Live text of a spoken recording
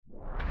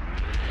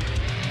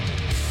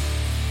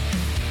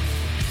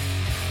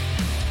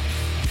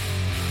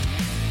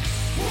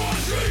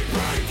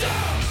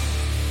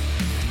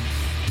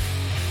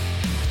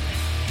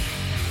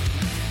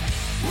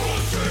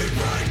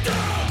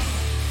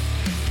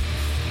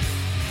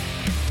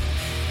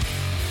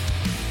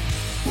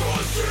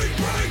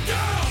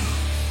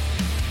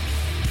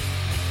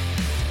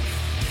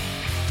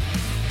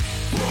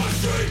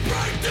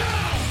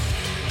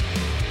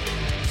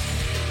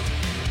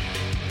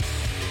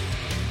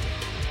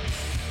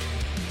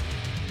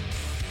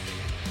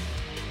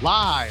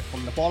Live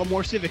from the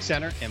Baltimore Civic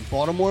Center in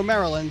Baltimore,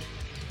 Maryland,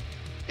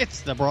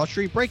 it's the Broad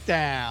Street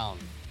Breakdown,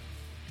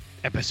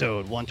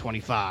 episode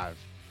 125,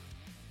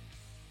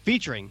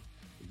 featuring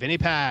Vinny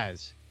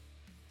Paz,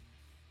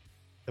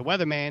 the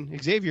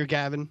weatherman, Xavier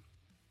Gavin,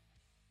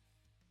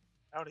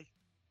 Howdy.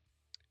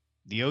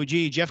 the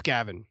OG, Jeff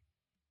Gavin,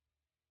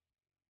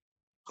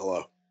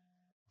 Hello.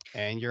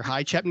 and your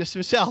high chepness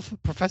himself,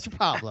 Professor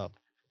Pablo.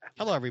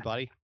 Hello,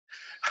 everybody.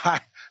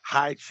 Hi,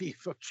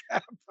 Chief of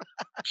Chap.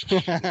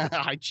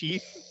 Hi,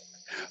 Chief.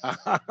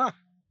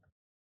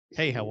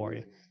 Hey, how are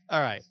you? All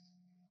right.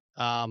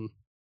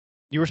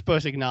 You were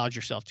supposed to acknowledge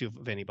yourself too,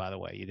 Vinny, by the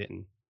way. You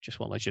didn't. Just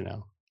want to let you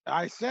know.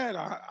 I said,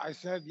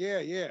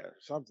 yeah,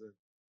 something.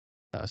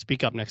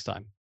 Speak up next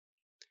time.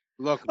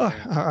 Look, Oh,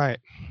 man. all right.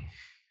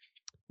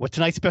 What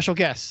tonight's special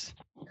guest?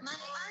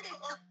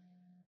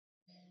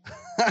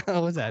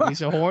 What was that? He's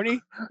so horny?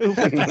 Who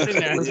put that in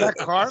there? Was that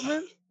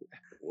Cartman?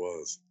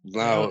 Was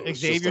no.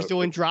 Xavier's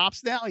doing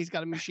drops now. He's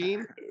got a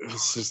machine.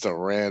 It's just a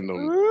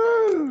random.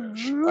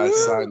 I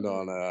signed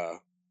on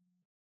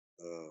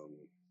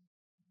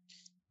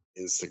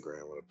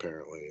Instagram, and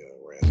apparently a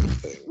random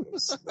thing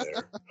was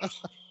there.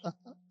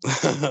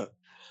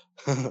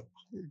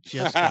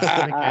 Just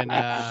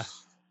freaking.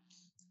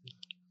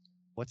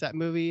 What's that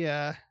movie?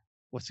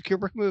 What's the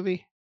Kubrick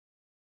movie?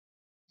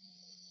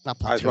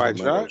 Not Eyes Wide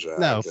Shut?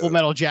 No, Full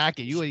Metal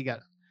Jacket. You got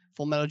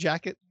Full Metal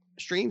Jacket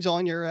streams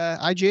on your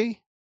IG?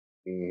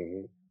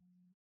 Mm-hmm.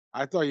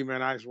 I thought you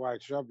meant Eyes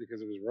Wide Shut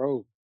because it was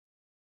Rogue.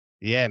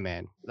 Yeah,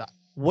 man.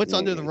 What's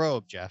under the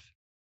robe, Jeff?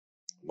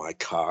 My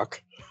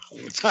cock.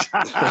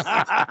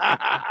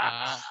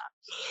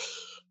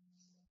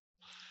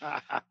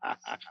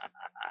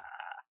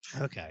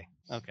 Okay.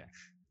 Okay.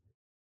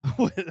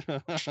 Did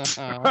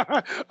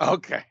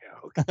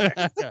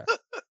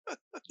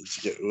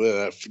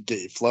you get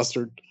you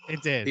flustered?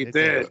 It did. He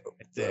did.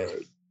 It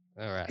did.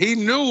 All right. He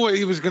knew what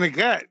he was going to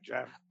get,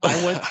 Jeff. I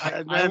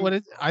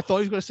thought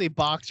he was going to say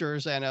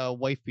boxers and a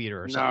wife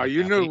beater or something. No, like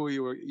you that. knew who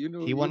you were. You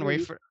knew. He went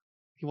right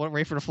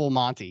for the full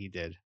Monty. He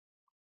did.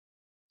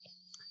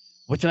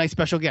 What's tonight's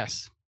special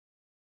guest?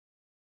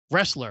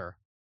 Wrestler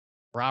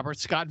Robert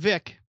Scott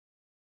Vick,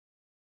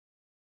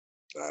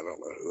 I don't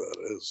know who that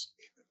is.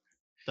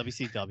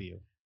 WCW.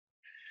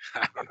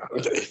 I don't know.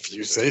 If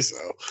you say so.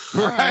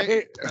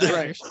 Right.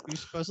 You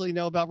supposedly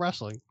know about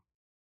wrestling.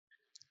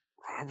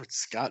 Robert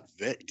Scott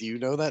Vick. Do you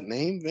know that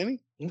name,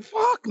 Vinny?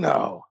 Fuck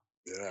no.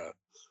 Yeah.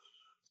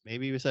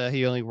 Maybe he was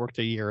he only worked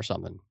a year or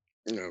something.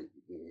 Yeah.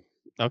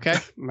 Okay,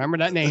 remember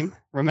that name.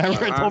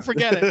 Remember it. Don't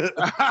forget it.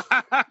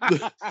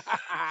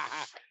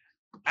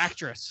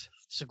 Actress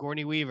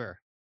Sigourney Weaver.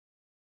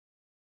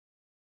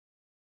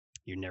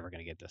 You're never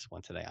gonna get this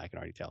one today. I can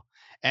already tell.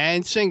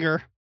 And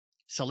singer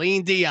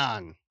Celine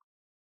Dion.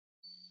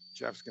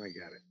 Jeff's gonna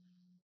get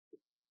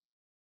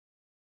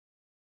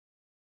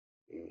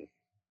it.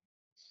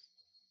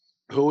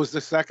 Who was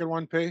the second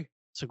one, P?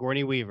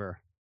 Sigourney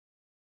Weaver.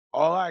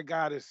 All I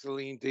got is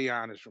Celine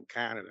Dion is from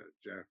Canada,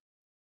 Jeff.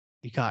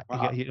 You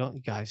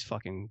guys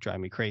fucking drive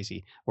me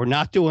crazy. We're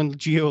not doing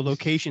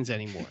geolocations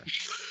anymore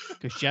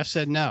because Jeff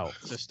said no.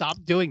 So stop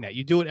doing that.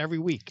 You do it every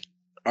week.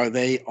 Are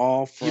they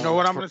all from You know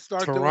what I'm going to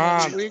start doing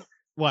every week?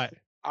 What?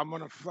 I'm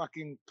going to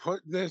fucking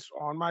put this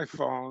on my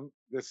phone,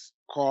 this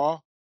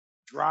call,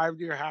 drive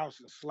to your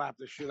house and slap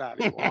the shit out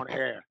of you on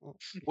air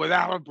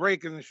without a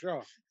break in the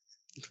show.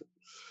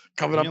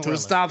 Coming up to a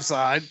stop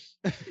sign.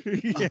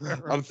 Yeah,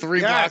 I'm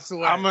 3 blocks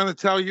away. I'm going to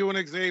tell you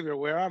and Xavier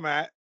where I'm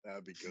at.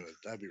 That'd be good.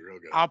 That'd be real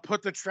good. I'll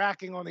put the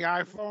tracking on the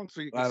iPhone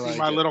so you can see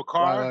my it. little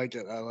car. I like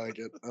it.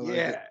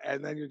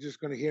 And then you're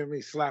just going to hear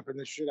me slapping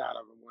the shit out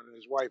of him when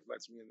his wife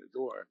lets me in the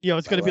door. Yo,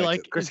 it's gonna be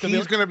like because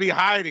he's going to be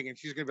hiding and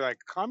she's going to be like,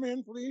 "Come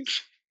in,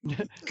 please."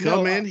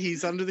 Come in.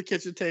 He's under the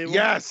kitchen table.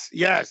 Yes.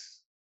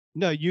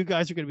 No, you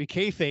guys are gonna be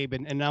kayfabe,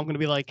 and I'm gonna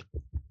be like,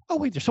 oh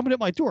wait, there's someone at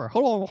my door.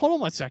 Hold on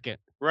 1 second.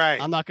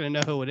 Right. I'm not gonna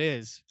know who it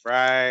is.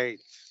 Right.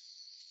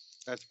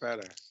 That's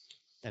better.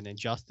 And then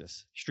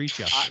street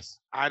justice.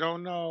 I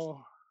don't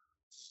know.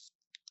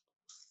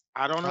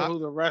 I don't know who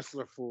the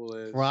wrestler fool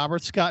is.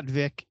 Robert Scott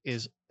Vick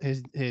is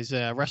his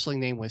wrestling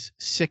name was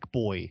Sick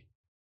Boy.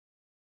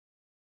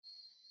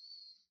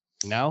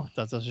 No,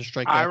 that doesn't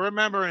strike. I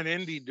remember an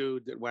indie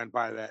dude that went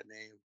by that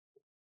name.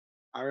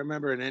 For a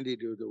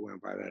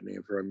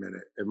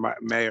minute. It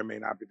may or may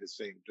not be the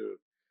same dude.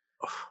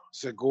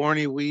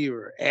 Sigourney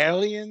Weaver,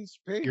 Aliens.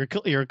 Pig? You're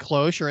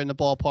close. You're in the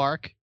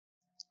ballpark.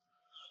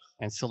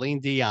 And Celine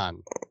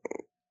Dion.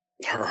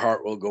 Her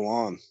heart will go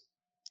on.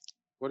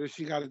 What does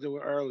she got to do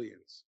with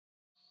Aliens?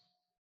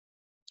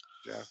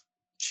 Jeff.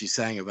 She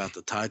sang about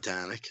the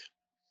Titanic.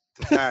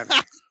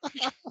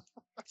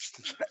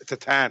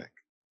 Titanic.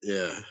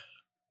 Yeah.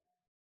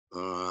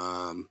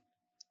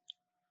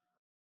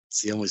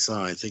 It's the only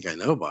song I think I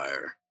know by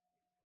her.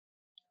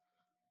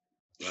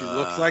 She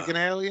looks like an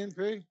alien,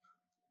 P.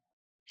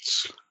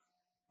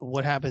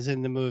 What happens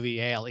in the movie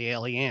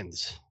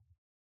Aliens?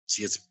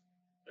 She gets.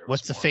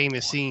 What's the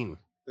famous scene?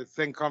 The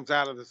thing comes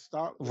out of the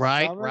stomach.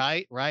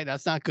 Right.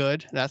 That's not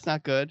good.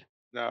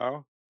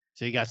 No.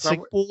 So you got Some-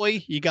 sick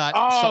boy. You got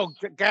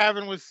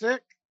Gavin was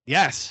sick.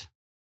 yes.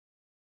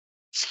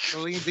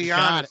 Celine got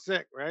Dion it. is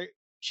sick, right?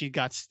 She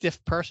got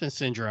stiff person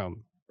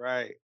syndrome.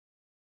 Right.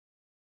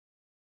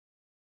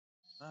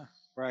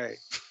 Right.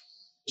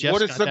 Jeff's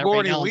What is got that right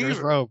Sigourney now under his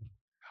Weaver? robe.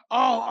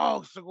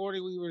 Oh,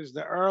 Sigourney Weaver is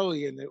the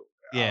early in the.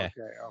 Yeah.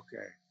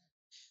 Okay.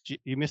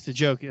 You missed the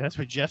joke. That's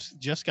what Jeff's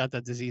just got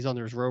that disease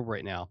under his robe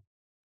right now.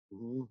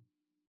 Mhm.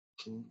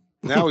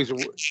 Now he's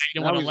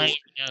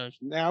Yeah,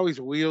 now he's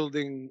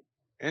wielding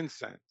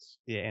incense.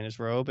 and his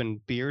robe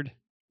and beard.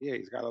 Yeah,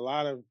 he's got a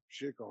lot of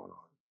shit going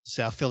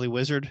South Philly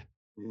Wizard.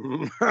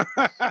 on.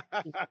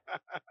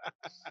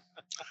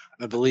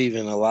 I believe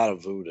in a lot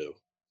of voodoo.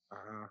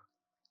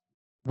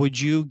 Would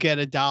you get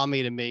a doll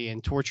made of me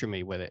and torture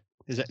me with it?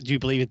 Do you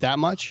believe it that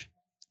much?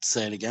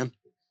 Say it again.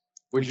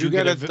 Would you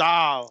get a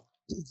doll?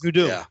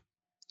 Voodoo. Yeah.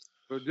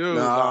 Voodoo No.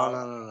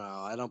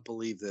 doll. I don't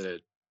believe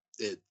that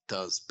it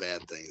does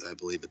bad things. I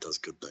believe it does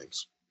good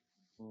things.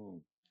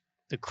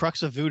 The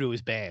crux of voodoo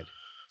is bad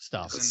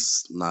stuff.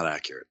 That's not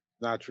accurate.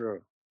 Not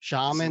true.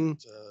 Shaman.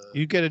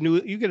 You get a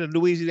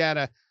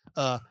Louisiana,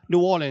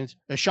 New Orleans,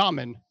 a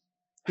shaman.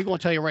 He's gonna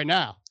tell you right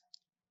now.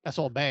 That's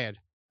all bad.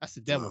 That's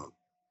the devil.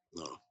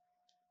 No.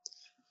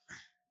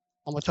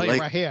 I'm gonna tell you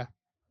right here.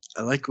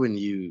 I like when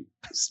you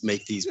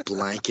make these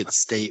blanket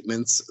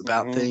statements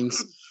about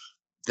things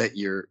that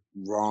you're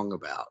wrong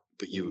about,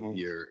 but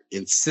you're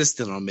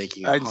insistent on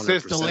making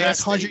 100%. The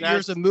last 100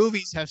 years of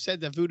movies have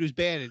said that voodoo's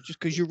bad, and just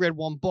because you read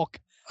one book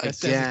that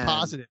says it's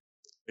positive.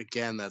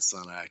 Again, that's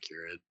not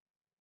accurate.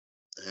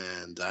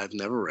 And I've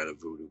never read a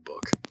voodoo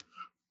book.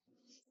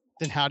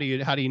 Then how do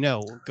you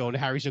know? Go to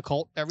Harry's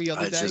Occult every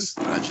other day?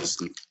 I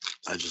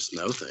just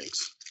know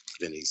things.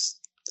 Vinny's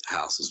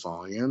house is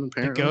falling in,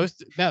 apparently.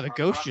 The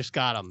ghost just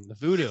got him. The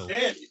voodoo.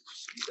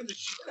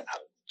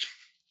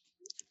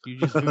 You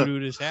just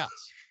voodooed his house.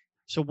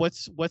 So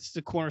what's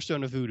the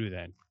cornerstone of voodoo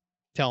then?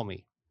 Tell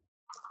me.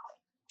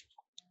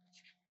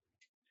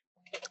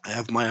 I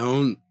have my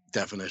own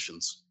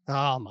definitions.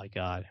 Oh my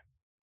God.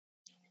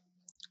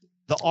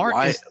 The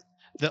art is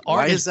the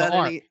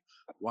art.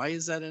 Why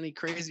is that any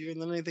crazier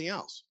than anything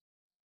else?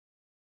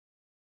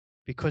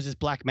 Because it's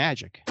black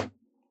magic.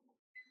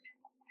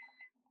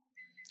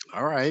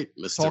 All right,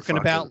 Mr. We're talking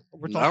about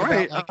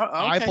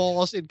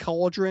eyeballs in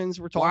cauldrons.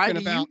 We're talking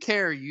about. Why do you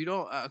care? You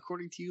don't.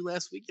 According to you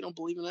last week, you don't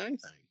believe in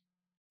anything.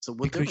 So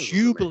what? Because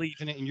you believe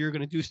in it, and you're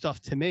going to do stuff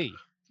to me.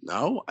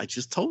 No, I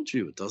just told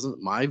you it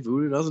doesn't. My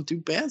voodoo doesn't do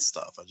bad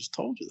stuff. I just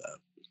told you that.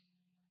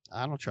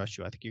 I don't trust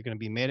you. I think you're going to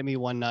be mad at me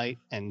one night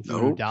and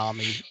voodoo doll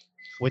me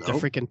with the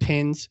freaking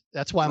pins.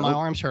 That's why my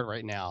arms hurt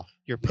right now.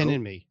 You're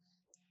pinning me.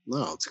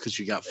 No, it's because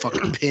you got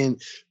fucking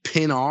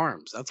pin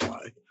arms. That's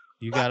why.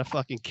 You got a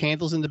fucking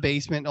candles in the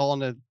basement, all in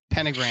the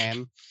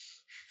pentagram.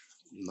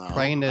 No,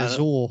 praying to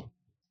Zool.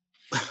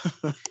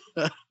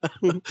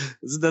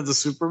 Isn't that the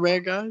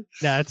Superman guy?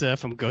 That's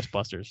from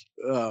Ghostbusters.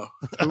 Oh,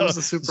 who was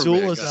the Superman?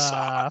 Zool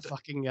is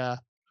fucking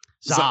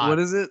Zod. What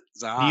is it?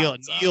 Zod.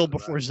 Neil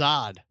before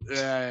Zod.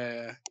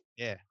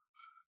 Yeah.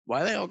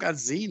 Why they all got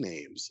Z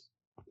names?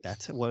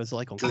 That's what it's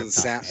like on.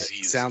 Does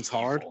it sounds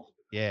hard?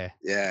 Yeah.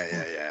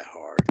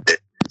 Hard.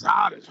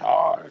 Zod is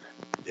hard.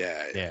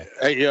 Yeah.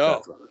 Hey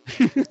yo.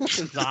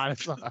 Zod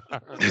is hard.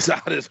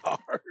 Zod is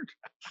hard.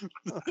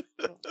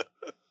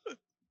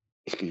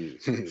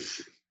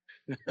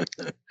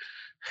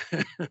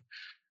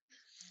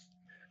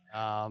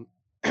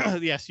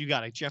 Yes, you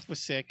got it. Jeff was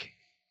sick,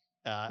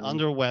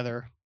 under the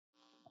weather,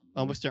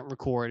 almost didn't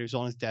record. He was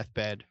on his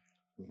deathbed.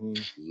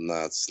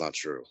 No, that's not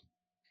true.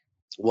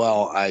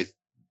 Well, I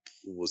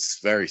was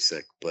very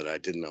sick, but I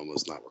didn't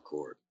almost not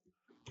record.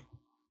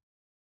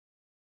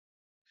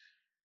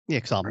 Yeah,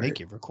 because I'll make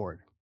you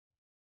record.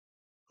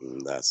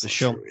 That's the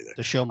show. True either.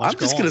 The show must I'm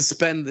just go going on. to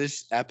spend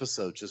this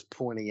episode just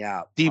pointing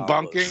out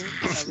debunking.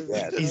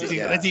 He's a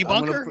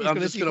debunker. I'm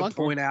just going to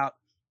point out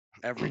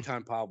every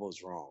time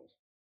Pablo's wrong.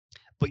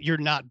 But you're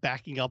not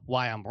backing up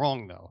why I'm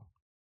wrong, though.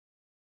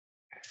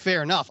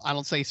 Fair enough. I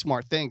don't say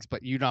smart things,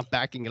 but you're not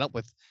backing it up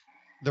with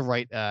the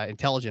right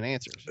intelligent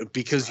answers.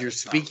 Because you're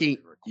speaking.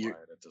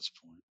 At this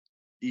point.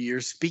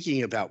 You're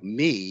speaking about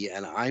me,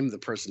 and I'm the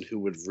person who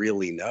would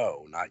really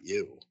know, not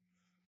you.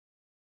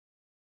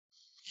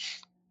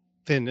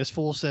 Finn, this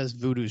fool says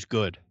voodoo's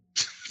good.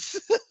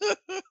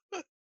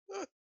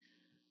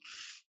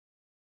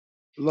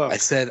 Look, I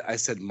said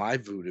my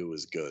voodoo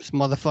is good. This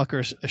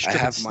motherfucker's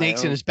stripping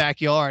snakes in his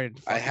backyard.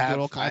 And I have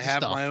all kinds of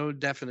stuff. my own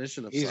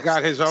definition of. He's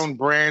got his own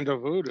brand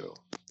of voodoo.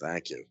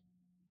 Thank you.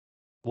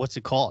 What's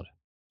it called?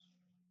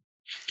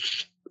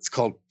 It's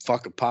called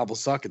fucking Pablo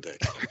Suck a Dick.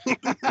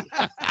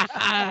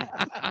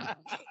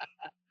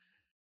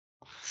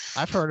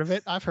 I've heard of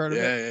it.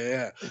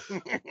 Yeah.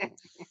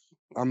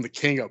 I'm the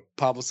king of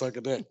Pablo Suck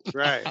a Dick.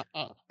 Right.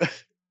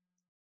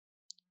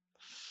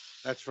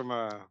 That's from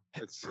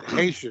it's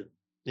Haitian.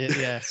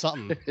 Yeah,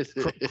 something.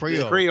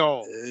 Creole.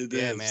 Creole. It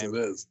Yeah, is, man. It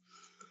is.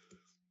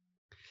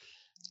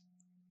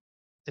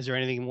 Is there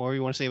anything more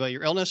you want to say about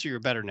your illness, or you're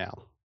better now?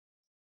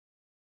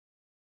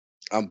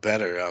 I'm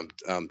better.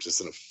 I'm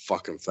just in a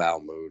fucking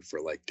foul mood for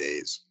like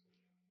days.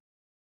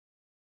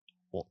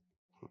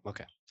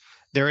 Okay.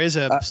 There is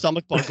a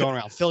stomach bug going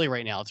around Philly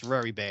right now. It's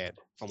very bad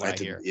from what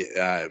I hear.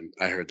 Yeah,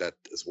 I heard that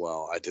as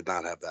well. I did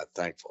not have that,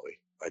 thankfully.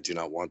 I do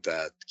not want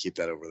that. Keep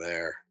that over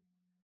there.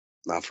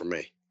 Not for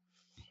me.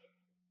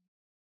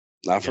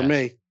 Not for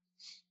me.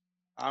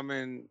 I'm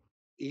in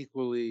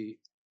equally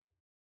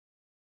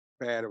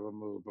bad of a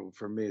mood, but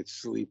for me, it's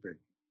sleeping.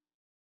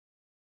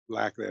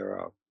 Lack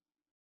thereof.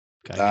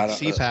 Okay.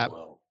 CPAP.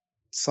 Well,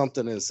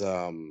 something is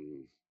I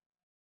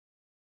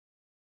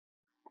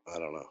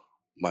don't know.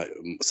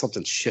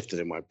 Something shifted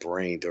in my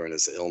brain during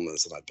this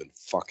illness, and I've been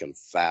fucking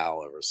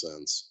foul ever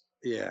since.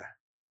 Yeah.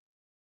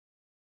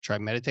 Try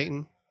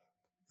meditating.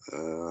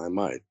 I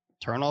might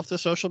turn off the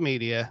social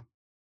media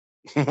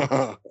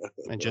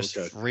and just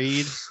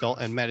read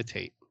and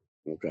meditate.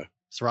 Okay.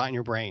 It's rotting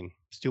your brain.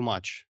 It's too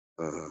much.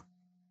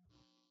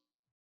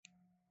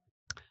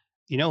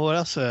 You know what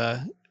else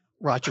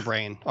rot your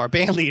brain? Our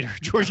band leader,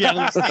 George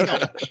Animal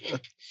Steel.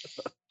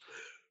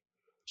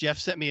 Jeff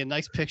sent me a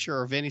nice picture,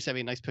 or Vinny sent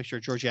me a nice picture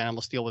of George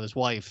Animal Steel with his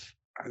wife.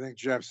 I think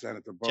Jeff sent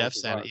it to both. Jeff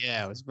sent it.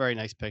 Yeah, it was a very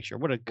nice picture.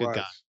 What a good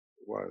guy.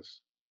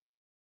 Was.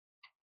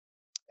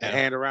 A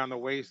hand around the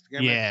waist.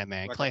 Yeah,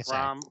 man. Like Class a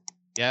prom.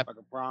 Yep. Like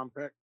a prom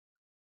pick.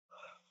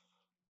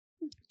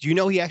 Do you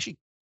know he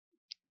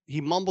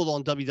mumbled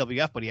on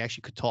WWF, but he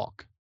actually could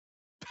talk.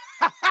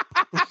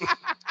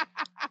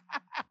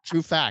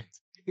 True fact.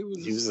 He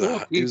was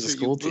a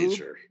school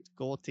teacher.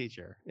 School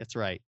teacher. That's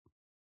right.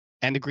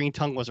 And the green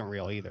tongue wasn't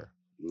real either.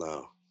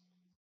 No.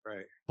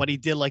 Right. But he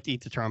did like to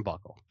eat the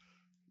turnbuckle.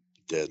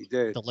 He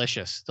did.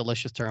 Delicious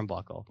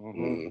turnbuckle.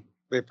 Mm-hmm.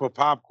 They put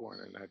popcorn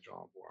in that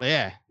John boy.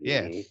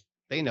 Yeah.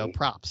 They know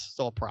props. It's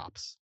all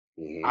props.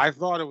 I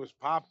thought it was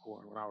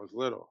popcorn when I was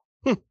little.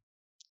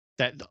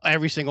 That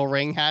every single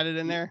ring had it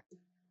in there?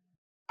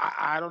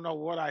 I don't know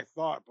what I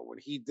thought, but when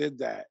he did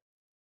that,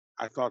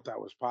 I thought that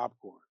was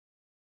popcorn.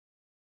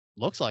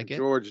 Looks like it.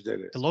 George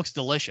did it. It looks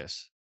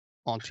delicious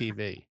on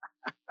TV.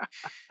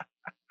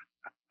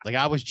 Like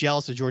I was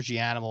jealous of George the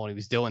Animal when he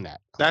was doing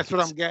that. That's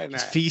what I'm getting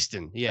at. He's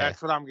feasting. Yeah.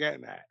 That's what I'm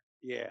getting at.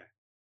 Yeah.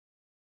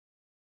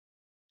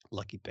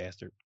 Lucky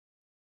bastard.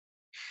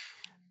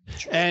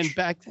 George.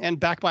 And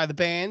back by the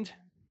band,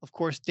 of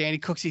course, Danny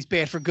Cooksy's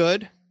Bad for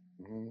Good.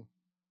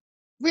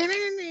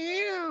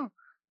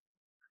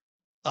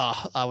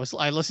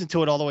 I listened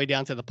to it all the way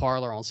down to the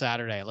parlor on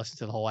Saturday. I listened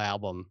to the whole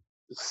album.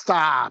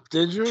 Stop!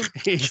 Did you?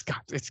 It's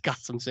got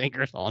some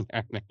singers on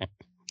there, man.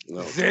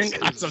 No, it's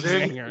got some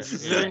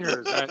zingers.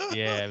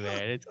 Yeah,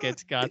 man.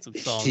 It's got some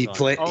songs. He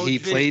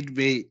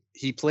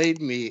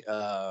played me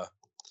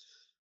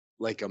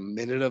like a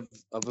minute of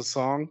a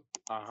song.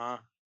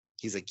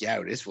 He's like, yeah,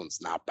 this one's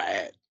not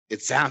bad.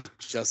 It sounds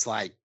just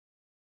like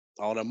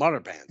all them other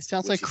bands. It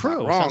sounds like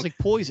Crew. It sounds like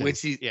Poison.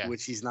 Which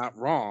he's not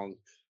wrong.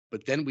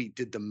 But then we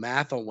did the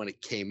math on when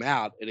it came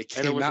out, and it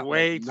came out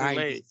way like too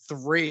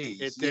 93. Late.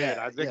 It did.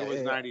 I think it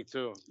was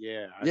 92.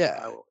 Yeah.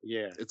 Yeah.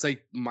 It's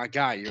like, my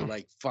guy, you're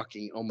like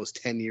fucking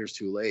almost 10 years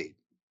too late.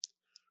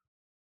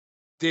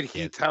 Did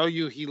he tell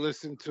you he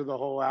listened to the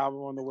whole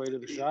album on the way to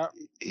the shop?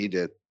 He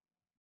did.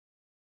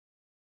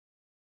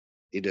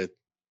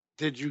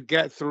 Did you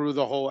get through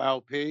the whole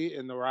LP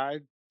in the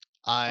ride?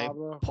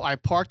 I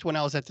parked when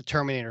I was at the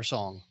Terminator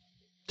song.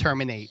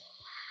 Terminate.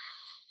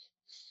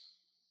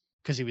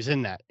 Because he was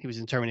in that. He was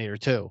in Terminator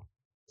 2.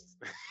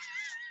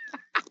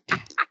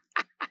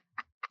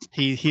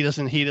 He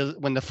doesn't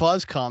when the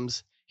fuzz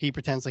comes, he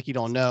pretends like you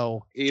don't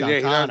know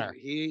John Connor.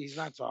 He's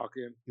not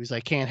talking. He was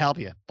like, can't help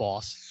you,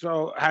 boss.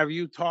 So have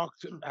you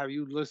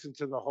listened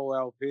to the whole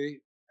LP?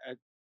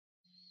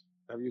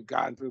 Have you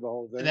gotten through the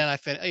whole thing? And then I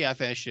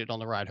finished it on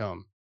the ride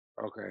home.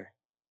 Okay.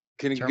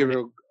 Can you give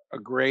it a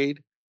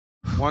grade?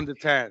 1 to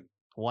 10.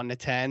 1 to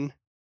 10.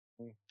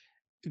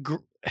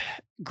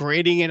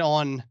 Grading it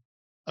on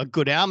a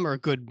good album or a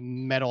good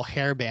metal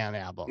hairband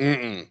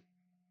album?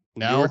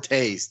 No.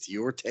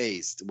 Your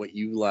taste, what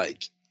you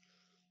like.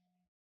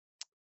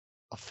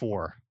 A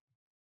 4.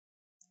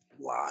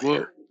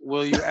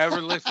 Will you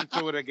ever listen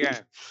to it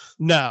again?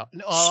 No.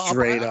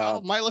 Straight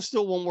up. I might listen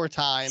to it one more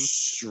time.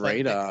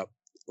 Straight up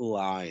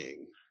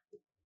lying.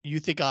 You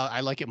think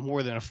I like it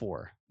more than a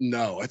 4?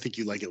 No, I think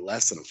you like it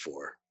less than a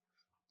 4.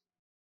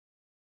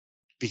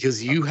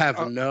 Because you have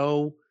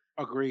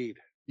agreed.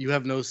 You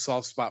have no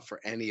soft spot for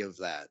any of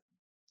that.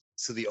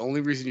 So the only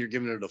reason you're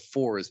giving it a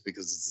 4 is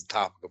because it's a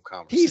topic of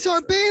conversation. He's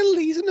our band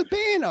lead. He's in the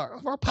band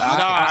of our podcast.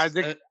 No, I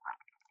think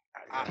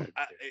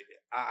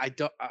I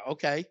don't.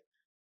 Okay,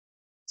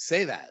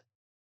 say that.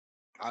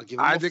 I'll give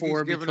him I a think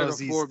 4 he's giving it a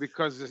 4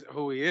 because of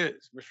who he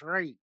is. Mr.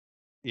 Right.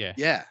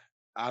 Yeah.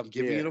 I'm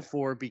giving it a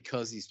 4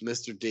 because he's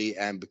Mr. D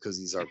and because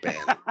he's our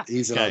band.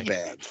 He's in our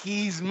band.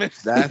 He's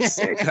Mr.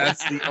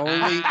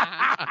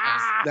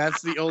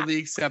 That's the only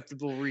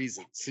acceptable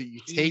reason. So you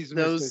take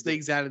those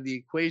things out of the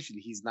equation,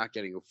 he's not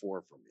getting a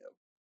 4 from you.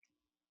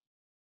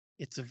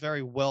 It's a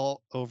very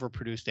well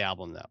overproduced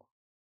album, though.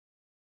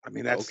 I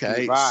mean, that's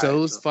okay. the vibe.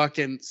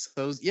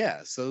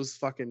 So's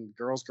fucking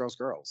girls.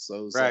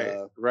 So's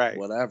right.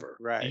 whatever.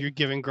 Right. You're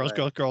giving girls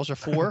Right. a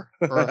 4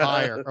 or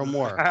higher or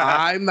more.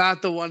 I'm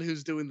not the one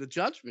who's doing the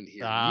judgment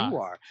here. Ah. You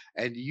are,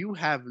 and you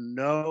have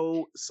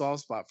no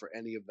soft spot for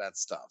any of that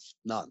stuff.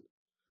 None.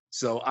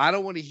 So I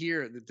don't want to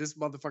hear that this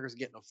motherfucker's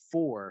getting a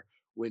 4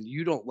 when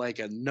you don't like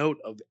a note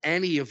of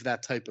any of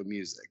that type of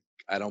music.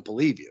 I don't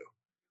believe you.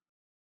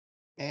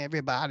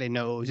 Everybody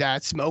knows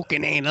that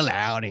smoking ain't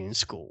allowed in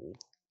school.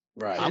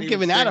 Right. I'm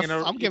giving that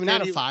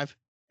a 5.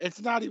 It's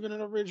not even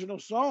an original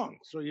song,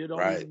 so you don't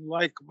Right. even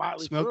like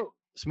Motley Crue.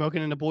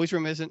 Smoking in the boys'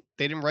 room isn't.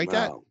 They didn't write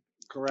that.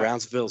 Correct.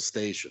 Brownsville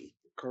Station.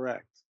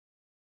 Correct.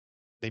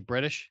 They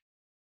British.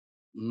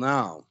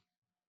 No,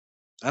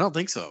 I don't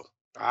think so.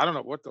 I don't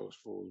know what those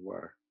fools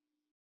were.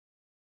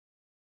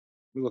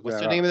 What's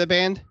the name of the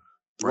band?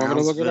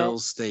 Brownsville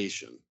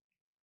Station.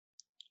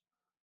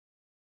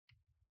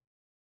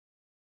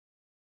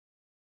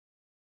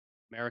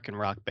 American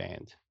rock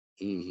band.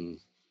 Mm-hmm.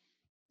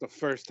 The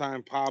first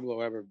time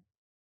Pablo ever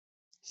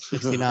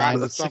 69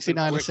 to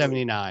quickly.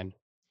 79.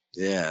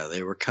 Yeah,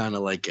 they were kind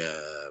of like in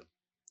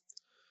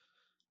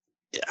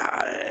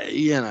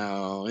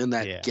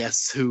that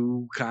Guess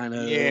Who kind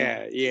of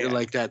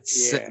like that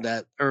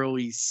that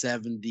early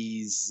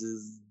 70s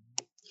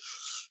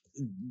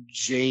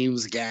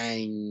James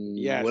Gang,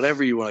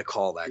 whatever you want to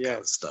call that kind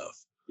of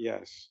stuff.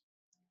 Yes.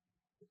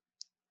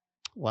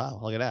 Wow,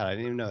 look at that. I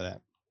didn't even know that.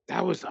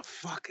 That was a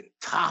fucking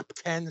top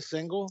 10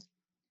 single.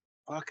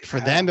 For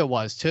them, it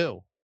was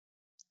too.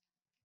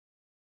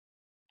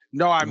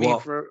 No, I mean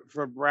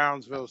for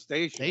Brownsville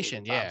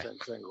Station. Yeah.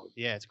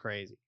 Yeah, it's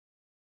crazy.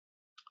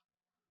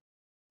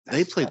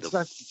 They played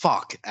the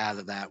fuck out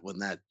of that when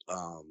that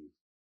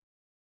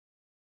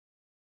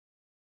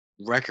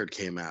record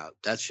came out.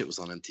 That shit was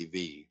on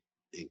MTV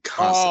in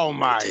constant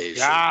rotation.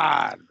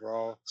 God,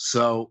 bro.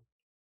 So,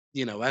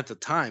 at the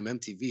time,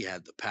 MTV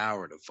had the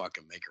power to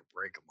fucking make or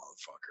break a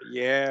motherfucker.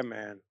 Yeah,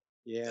 man.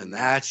 Yeah. And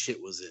that shit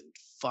was in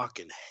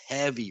fucking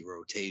heavy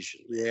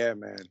rotation. Man. Yeah,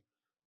 man.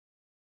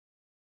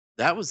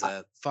 That was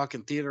that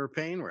fucking Theater of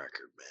Pain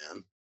record,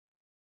 man.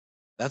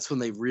 That's when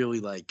they really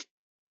kind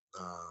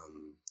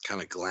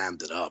of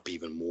glammed it up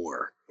even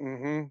more.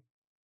 Mm-hmm.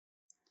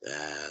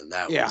 And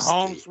that was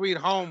Home Sweet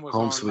Home was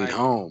Home Sweet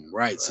Home,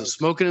 right? So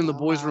Smoking in the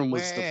Boys' Room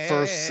was the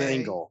first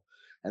single,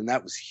 and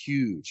that was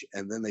huge.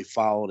 And then they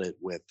followed it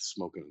with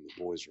Smoking in the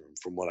Boys' Room,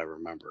 from what I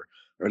remember,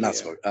 or not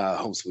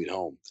Home Sweet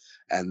Home,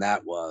 and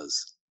that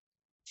was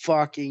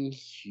fucking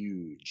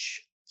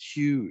huge.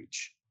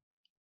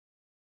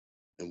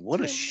 And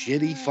what a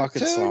shitty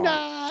fucking song.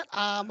 Tonight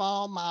I'm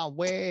on my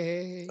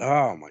way.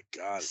 Oh my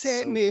God.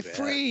 Set me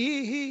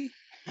free.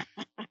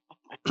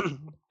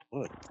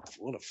 What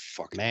a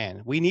fucking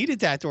man. We needed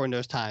that during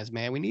those times,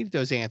 man. We needed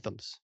those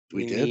anthems.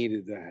 We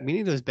needed that. We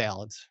needed those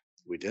ballads.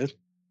 We did?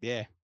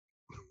 Yeah.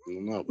 I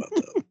don't know about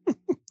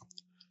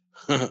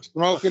that.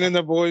 Smoking in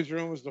the Boys'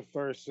 Room was the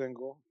first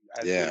single.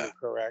 As you were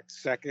correct.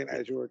 Second,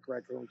 as you were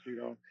correct, Home Sweet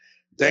Home.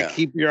 Then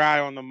Keep Your Eye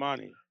on the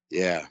Money.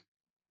 Yeah.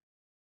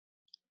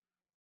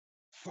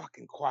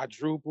 Fucking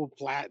quadruple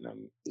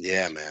platinum.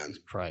 Yeah, man.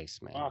 Jesus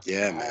Christ, man.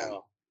 Yeah, man.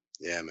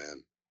 Yeah,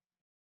 man.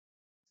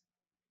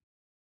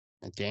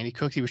 And Danny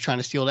Cook, he was trying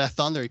to steal that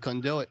thunder. He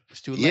couldn't do it. It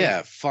was too late.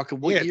 Yeah, fucking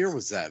what year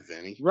was that,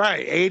 Vinny?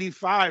 Right,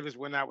 85 is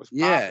when that was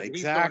popping. Yeah,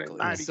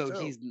 exactly. So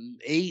he's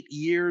 8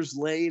 years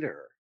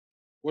later.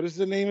 What is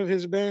the name of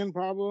his band,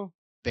 Pablo?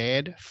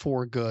 Bad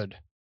for Good.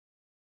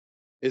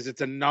 Is it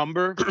the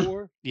number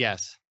 4?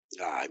 Yes.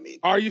 I mean,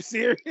 are you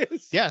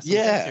serious? Yes.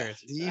 Yeah.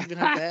 Serious. Do you even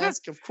have to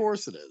ask? Of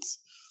course it is.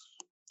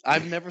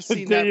 I've never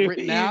seen that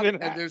written out, and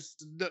there's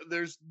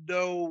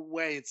no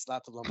way it's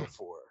not the number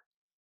 4.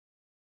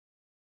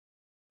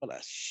 What a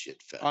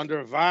shit fest.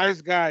 Under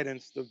Vi's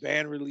guidance, the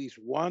band released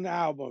one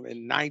album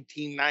in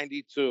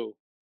 1992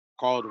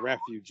 called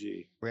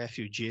Refugee.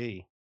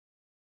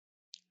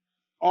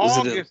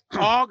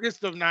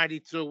 August of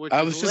 92. Which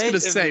I was just going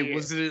to say,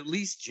 was it at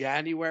least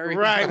January?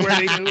 Right, where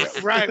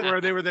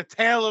they were the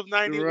tail of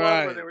 91,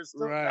 where they were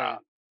still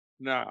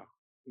No,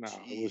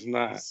 it was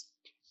not.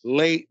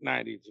 Late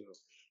 92. It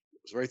was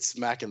right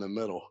smack in the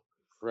middle.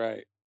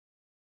 Right.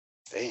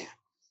 Damn.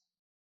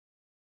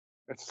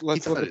 Let's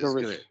look at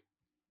the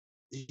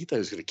he thought he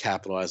was going to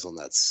capitalize on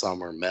that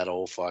summer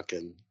metal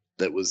fucking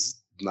that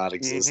was not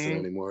existing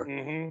anymore.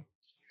 Mm-hmm.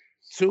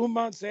 2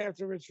 months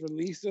after its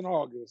release in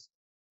August,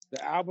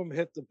 the album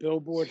hit the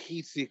Billboard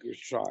Heat Seekers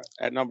chart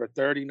at number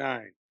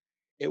 39.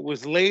 It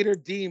was later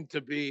deemed to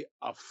be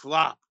a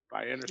flop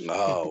by Anderson.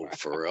 Oh,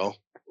 for real?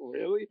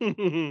 Really?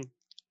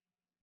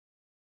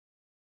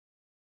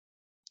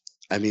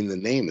 I mean, the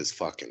name is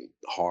fucking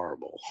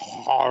horrible.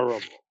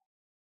 Horrible.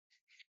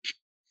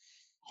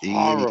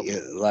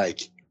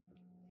 Like,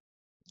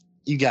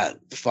 you got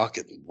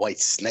fucking White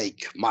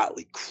Snake,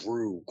 Motley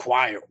Crue,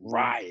 Quiet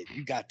Riot.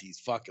 You got these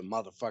fucking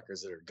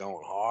motherfuckers that are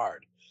going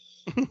hard.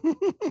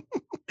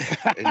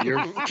 And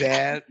you're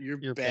bad.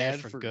 You're bad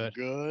for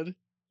good.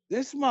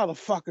 This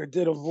motherfucker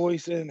did a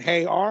voice in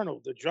Hey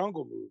Arnold, the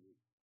Jungle movie.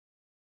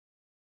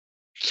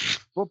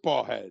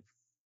 Football head.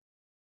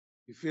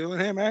 You feeling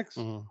him, X?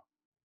 Mhm.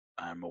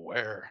 I'm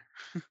aware.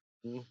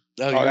 Oh,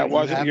 that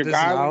wasn't your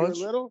guy when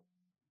you were little?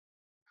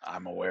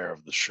 I'm aware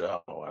of the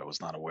show. I was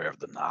not aware of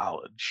the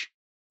knowledge.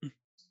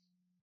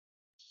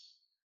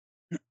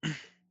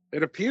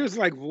 It appears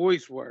like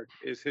voice work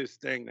is his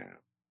thing now.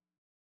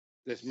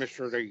 This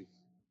Mr. D.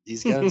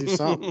 He's got to do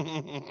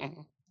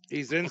something.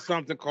 He's in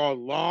something called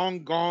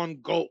Long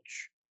Gone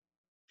Gulch,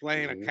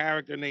 playing a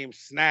character named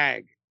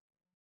Snag.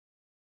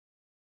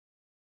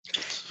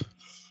 He's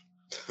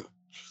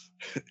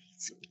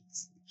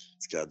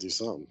got to do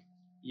something.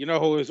 You know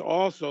who is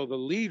also the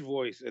lead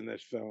voice in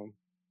this film?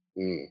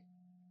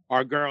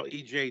 Our girl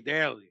E.J.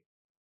 Daly.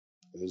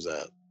 Who's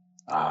that?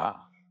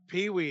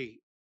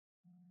 Pee-wee.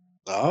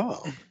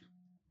 Oh.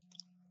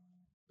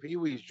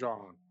 Pee-wee's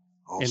John.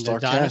 And the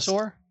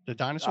dinosaur? Cast. The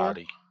dinosaur?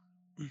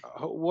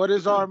 What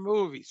is our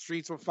movie?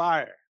 Streets of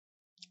Fire.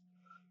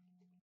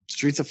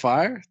 Streets of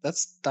Fire?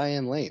 That's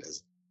Diane Lane,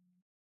 isn't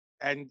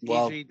it? And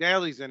E.J.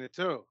 Daly's in it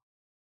too.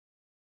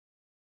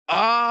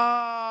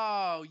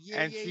 Oh,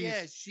 yeah, and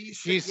yeah.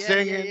 She's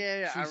singing.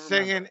 Yeah. She's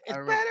singing. It's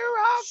better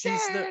off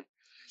dead.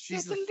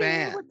 She's the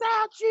fan.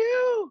 Without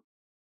you.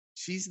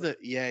 She's the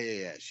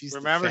yeah. She's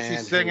remember the fan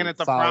she's singing at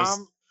the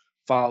prom.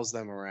 Follows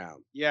them prom.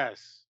 around.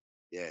 Yes.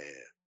 Yeah.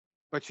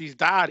 But she's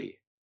Dottie.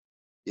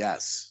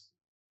 Yes.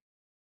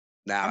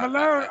 Now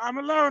I'm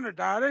a loner,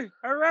 Dottie.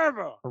 A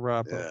rebel.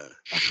 Yeah.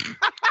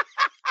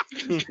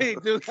 Hey,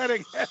 do that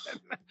again.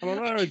 I'm a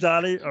loner,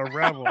 Dottie. A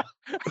rebel.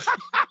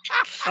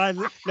 I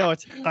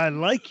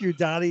like you,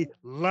 Dottie.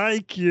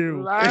 Like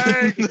you.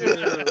 Like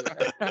you.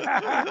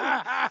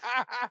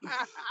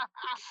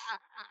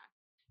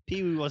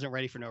 Pee-wee wasn't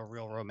ready for no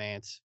real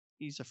romance.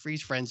 He's a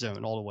freeze friend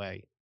zone all the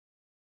way.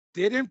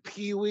 Didn't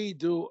Pee-wee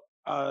do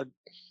a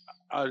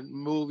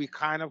movie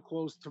kind of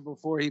close to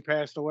before he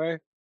passed away?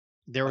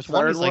 There was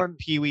one that's like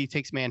Pee-wee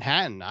Takes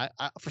Manhattan. I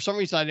for some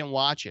reason I didn't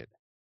watch it.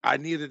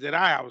 Neither did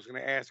I. I was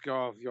going to ask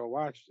y'all if y'all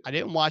watched it. I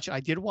didn't watch it. I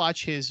did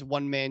watch his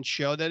one-man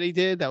show that he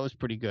did. That was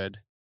pretty good.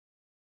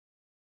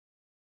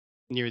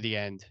 Near the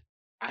end.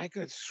 I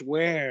could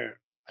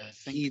swear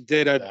he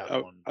did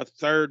a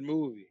third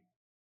movie.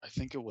 I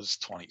think it was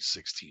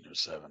 2016 or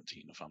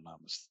 17, if I'm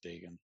not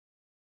mistaken.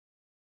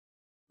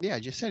 Yeah, I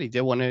just said he did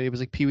one. It was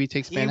like Pee-wee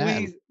Takes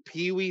Manhattan.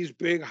 Pee-wee's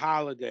Big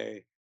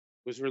Holiday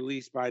was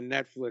released by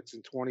Netflix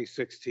in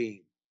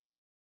 2016.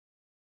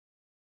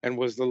 And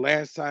was the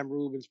last time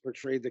Rubens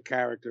portrayed the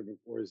character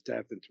before his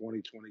death in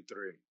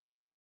 2023.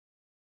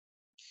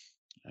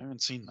 I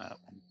haven't seen that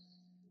one.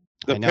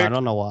 I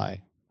don't know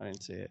why. I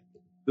didn't see it.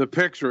 The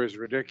picture is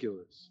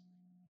ridiculous.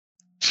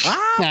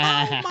 I'm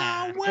on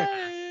my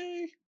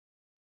way.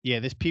 Yeah,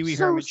 this Pee-wee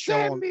Herman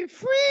show set me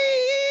free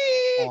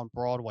on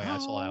Broadway. I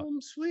saw out. Home,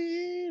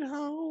 sweet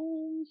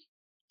home.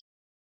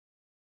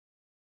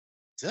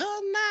 Tonight.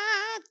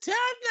 I'm on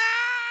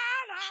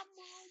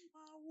my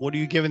way. What are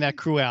you giving that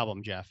Crew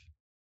album, Jeff?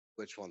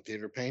 Which one?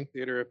 Theater of Pain?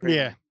 Theater of Pain.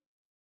 Yeah.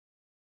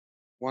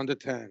 1 to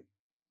 10.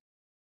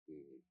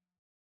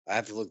 I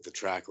have to look at the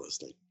track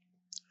listing.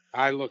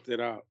 I looked it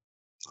up.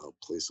 Oh,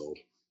 please hold.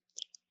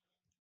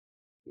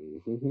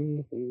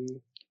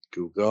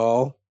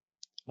 Google.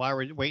 While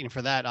we're waiting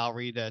for that, I'll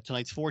read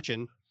tonight's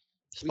fortune.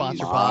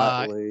 Sponsored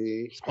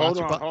Motley.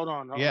 by. Hold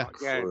on. Yeah.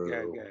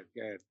 Good,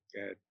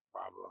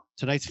 Pablo.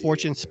 Tonight's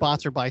fortune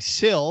sponsored by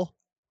Sill,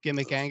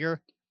 Gimmick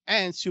Anger,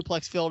 and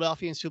Suplex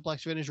Philadelphia and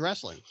Suplex Vintage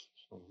Wrestling.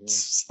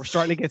 We're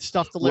starting to get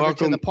stuff delivered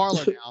to the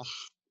parlor now.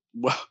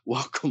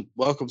 Welcome,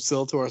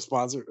 Sill, to our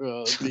sponsor,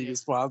 being a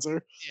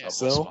sponsor. Yeah,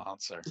 Sill.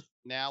 Sponsor.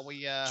 Now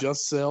we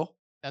just Sill.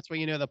 That's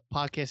when you know the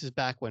podcast is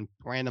back, when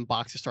random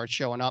boxes start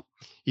showing up.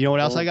 You know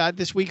what else I got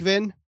this week,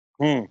 Vin?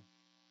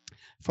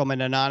 From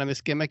an anonymous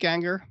Gimmick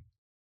Anger.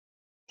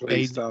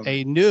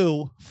 A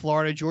new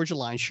Florida Georgia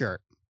Line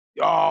shirt.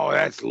 Oh,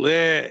 that's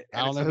lit.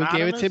 I don't know who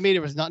gave it to me.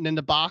 There was nothing in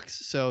the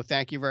box, so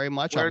thank you very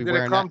much. Where did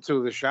it come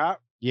to? The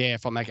shop? Yeah,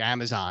 from like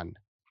Amazon.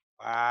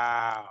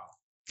 Wow.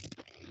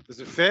 Does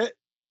it fit?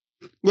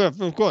 Yeah, it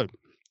feels good.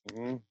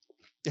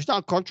 It's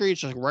not country.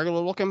 It's just regular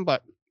looking,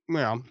 but you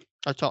know,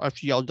 that's how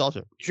FGL does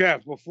it.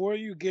 Jeff, before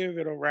you give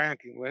it a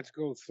ranking, let's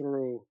go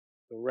through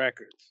the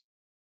records.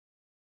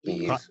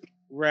 Please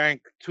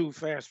rank Too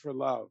Fast for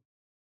Love,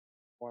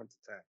 1 to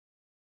 10.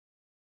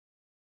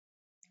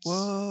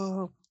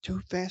 Whoa,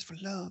 Too Fast for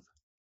Love.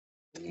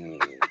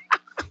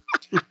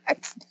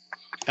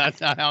 That's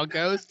not how it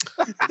goes.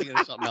 I think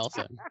there's something else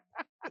in.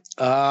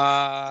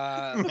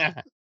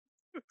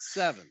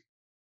 7.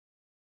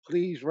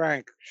 Please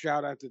rank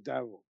Shout at the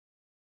Devil.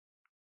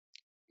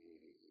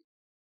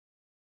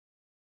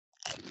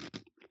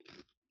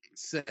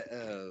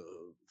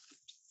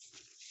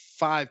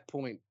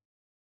 5.7.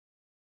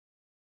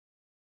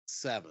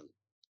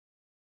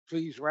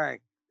 Please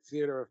rank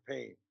Theater of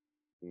Pain.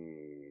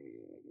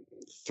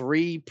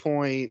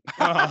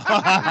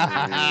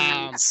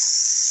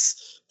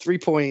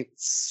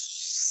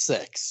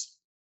 3.6.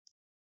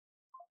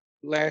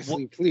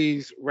 Lastly,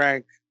 please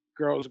rank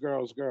Girls.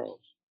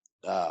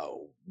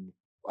 Oh,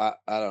 I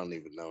don't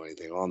even know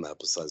anything on that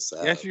besides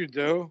that. Yes, you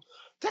do.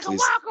 Take Please.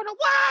 a walk on the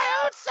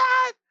wild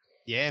side.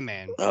 Yeah,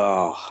 man.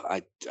 Oh,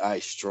 I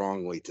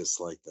strongly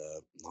dislike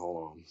that.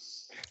 Hold on.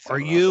 Are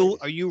you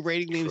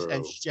rating these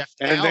as True. Jeff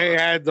And now? they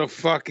had the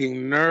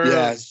fucking nerve.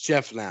 Yeah, it's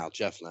Jeff now.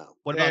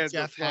 What They about had the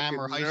Jeff Ham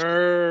or fucking High School?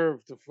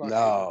 nerve to fucking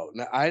No,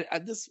 I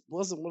this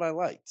wasn't what I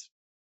liked.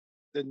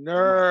 the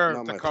nerve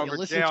not to my cover You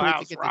listened to it to Jailhouse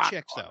get the Rock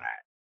chicks, on though.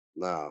 that.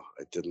 No,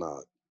 I did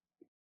not.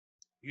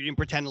 You didn't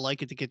pretend to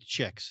like it to get the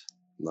chicks.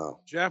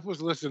 No. Jeff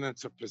was listening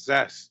to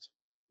Possessed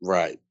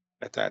Right.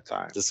 at that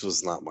time This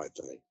was not my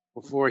thing.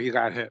 before he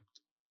got hip.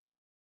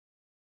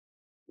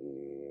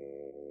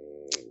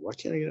 Why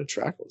can't I get a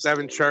track list?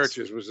 Seven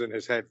Churches was in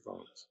his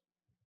headphones.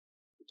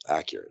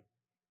 Accurate.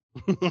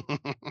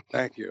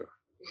 Thank you.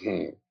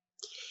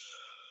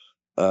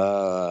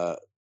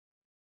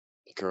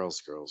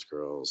 Girls.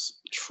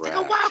 Track. Take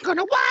a walk on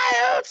the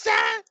wild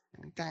side.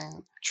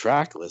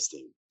 Track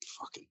listing.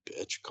 Fucking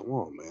bitch. Come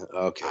on, man.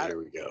 Okay, here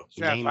we go.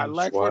 Jeff, Name I them.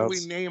 like when What we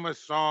else? name a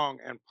song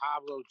and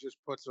Pablo just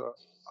puts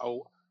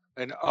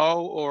an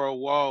O or a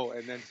whoa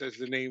and then says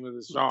the name of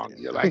the song.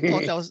 You're like, I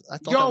thought that was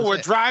we're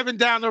it. driving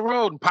down the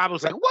road. And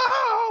Pablo's like,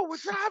 whoa, we're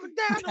driving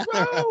down the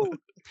road.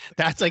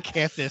 That's like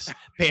half this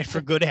Bad for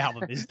Good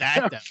album. Is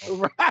that though?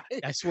 Right.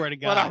 I swear to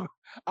But God.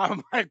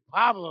 I'm like,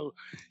 Pablo,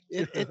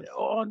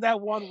 on that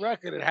one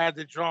record, it had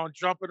the drawing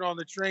jumping on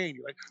the train.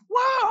 You're like,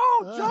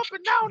 whoa, jumping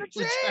down the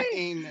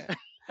train.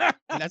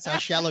 And that's how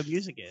shallow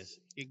music is.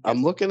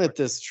 I'm looking at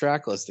this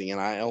track listing and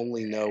I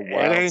only know It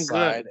Wild ain't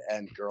Side good.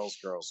 and Girls.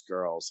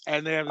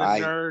 And they have the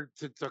nerve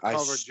to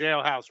cover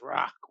Jailhouse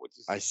Rock, which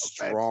is I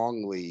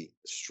strongly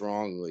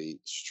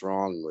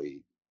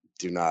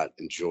do not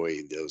enjoy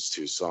those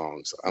two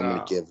songs. I'm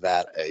going to give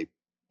that a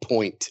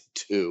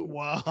 0.2.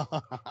 Wow.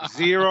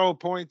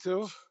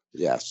 0.2.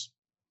 Yes.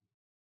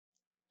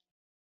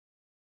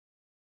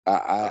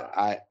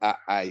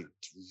 I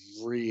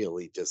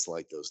really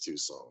dislike those two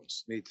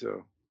songs. Me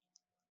too.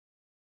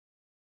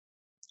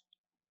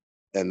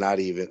 And not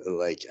even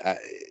like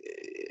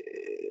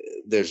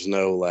there's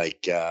no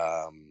like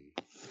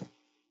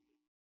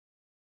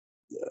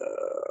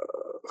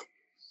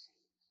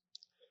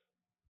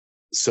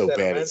so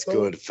bad it's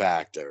good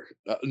factor.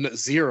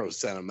 Zero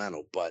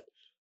sentimental, but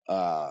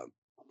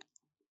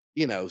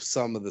you know,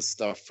 some of the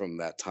stuff from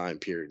that time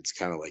period, it's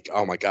kind of like,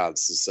 oh my God,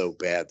 this is so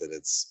bad that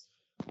it's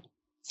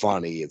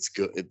funny. It's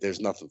good. There's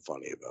nothing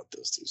funny about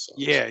those two songs.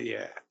 Yeah.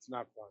 It's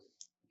not funny.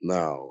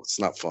 No, it's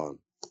not fun.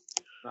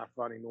 Not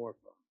funny nor fun.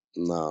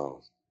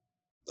 No,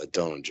 I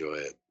don't enjoy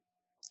it.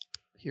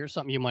 Here's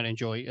something you might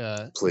enjoy.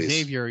 Please.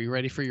 Xavier, are you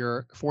ready for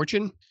your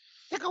fortune?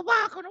 Take a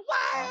walk on the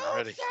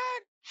wild side.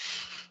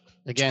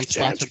 Again,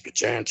 sponsored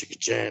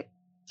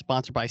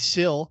by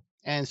Sill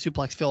and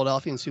Suplex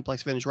Philadelphia and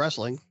Suplex Vintage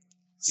Wrestling.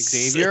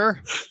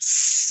 Xavier.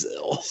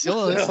 Sill.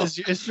 This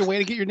is your way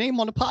to get your name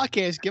on the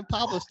podcast. Give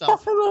Pablo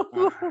stuff.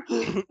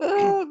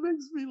 It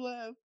makes me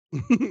laugh.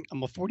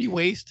 I'm a 40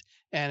 waist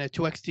and a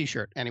 2X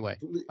t-shirt. Anyway,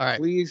 all right.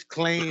 Please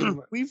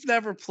claim. We've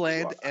never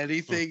planned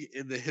anything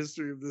in the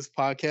history of this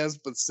podcast,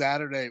 but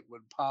Saturday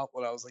when I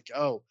was like,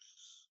 oh,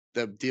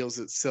 the deals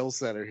at Sill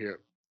Center here.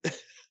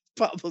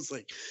 Pop was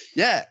like,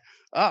 yeah.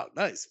 Oh,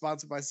 nice.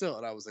 Sponsored by Sill.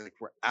 And I was like,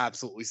 we're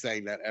absolutely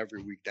saying that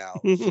every week now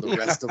for the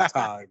rest of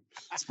time.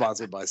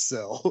 Sponsored by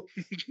Sill.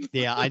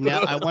 Yeah,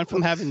 I went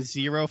from having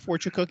 0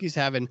 fortune cookies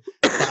to having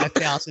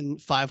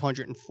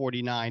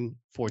 5,549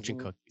 fortune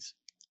cookies.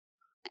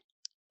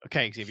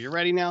 Okay, Xavier, you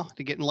ready now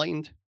to get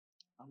enlightened?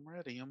 I'm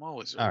ready. I'm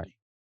always ready.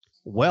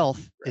 All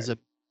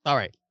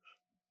right.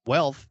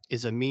 Wealth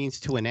is a means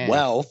to an end.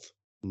 Wealth,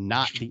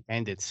 not the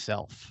end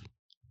itself.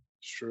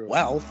 True.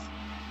 Wealth.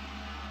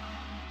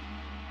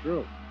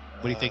 True.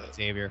 What do you think,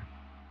 Xavier?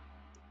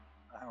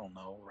 I don't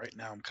know. Right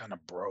now, I'm kind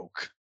of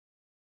broke,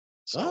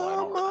 so I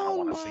don't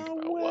want to think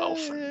about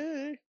wealth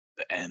and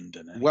the end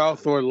and anything.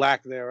 Wealth or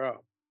lack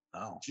thereof.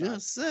 No.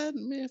 Just set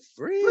me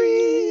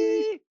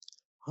free.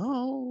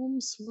 Home,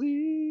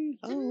 sweet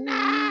home.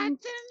 Tonight.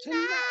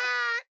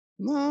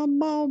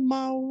 I'm on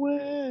my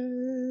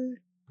way.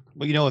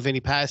 Well, you know what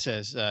Vinny Paz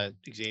says,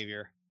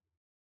 Xavier?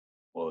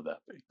 What would that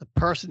be? The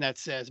person that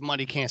says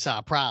money can't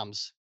solve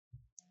problems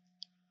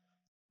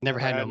never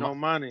had no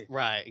money.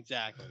 Right,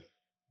 exactly.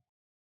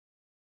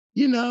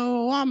 You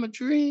know, I'm a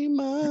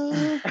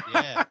dreamer.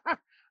 Yeah.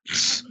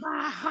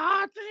 My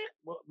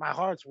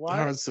heart's what?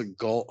 Heart's a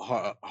gold.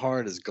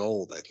 Heart is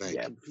gold, I think.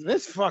 Yeah,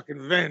 this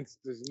fucking Vince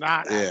does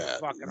not have a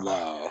fucking no.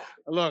 heart.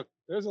 Look,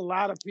 there's a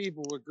lot of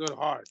people with good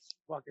hearts.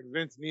 Fucking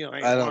Vince Neil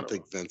ain't I one don't of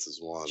think them. Vince is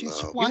one.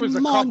 Just No. one He was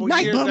a more couple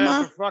night, years mama.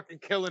 after fucking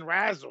killing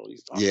Razzle.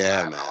 He's talking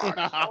Yeah, about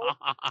man. heart.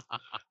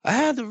 I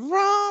had to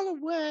run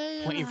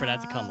away. Waiting for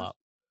that to come up.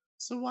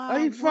 So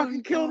He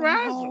fucking killed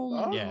Razzle.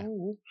 Huh? Yeah.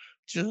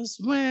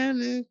 Just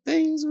when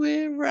things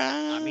went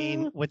right. I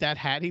mean, with that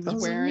hat he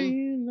was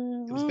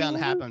wearing, it was bound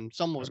to happen.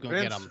 Someone was going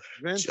to get him.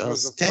 Vince Just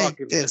was a take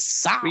fucking this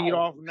song beat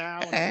off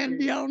now.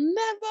 and you'll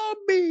never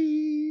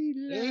be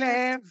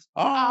left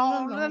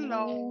all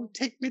alone.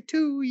 Take me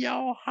to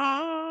your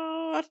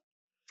heart.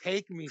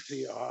 Take me to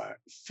your heart.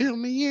 Fill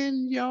me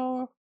in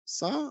your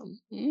song.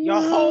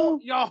 Your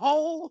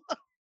hole.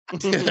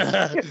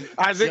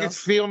 I think it's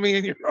feel me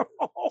in your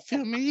hole.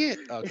 Fill me in.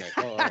 Okay.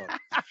 Hold on.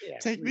 Yeah,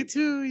 Take me please.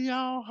 to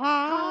your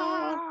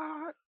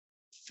heart.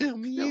 Fill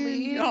me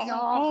in your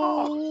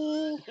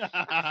hole.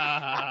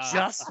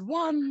 Just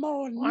one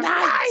more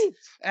night.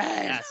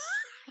 And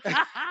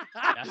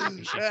That's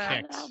what she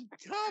and picked. I'm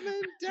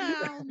coming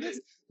down this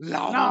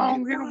long,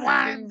 Long and and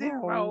winding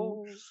winding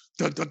road.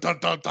 Dun, dun, dun,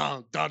 dun,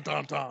 dun, dun,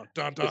 dun, dun,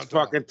 dun, dun, It's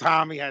fucking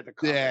Tommy had to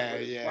come. Yeah, with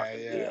his yeah, fucking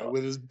yeah. deal.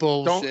 With his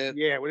bullshit.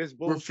 With his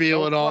bullshit. We're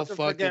feeling Don't all fucking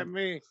forget fucking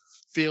me.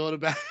 feeling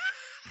about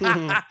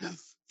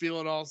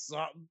feeling all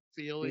something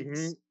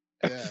feelings.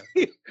 Yeah.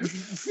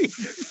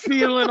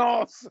 Feeling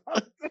all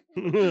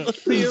something.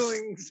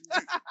 Feelings.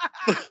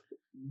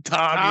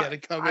 Tommy had to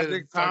come I in.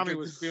 think and Tommy fucking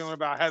was feeling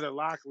about Heather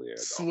Locklear.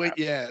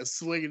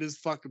 swinging his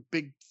fucking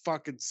big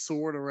fucking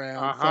sword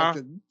around. Uh-huh.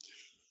 Fucking.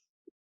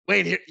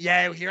 Wait here,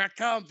 here I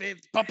come, babe.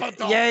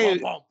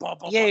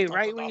 Yeah,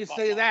 right when you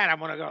say that, I'm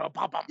gonna go.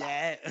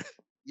 Yeah,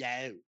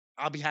 yeah.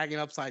 I'll be hanging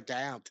upside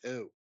down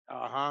too.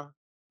 Uh-huh.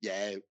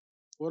 Yeah.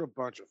 What a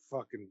bunch of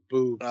fucking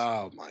boobs.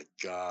 Oh my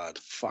god.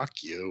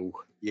 Fuck you.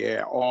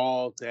 Yeah,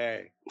 all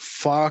day.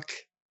 Fuck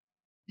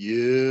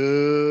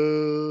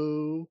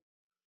you.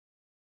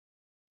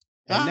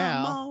 And I'm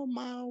now, on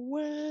my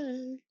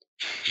way.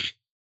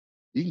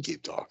 You can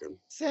keep talking.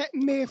 set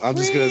me free. I'm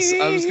just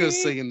gonna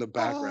sing in the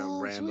background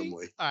Oh, randomly.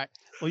 sweet. All right.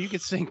 Well, you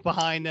could sing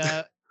behind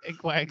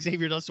while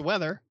Xavier does the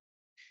weather.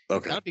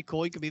 Okay. That'd be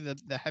cool. You could be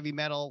the heavy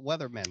metal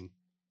weatherman.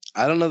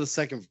 I don't know the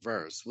second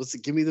verse.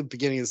 Give me the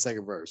beginning of the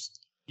second verse.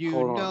 You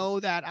Hold on. know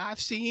that I've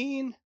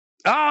seen.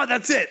 Oh,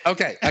 that's it.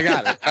 Okay, I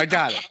got it. I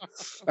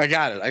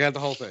got the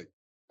whole thing.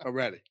 I'm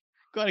ready.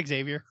 Go ahead,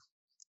 Xavier.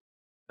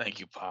 Thank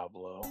you,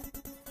 Pablo.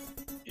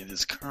 It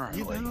is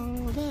currently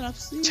that I've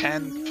seen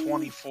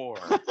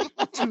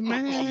 10:24 too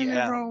many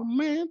PM.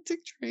 romantic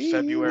dreams.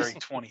 February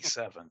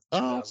 27th.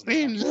 Up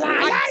 2020. in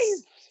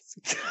lights.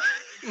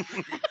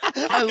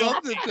 I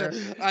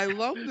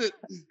love that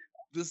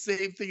the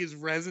same thing is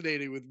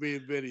resonating with me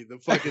and Vinny. The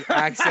fucking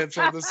accents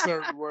on the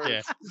certain words.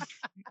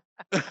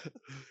 Yeah.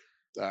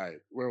 All right,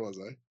 where was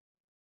I?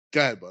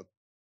 Go ahead, bud.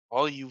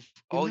 All you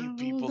people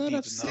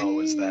need to know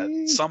is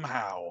that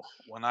somehow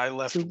when I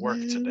left work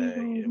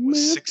today, it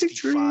was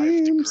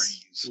 65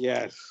 degrees.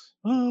 Yes.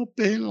 Up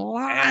in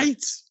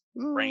lights.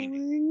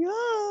 Raining.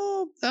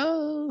 Up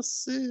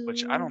the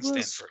Which I don't stand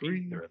for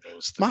screen. either of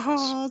those things. My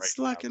heart's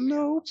right like now, an to be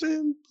honest.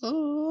 open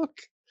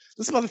book.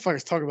 This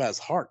motherfucker's talking about his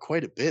heart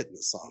quite a bit in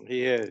the song.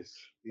 He is.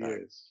 He All right.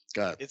 is.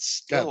 God. It's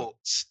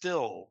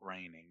still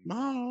raining.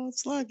 My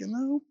heart's like an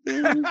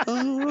open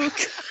book.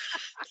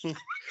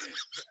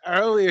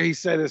 Earlier he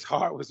said his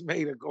heart was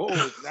made of gold.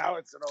 Now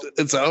it's an open.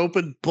 It's an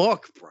open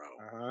book, bro.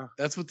 Uh-huh.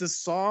 That's what this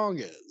song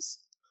is.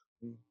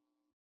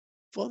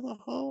 For the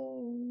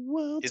whole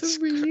world It's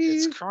to read.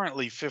 it's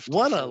currently 54.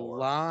 What a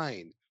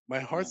line. My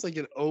heart's like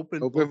an open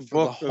book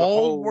for the for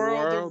whole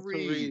world to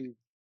read.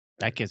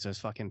 That gets us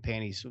fucking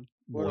panties.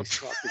 What a Moist.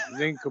 fucking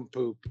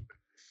nincompoop.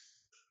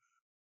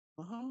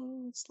 My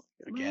heart's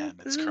like an Again,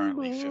 it's open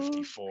currently book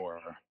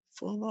 54.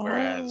 for the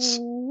Whereas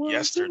whole world to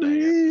yesterday at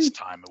read. this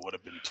time it would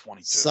have been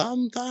 22.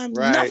 Sometimes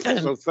Right.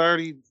 nothing So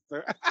 30.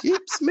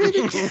 keeps me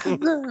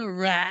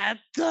together at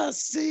the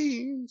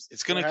seams.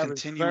 It's going We're to having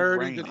continue 30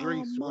 raining. degree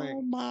I'm swing.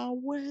 on my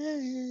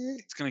way.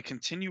 It's going to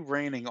continue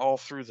raining all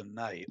through the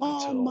night On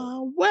until my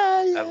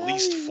way. at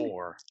least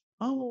 4.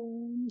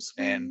 Home,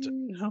 And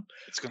sweet home.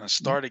 It's going to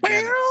start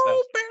again at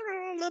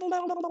 7,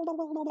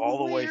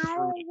 all the way through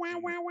to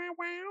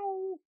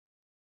 8.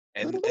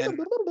 And then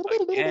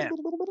again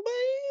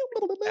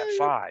at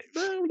 5.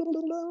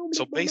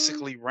 So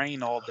basically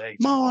rain all day I'm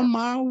tomorrow. on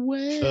my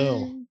way.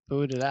 Boo.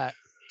 Boo to that.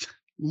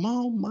 I'm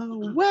on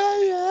my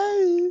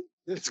way.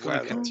 It's going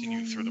to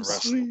continue through the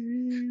rest of the week.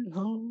 Sweet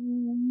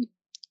home.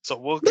 So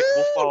we'll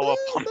follow up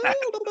on that.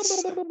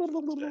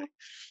 Today.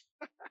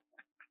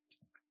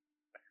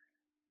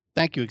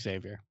 Thank you,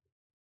 Xavier.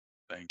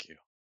 Thank you.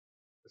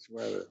 This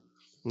weather.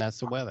 And that's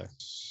the weather.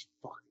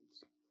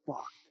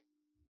 Fuck.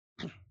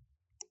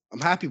 I'm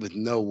happy with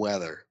no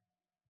weather.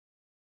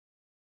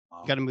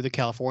 You got to move to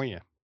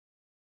California.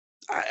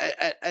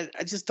 I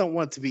just don't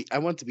want it to be. I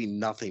want it to be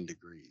nothing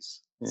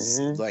degrees.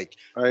 Mhm. Like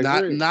I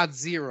agree. not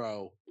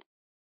 0.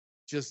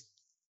 Just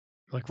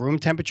Like room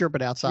temperature,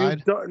 but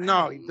outside.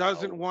 No, he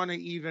doesn't want to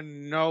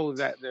even know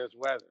that there's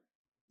weather.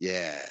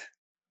 yeah.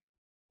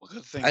 Well,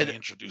 good thing I we d-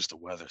 introduced the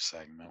weather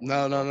segment.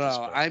 No. This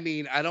I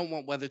mean, I don't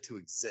want weather to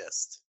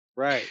exist.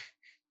 Right.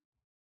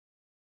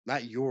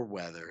 Not your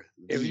weather.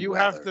 If the you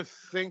weather. have to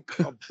think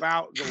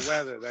about the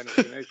weather, then it's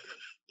an issue.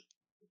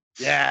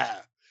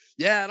 Yeah.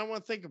 I don't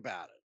want to think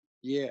about it.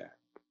 Yeah.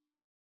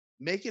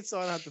 Make it so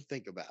I don't have to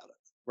think about it.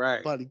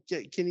 Right. Buddy,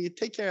 can you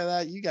take care of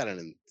that? You got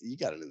an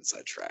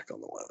inside track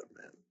on the weather,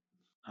 man.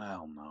 I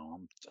don't know.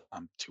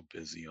 I'm too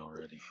busy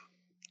already.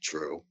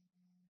 True.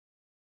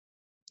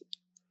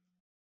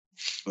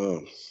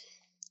 Oh,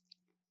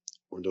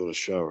 we're doing a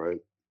show, right?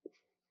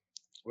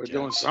 We're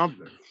doing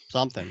something.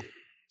 Something.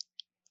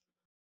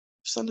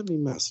 Sending me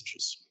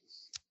messages.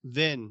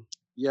 Vin,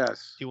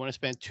 Yes. do you want to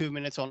spend 2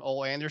 minutes on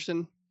Ole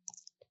Anderson?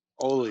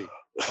 Oli.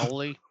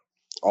 Ole?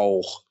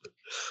 Oh,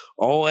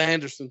 Oh,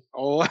 Anderson.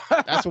 Oh,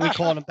 That's what we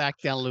called him back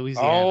down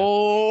Louisiana.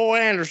 Oh,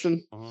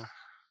 Anderson. Uh-huh.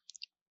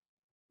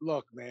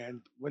 look,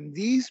 man. When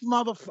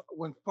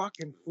when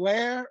fucking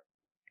Flair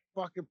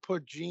fucking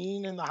put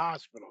Gene in the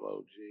hospital,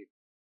 OG,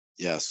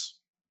 Yes.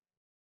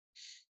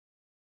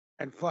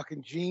 and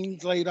fucking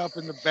Gene's laid up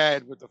in the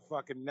bed with the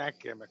fucking neck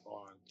gimmick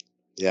on,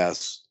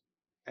 Yes.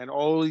 and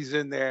Ole's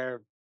in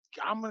there.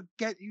 I'm gonna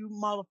get you,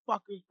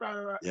 motherfuckers. Blah,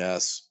 blah, blah.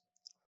 Yes.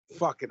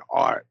 Fucking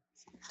art.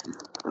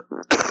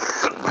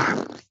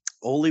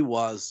 Ole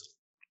was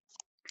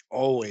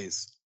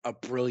always a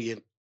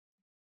brilliant,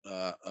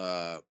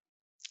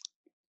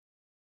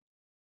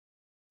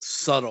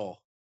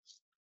 subtle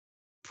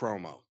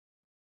promo.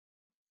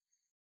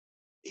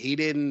 He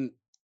didn't,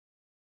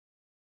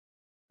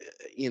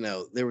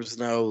 there was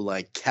no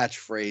like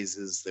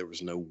catchphrases, there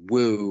was no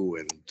woo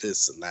and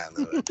this and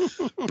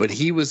that. But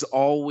he was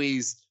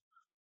always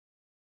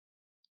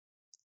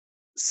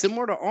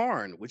similar to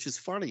Arn, which is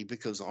funny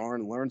because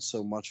Arn learned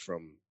so much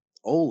from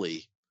Ole.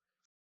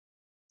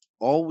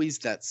 Always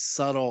that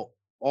subtle,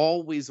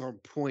 always on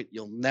point.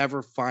 You'll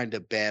never find a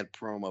bad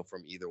promo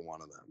from either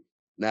one of them.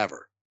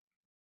 Never.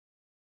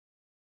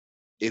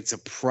 It's a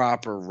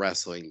proper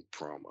wrestling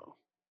promo.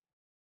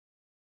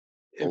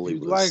 If Ole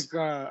you'd was-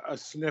 like a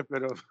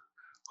snippet of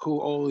who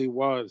Ole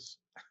was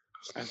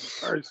as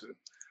a person,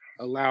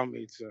 allow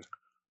me to.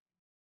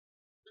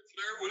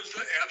 Flair was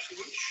the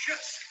absolute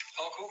shit,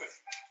 Hulk Hogan.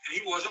 And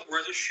he wasn't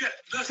worth a shit.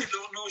 He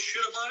don't know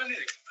shit about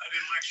anything. I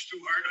didn't like Stu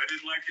Hart. I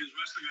didn't like his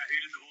wrestling. I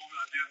hated the whole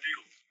goddamn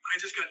deal. I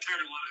just got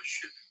tired of a lot of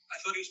shit. I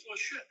thought he was full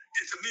of shit.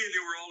 And to me,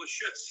 they were all the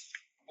shits.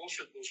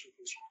 Bullshit.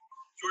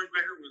 George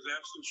Becker was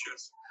absolute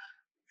shits.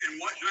 And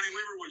what Johnny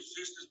Weaver was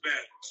just as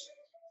bad.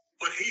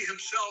 But he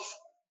himself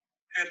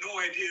had no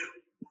idea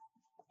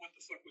what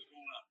the fuck was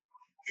going on.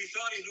 He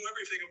thought he knew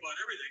everything about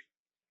everything,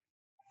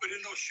 but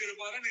didn't know shit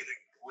about anything.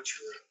 What's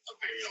your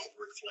opinion on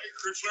Ric Flair?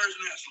 Ric Flair's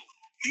an asshole.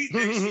 He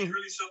thinks he's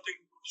really something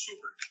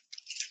super.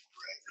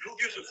 Right. Who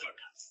gives a fuck?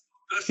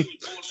 Dusty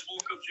was blowing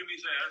smoke up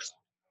Jimmy's ass.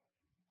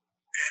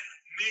 And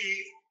me,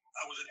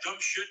 I was a dumb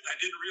shit. I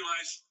didn't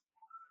realize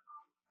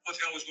what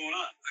the hell was going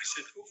on. I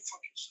said, go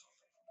fuck yourself.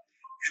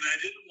 And I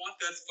didn't want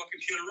that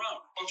fucking kid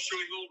around. I was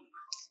Shirley Golden.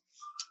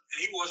 And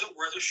he wasn't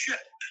worth a shit.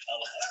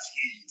 I'll have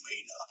you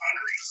made a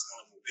hungry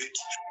son of a bitch.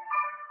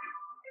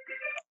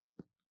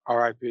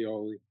 R.I.P.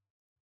 Ole.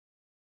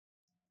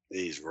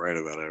 He's right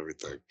about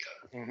everything.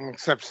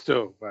 Except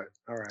Stu, but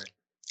all right.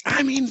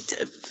 I mean,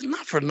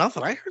 not for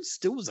nothing. I heard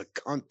Stu was a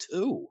cunt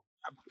too.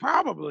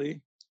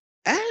 Probably.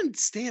 And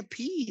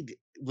Stampede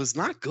was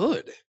not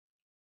good.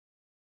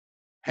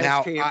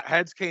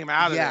 Heads came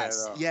out of there.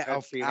 Though. Yeah,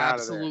 Heads came out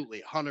of there.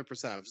 absolutely.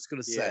 100%. I was just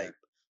going to say,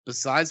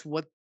 besides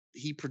what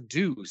he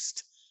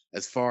produced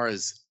as far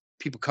as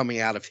people coming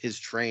out of his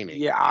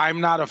training. Yeah,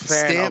 I'm not a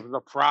fan of the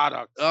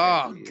product.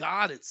 Oh,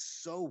 God,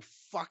 it's so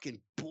fucking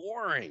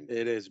boring.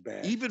 It is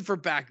bad. Even for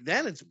back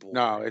then, it's boring.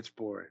 No, it's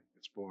boring.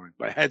 It's boring.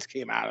 But Heads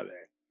came out of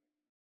there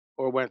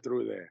or went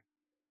through there.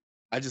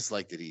 I just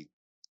like that he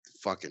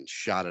fucking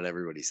shot at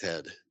everybody's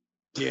head.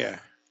 Yeah.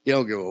 You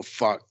don't give a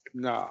fuck.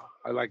 No,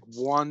 I like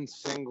one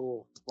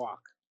single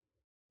fuck.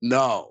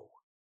 No.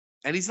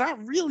 And he's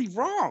not really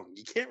wrong.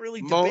 You can't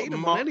really debate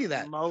him on any of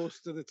that.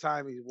 Most of the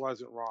time, he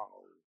wasn't wrong.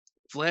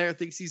 Flair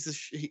thinks he's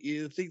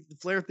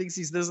Flair thinks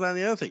he's this, that, and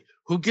the other thing.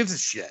 Who gives a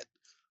shit?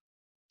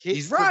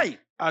 He's right.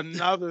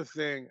 Another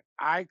thing,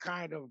 I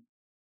kind of,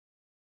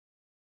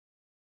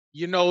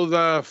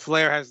 the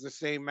Flair has the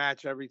same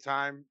match every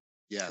time.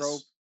 Yes.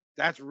 Trope.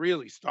 That's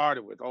really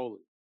started with Ole.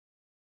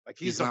 Like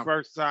he's the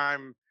first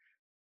time,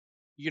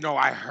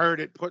 I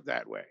heard it put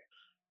that way.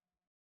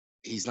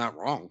 He's not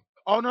wrong.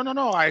 Oh,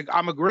 no.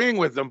 I'm agreeing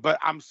with them, but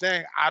I'm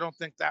saying I don't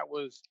think that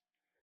was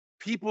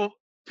people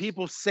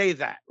say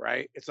that,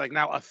 right? It's like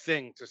now a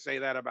thing to say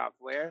that about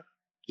Flair.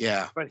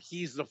 Yeah. But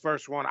he's the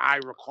first one I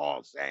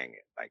recall saying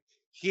it, like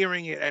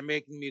hearing it and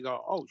making me go,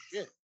 oh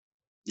shit.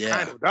 Yeah.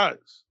 Kind of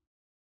does.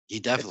 He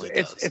definitely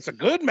does. It's a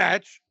good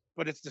match,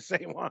 but it's the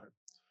same one.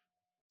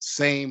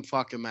 Same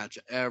fucking match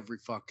every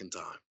fucking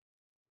time.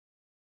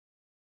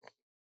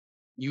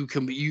 You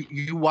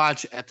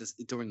watch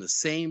during the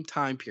same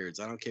time periods.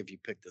 I don't care if you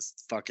pick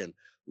this fucking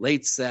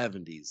late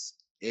 70s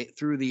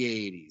through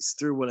the 80s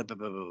through whatever.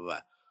 Blah, blah, blah.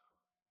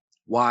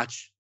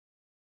 Watch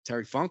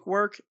Terry Funk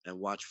work and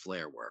watch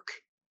Flair work,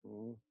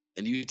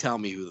 and you tell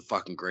me who the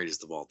fucking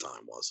greatest of all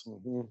time was.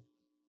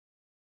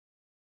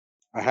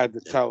 I had to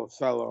tell a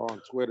fella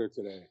on Twitter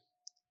today.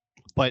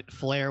 But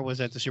Flair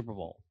was at the Super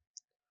Bowl.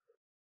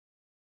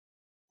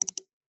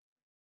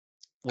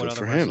 What Good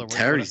for him.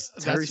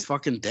 Terry's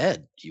fucking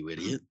dead, you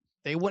idiot.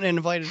 They wouldn't have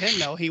invited him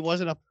though. He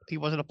wasn't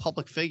a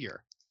public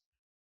figure.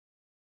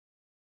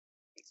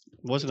 He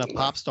wasn't a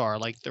pop star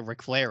like the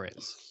Ric Flair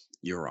is.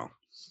 You're wrong,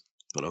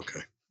 but okay.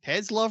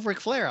 Heads love Ric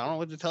Flair. I don't know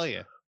what to tell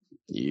you.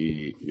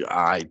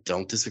 I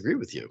don't disagree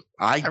with you.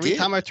 Every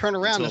time I turn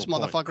around, this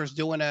motherfucker's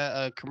doing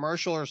a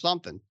commercial or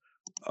something.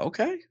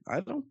 Okay, I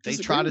don't. They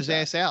trot his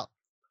ass out.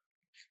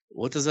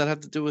 What does that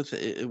have to do with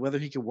whether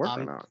he can work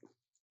or not?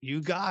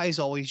 You guys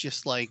always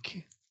just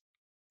like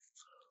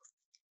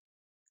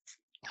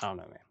I don't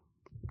know, man.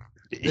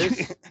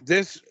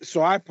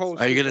 So I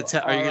posted. Are you gonna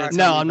tell? Are you gonna?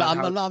 No,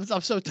 tell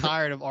I'm so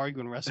tired of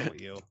arguing wrestling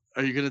with you.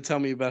 Are you gonna tell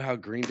me about how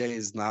Green Day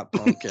is not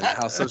punk and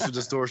how Social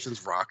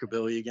Distortion's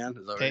rockabilly again?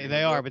 Is that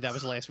They are, but that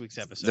was last week's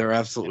episode. They're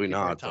absolutely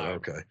People are not. But tired.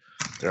 okay,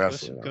 they're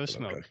absolutely Go not.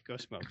 smoke. Okay. Go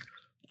smoke.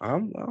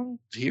 I'm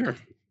here.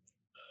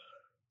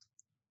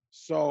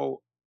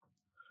 So,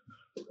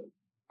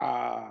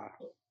 I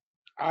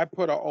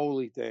put a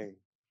Oli thing.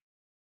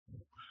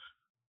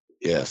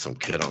 Yeah, some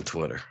kid on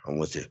Twitter. I'm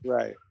with you.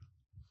 Right.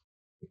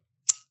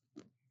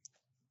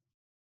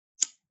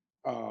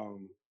 What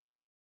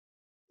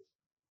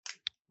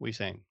are you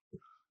saying?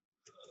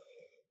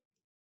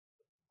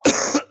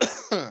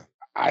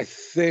 I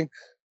think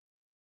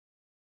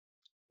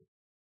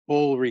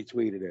Bull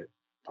retweeted it.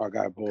 Our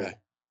guy Bull.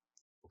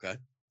 Okay.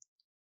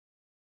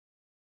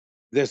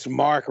 This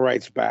Mark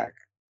writes back.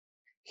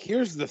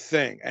 Here's the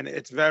thing, and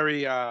it's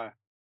very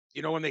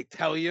you know when they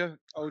tell you,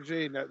 OG,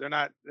 they're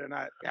not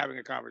having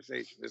a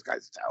conversation. This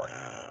guy's telling.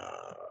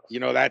 You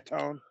know that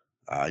tone?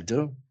 I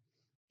do.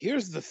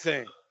 Here's the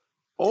thing.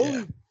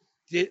 Oli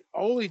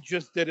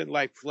just didn't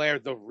like Flair,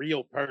 the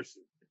real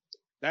person.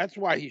 That's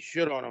why he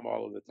shit on him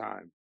all of the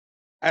time.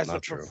 As a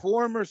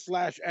performer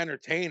 /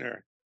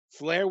 entertainer,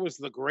 Flair was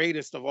the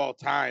greatest of all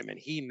time, and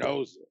he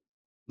knows it.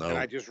 No. And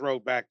I just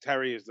wrote back,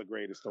 Terry is the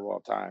greatest of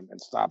all time,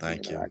 and stop the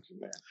interaction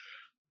there.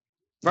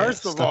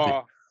 First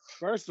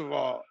of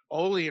all,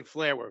 Oli and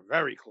Flair were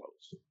very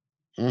close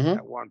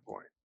at one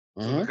point.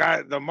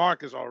 So the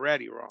mark is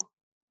already wrong.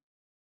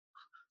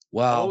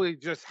 Well, Oli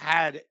just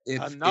had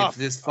enough. If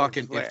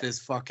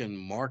this fucking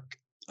Mark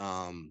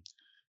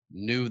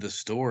knew the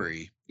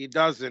story, he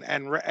doesn't.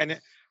 And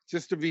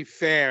just to be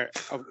fair,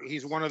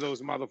 he's one of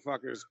those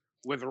motherfuckers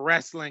with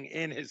wrestling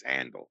in his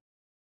handle.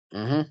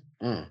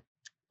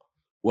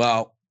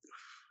 Well,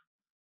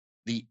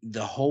 the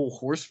whole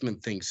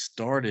Horseman thing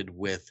started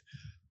with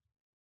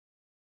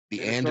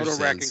the Andersons,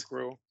 Wrecking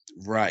Crew,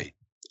 right?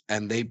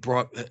 And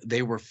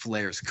they were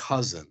Flair's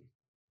cousin.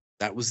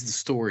 That was the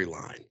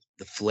storyline.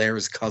 The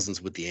Flair's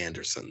cousins with the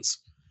Andersons.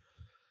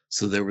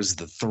 So there was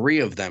the three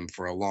of them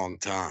for a long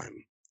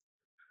time.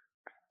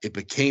 It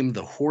became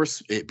the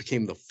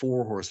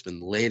Four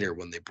Horsemen later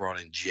when they brought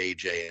in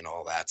JJ and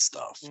all that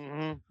stuff.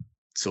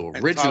 So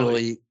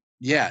originally,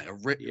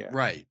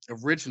 right.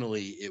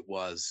 Originally, it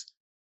was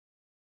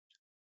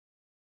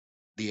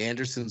the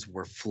Andersons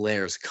were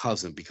Flair's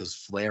cousin because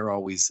Flair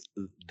always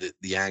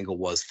the angle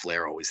was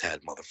Flair always had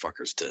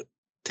motherfuckers to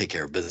take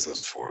care of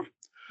business for him.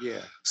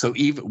 Yeah. So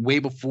even way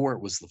before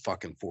it was the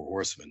fucking Four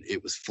Horsemen,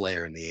 it was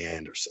Flair and the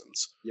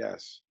Andersons.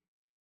 Yes.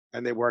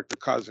 And they worked the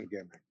cousin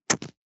gimmick.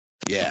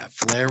 Yeah,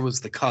 Flair was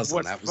the cousin.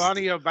 What's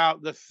funny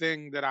about the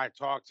thing that I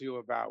talked to you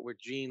about with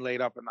Gene laid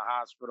up in the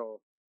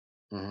hospital,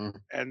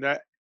 and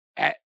that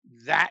at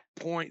that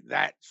point,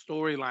 that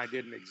storyline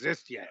didn't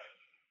exist yet.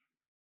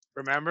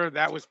 Remember?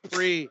 That was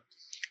pre.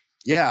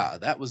 Yeah,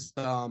 that was.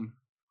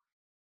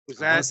 Was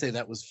that? I want to say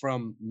that was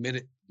from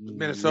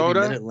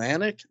Minnesota?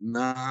 Mid-Atlantic?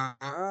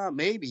 Nah,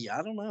 maybe.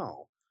 I don't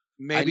know.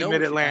 Maybe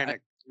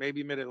Mid-Atlantic.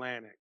 Maybe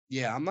Mid-Atlantic.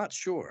 Yeah, I'm not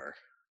sure.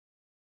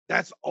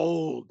 That's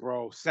old,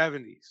 bro.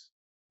 70s.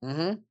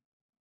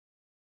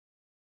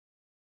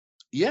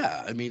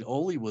 Yeah, I mean,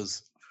 Oli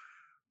was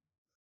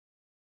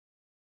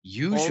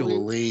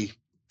usually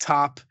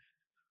top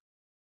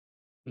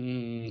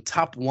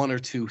one or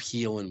two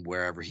heel in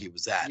wherever he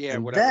was at. Yeah,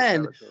 and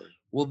whatever.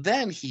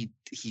 then he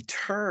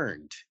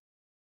turned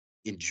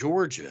in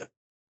Georgia.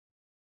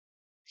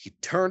 He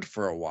turned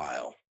for a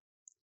while.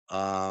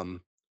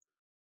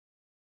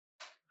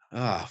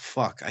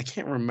 Fuck, I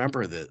can't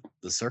remember the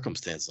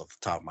circumstances off the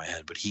top of my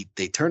head, but he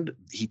turned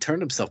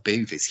himself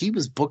babyface. He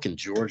was booking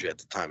Georgia at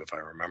the time, if I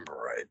remember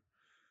right.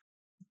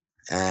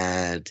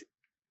 And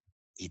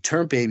he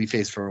turned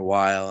babyface for a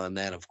while, and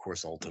then of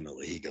course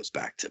ultimately he goes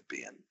back to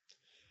being,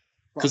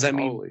 because I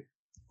mean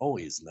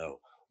Oli is no.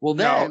 Well,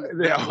 then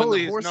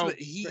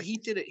he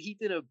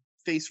did a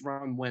face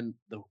run when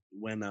the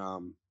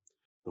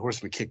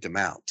Horseman kicked him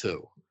out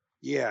too.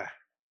 Yeah,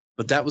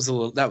 but that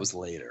was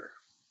later.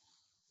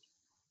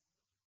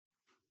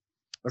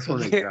 That's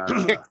when they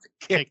got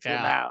kicked him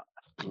out.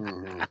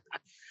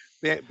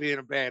 Being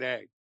a bad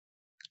egg.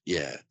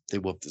 Yeah, they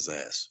whooped his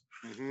ass.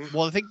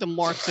 Well, I think the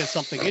Mark said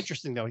something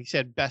interesting though. He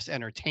said best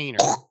entertainer.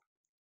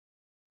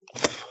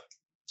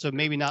 So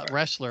maybe not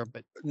wrestler,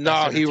 but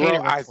no, he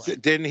wrote.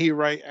 Didn't he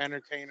write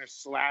entertainer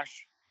 /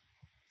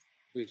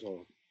 Please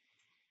hold.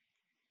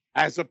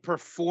 As a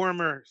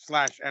performer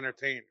 /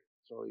 entertainer.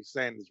 So he's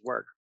saying his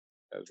work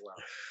as well.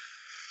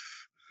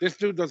 This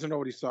dude doesn't know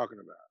what he's talking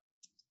about.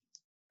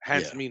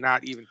 Hence me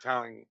not even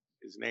telling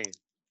his name.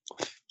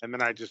 And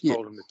then I just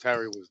told him that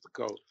Terry was the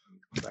GOAT.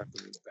 Left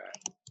him with that.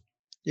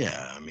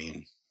 Yeah, I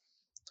mean,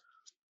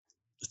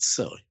 it's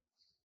silly.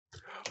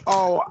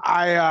 Oh,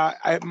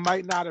 it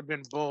might not have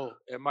been Bull.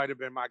 It might have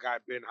been my guy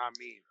Ben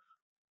Hameen.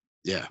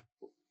 Yeah.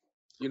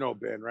 You know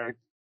Ben, right?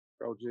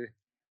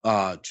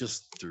 OG?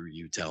 Just through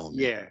you telling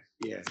me.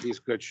 Yeah. He's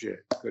good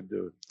shit. Good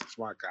dude.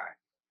 Smart guy.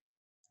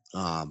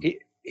 Um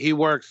he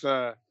works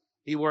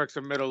He works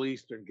a Middle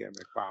Eastern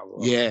gimmick, Pablo.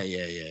 Yeah.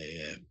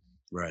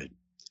 Right.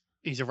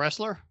 He's a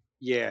wrestler?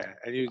 Yeah,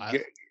 and you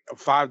get a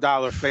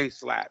 $5 face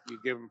slap. You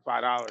give him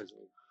 $5.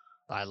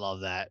 I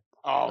love that.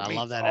 Oh, I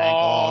love that angle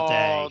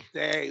all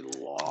day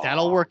long.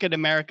 That'll work in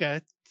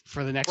America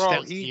for the next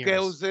Bro, 10 he years.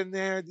 goes in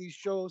there, these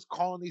shows,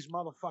 calling these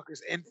motherfuckers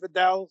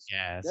infidels.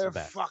 Yeah, they're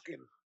fucking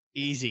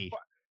easy.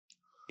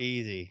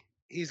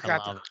 He's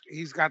got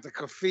the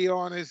keffiyeh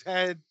on his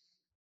head.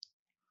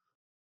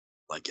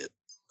 Like it.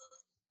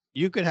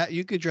 You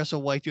could dress a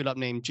white dude up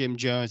named Jim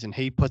Jones, and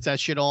he puts that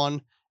shit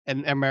on,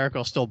 and America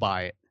will still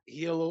buy it.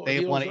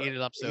 They want to eat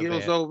it up so bad.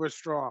 Heels over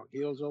strong.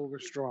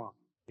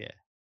 Yeah,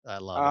 I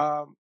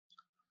love it.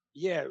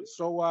 Yeah.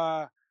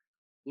 So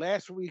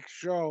last week's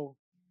show,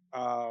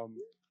 Gavin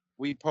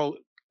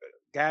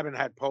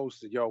had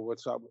posted, "Yo,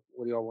 what's up?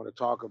 What do y'all want to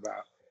talk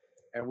about?"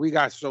 And we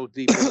got so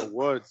deep in the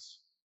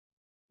woods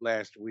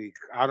last week.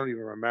 I don't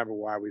even remember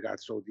why we got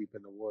so deep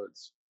in the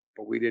woods,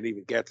 but we didn't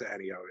even get to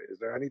any of it. Is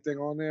there anything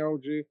on there,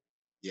 OG?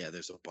 Yeah,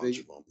 there's a bunch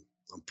of them.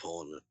 I'm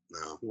pulling it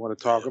now. You want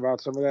to talk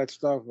about some of that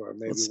stuff, or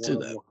maybe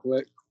one more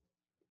quick?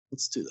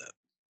 Let's do that.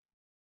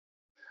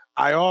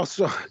 I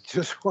also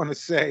just want to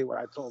say what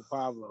I told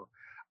Pablo.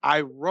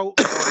 I wrote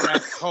on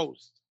that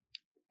post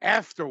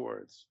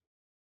afterwards,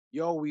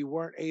 yo, we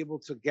weren't able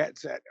to get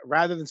to it.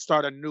 Rather than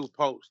start a new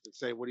post and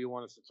say, what do you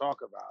want us to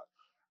talk about?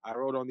 I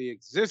wrote on the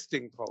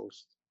existing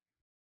post,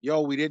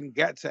 yo, we didn't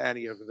get to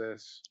any of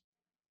this.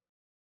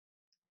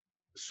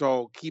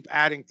 So keep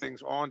adding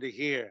things onto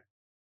here.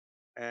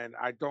 And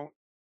I don't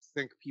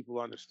think people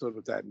understood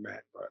what that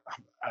meant, but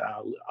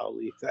I'll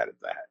leave that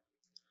at that.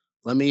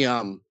 Let me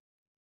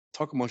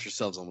talk amongst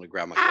yourselves. I'm gonna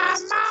grab my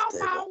glasses off the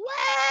table.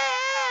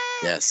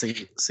 Yeah,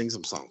 sing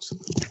some songs.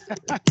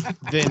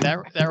 Then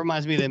that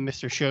reminds me of the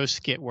Mr. Show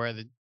skit where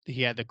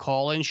he had the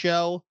call-in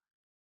show,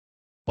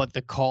 but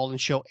the call-in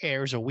show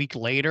airs a week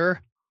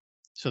later,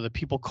 so the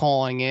people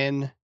calling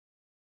in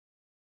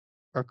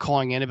are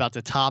calling in about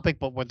the topic,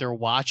 but what they're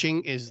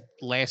watching is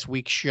last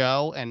week's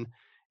show, and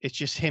it's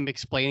just him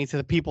explaining to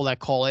the people that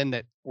call in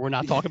that we're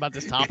not talking about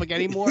this topic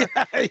anymore.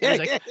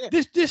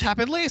 This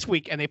happened last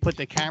week, and they put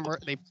the camera,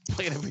 they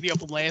play the video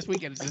from last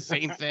week, and it's the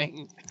same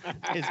thing.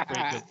 It's a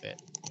pretty good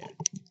bit. Yeah.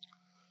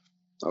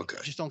 Okay.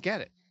 Just don't get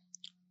it.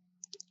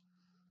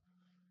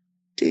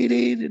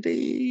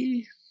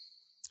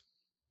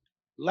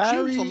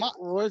 Larry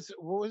was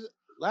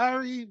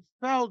Larry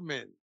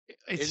Feldman.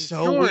 It's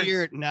so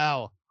weird.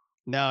 No.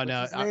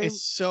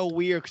 It's so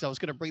weird because I was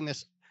going to bring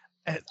this.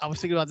 I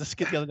was thinking about the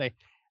skit the other day.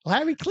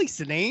 Larry Cleese,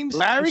 the name?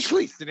 Larry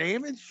Cleese, the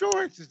name.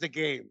 Insurance is the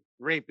game.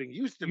 Raping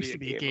used to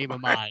be a game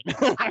of mine.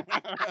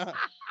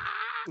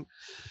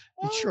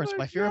 Insurance,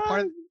 my favorite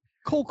part of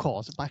cold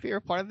calls. My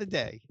favorite part of the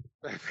day.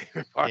 My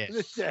favorite part of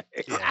the day.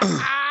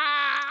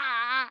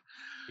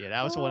 Yeah,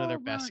 that was one of their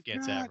best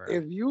skits ever.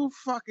 If you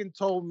fucking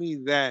told me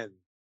then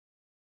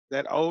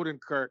that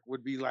Odenkirk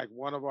would be like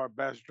one of our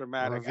best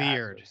dramatic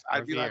actors,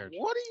 I'd be like,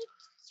 what are you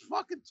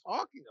fucking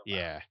talking about?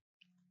 Yeah,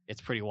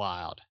 it's pretty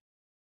wild.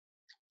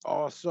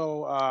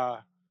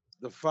 Also,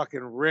 the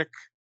fucking Rick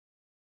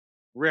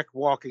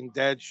Walking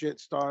Dead shit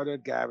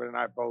started. Gavin and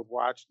I both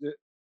watched it.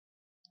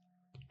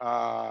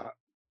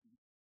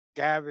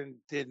 Gavin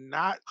did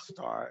not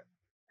start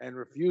and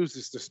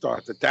refuses to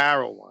start the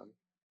Daryl one,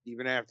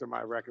 even after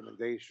my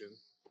recommendation.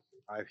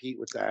 I have heat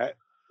with that.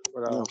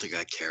 But, I don't think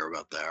I care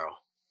about Daryl.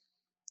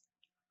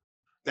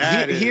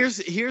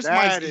 Here's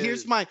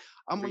my.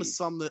 I'm gonna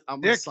sum this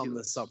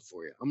up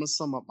for you. I'm gonna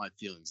sum up my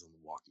feelings on The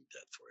Walking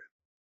Dead for you.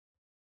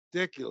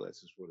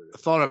 Ridiculous is what it is. I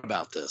thought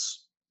about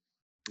this.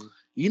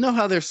 You know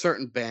how there's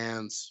certain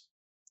bands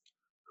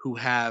who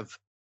have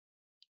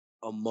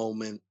a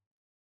moment,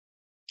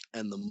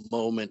 and the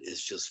moment is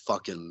just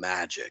fucking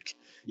magic.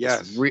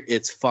 Yes,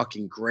 it's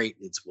fucking great.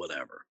 It's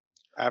whatever.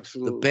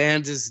 Absolutely. The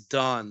band is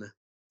done,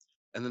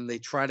 and then they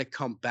try to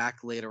come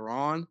back later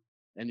on,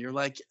 and you're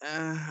like,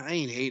 I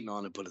ain't hating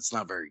on it, but it's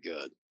not very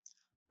good.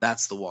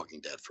 That's The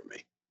Walking Dead for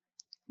me.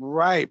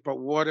 Right, but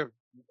what if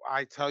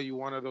I tell you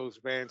one of those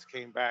bands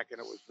came back and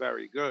it was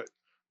very good?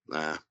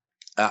 Nah.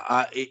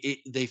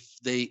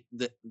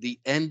 The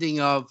ending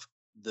of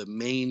the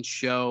main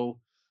show,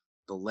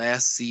 the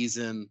last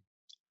season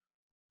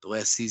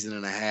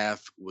and a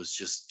half was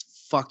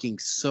just fucking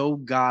so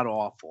god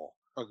awful.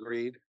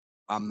 Agreed.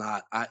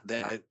 I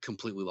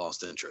completely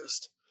lost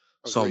interest.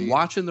 Agreed. So I'm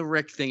watching the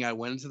Rick thing. I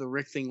went into the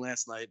Rick thing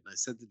last night and I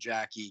said to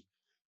Jackie,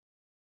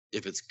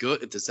 if it's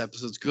good, if this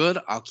episode's good,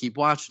 I'll keep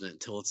watching it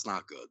until it's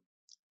not good.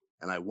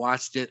 And I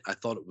watched it. I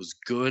thought it was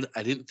good.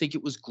 I didn't think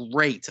it was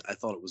great. I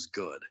thought it was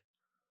good.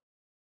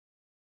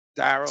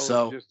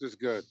 Daryl is just as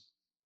good.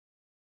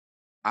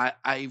 I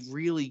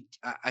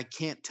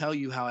can't tell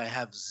you how I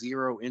have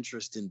zero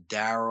interest in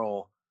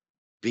Daryl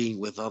being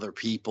with other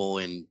people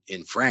in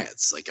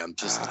France. Like I'm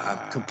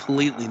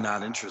completely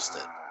not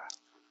interested.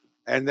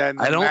 And then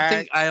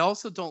I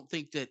also don't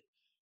think that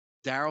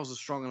Daryl's a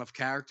strong enough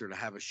character to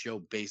have a show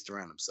based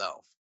around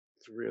himself.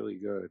 It's really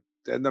good.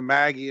 And the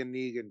Maggie and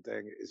Negan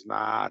thing is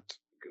not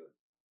good.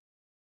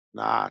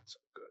 Not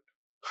good.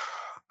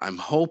 I'm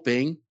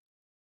hoping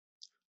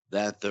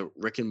that the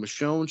Rick and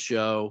Michonne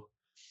show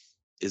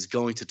is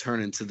going to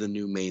turn into the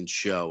new main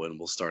show, and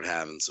we'll start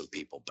having some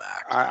people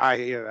back. I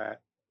hear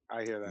that.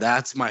 I hear that.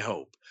 That's my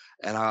hope,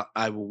 and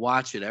I will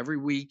watch it every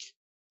week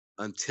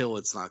until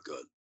it's not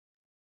good.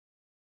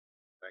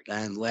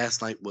 And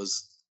last night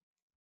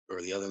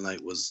or the other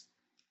night was,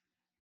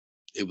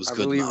 it was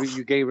good enough. I believe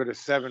you gave it a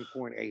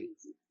 7.8.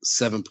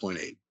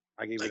 7.8.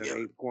 I gave it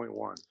an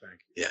 8.1. Thank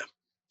you.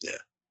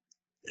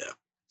 Yeah.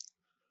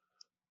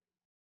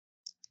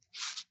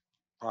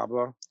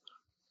 Pablo?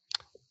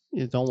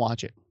 Yeah, don't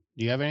watch it.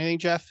 Do you have anything,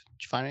 Jeff?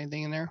 Did you find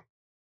anything in there?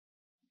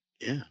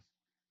 Yeah.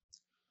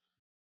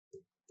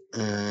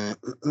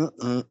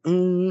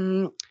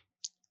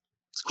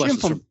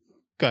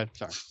 Good.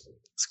 Sorry.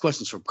 This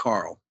question's from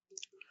Carl.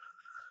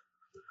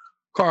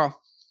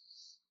 Carl,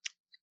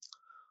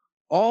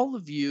 all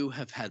of you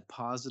have had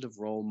positive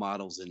role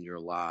models in your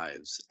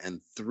lives,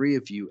 and 3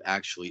 of you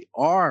actually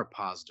are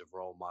positive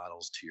role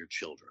models to your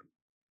children.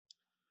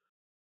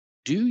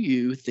 Do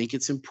you think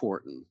it's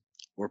important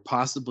or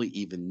possibly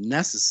even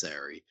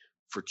necessary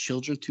for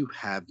children to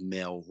have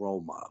male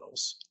role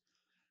models?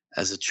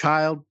 As a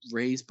child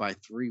raised by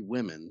 3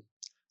 women,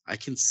 I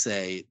can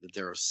say that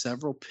there are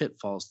several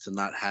pitfalls to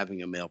not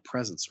having a male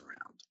presence around.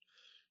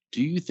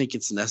 Do you think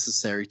it's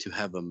necessary to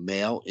have a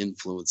male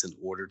influence in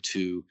order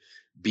to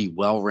be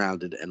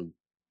well-rounded and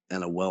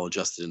a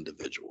well-adjusted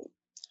individual?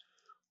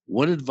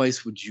 What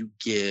advice would you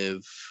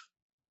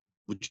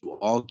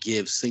all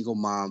give single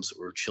moms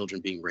or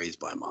children being raised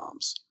by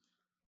moms?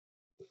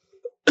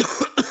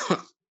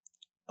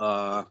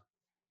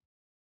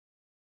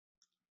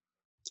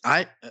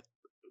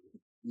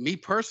 Me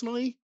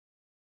personally,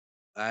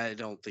 I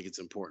don't think it's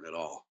important at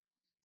all.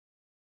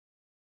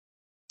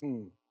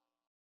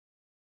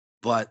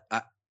 But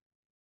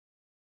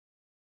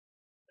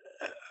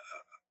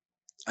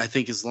I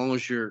think as long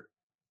as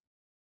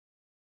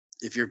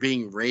if you're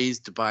being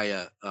raised by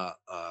a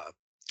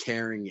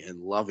caring and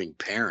loving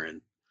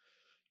parent,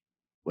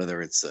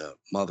 whether it's a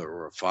mother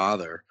or a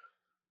father,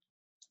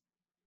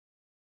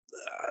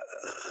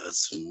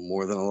 it's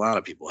more than a lot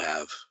of people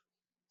have.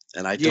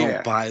 And I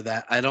don't buy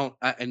that.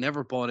 I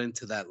never bought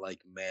into that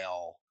like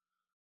male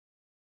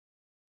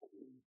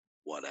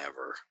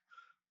whatever.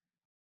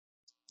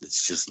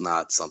 It's just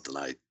not something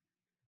I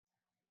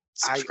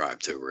subscribe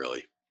to,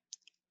 really.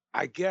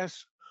 I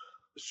guess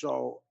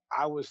so.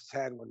 I was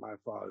 10 when my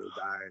father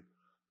died.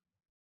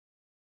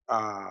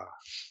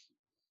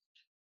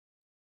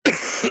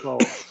 So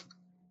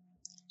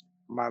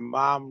my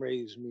mom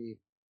raised me.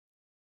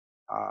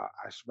 I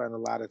spent a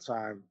lot of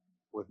time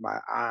with my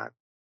aunt,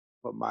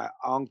 but my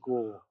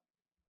uncle,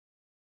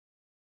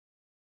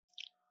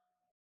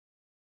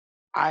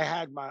 I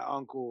had my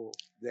uncle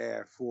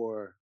there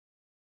for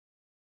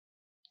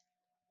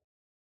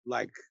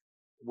like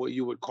what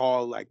you would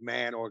call like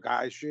man or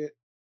guy shit,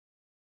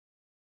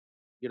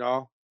 you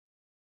know?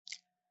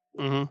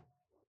 Mm-hmm.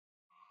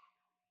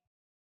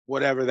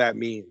 Whatever that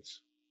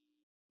means.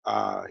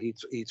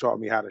 He taught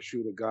me how to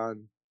shoot a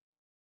gun.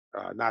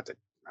 Not that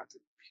you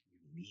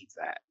need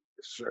that.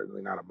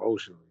 Certainly not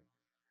emotionally.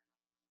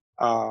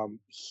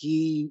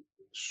 He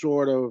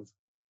sort of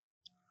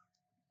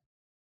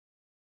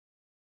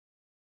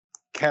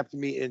kept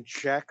me in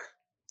check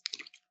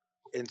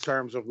in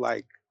terms of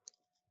like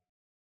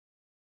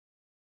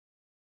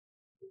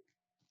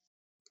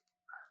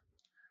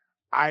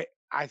I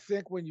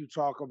think when you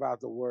talk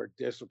about the word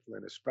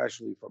discipline,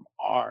 especially from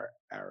our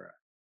era,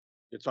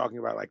 you're talking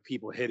about like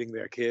people hitting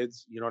their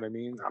kids. You know what I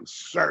mean? I'm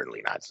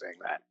certainly not saying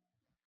that.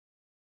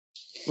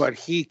 But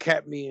he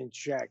kept me in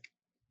check,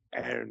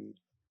 and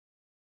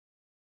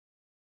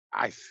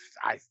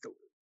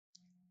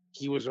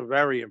he was a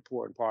very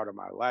important part of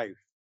my life.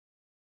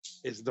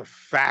 Is the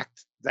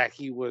fact that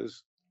he's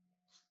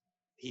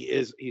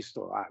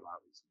still alive,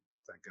 obviously.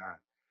 Thank God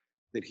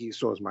that he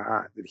saw as my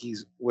aunt, that he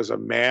was a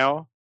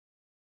male.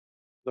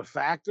 The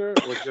factor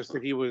was just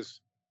that he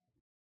was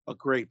a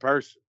great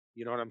person.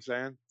 You know what I'm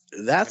saying?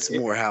 That's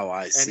more how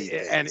I see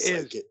things. And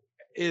he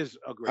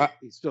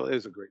still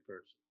is a great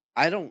person.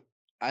 I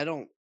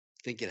don't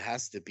think it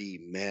has to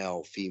be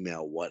male,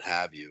 female, what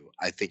have you.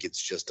 I think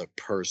it's just a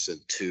person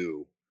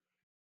too.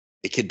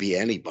 It could be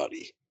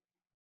anybody.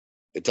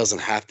 It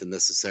doesn't have to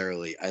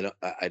necessarily. I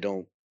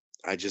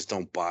just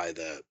don't buy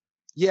that.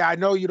 Yeah, I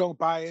know you don't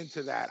buy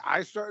into that.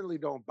 I certainly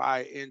don't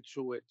buy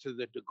into it to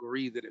the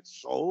degree that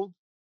it's sold.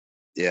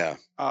 Yeah.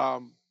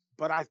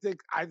 But I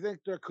think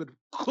there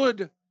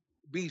could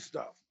be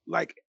stuff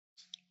like,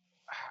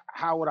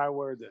 how would I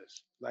word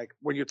this? Like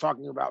when you're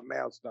talking about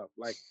male stuff,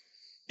 like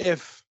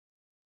if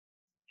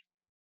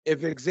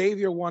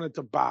Xavier wanted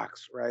to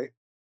box, right,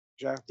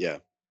 Jeff? Yeah.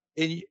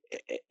 In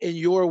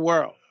your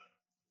world,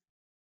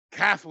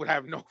 Kath would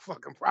have no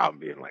fucking problem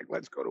being like,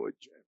 let's go to a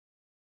gym.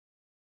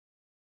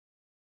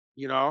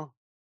 You know?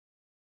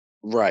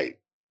 Right.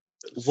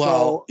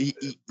 Well,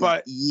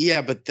 but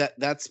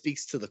that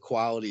speaks to the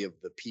quality of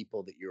the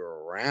people that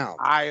you're around.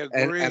 I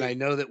agree. And I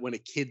know that when a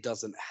kid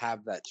doesn't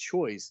have that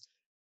choice,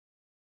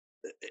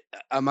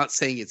 I'm not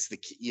saying it's the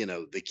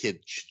kid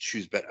should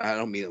choose better. I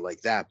don't mean it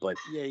like that, but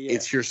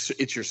it's your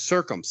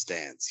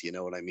circumstance. You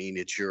know what I mean?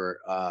 It's your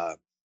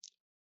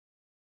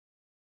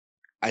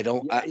I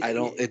don't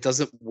it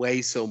doesn't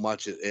weigh so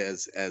much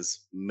as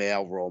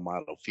male role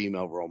model,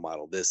 female role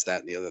model, this, that,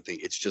 and the other thing.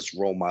 It's just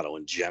role model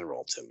in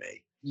general to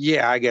me.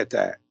 Yeah, I get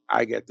that.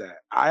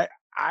 I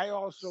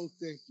also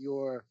think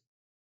you're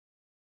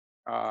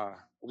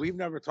we've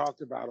never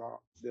talked about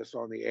this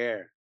on the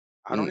air.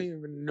 I don't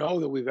even know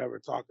that we've ever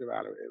talked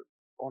about it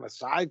on a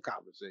side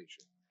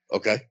conversation.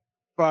 Okay.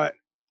 But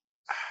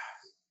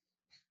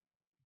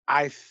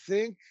I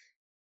think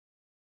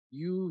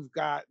you've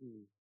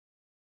gotten,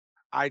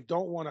 I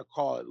don't want to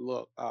call it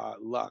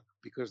luck,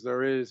 because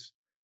there is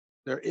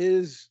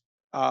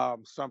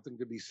something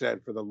to be said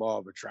for the law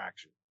of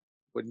attraction.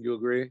 Wouldn't you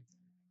agree?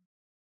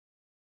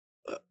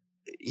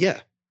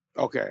 Yeah.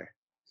 Okay.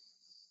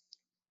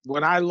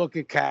 When I look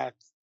at Kat,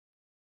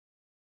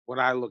 when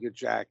I look at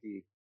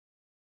Jackie,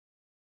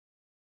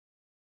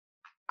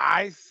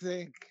 I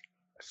think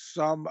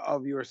some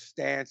of your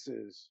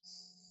stances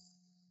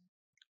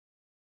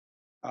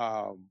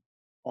on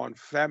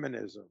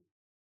feminism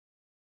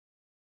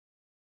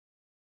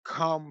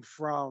come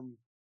from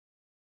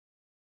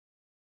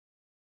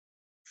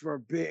for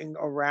being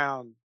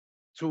around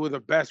two of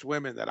the best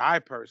women that I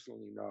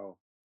personally know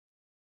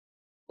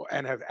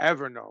and have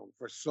ever known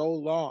for so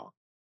long,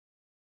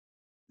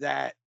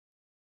 that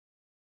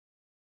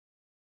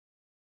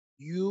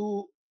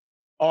you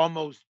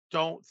almost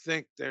don't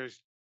think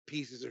there's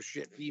pieces of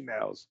shit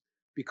females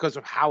because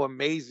of how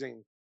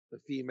amazing the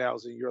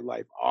females in your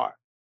life are.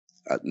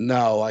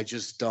 No, I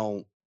just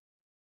don't.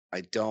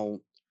 I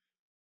don't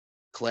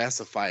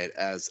classify it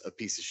as a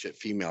piece of shit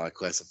female. I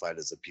classify it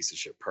as a piece of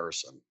shit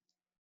person.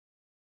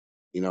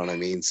 You know what I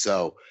mean?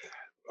 So,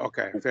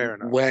 okay, fair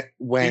enough.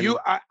 When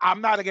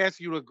I'm not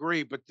asking you to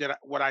agree, but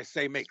what I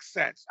say makes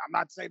sense. I'm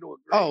not saying to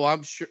agree. Oh,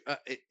 I'm sure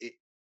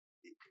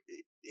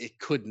it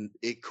couldn't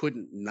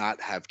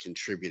not have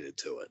contributed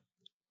to it.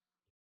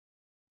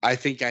 I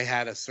think I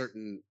had a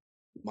certain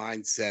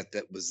mindset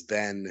that was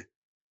then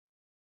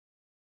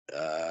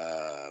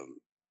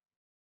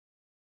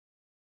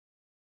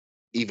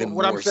even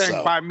what more I'm saying,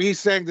 so. by me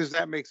saying, does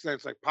that make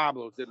sense? Like,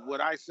 Pablo, did what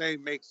I say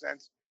make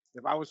sense?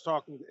 If I was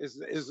talking,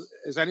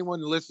 is anyone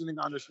listening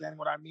understanding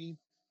what I mean?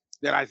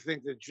 That I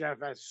think that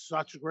Jeff has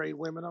such great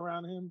women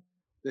around him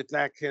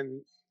that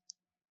can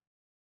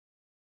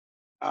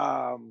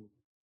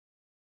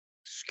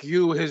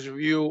skew his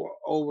view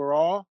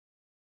overall.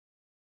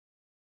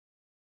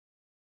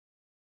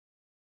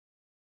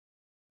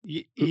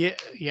 Yeah.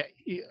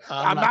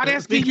 I'm not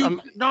asking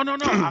you. No.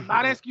 I'm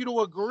not asking you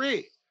to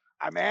agree.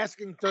 I'm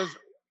asking, does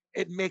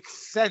it make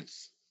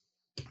sense?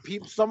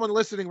 Someone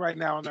listening right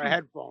now on their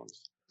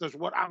headphones, does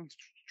what I'm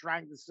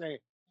trying to say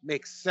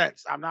make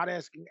sense? I'm not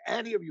asking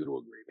any of you to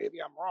agree.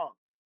 Maybe I'm wrong.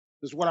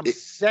 This is what I'm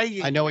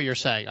saying. I know what you're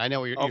saying. I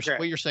know what Okay.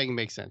 what you're saying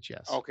makes sense.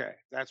 Yes. Okay,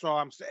 that's all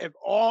I'm saying.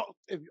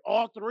 If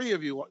all three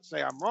of you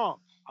say I'm wrong,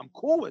 I'm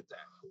cool with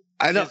that.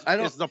 I don't.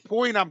 It's the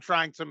point I'm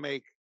trying to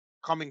make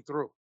coming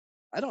through.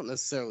 I don't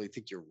necessarily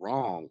think you're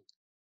wrong.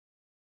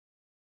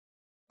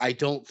 I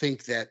don't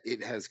think that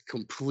it has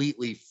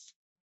completely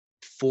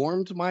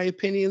formed my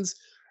opinions,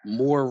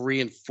 more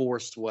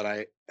reinforced what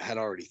I had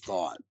already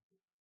thought.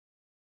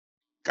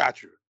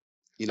 Got you.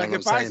 You know like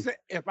what I'm saying?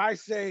 If I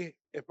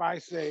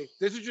say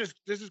this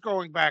is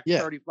going back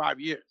 35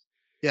 years.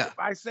 Yeah. If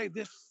I say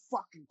this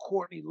fucking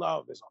Courtney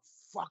Love is a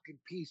fucking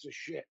piece of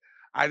shit,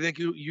 I think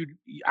you're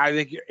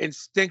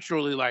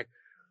instinctually like,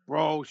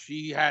 bro,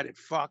 she had it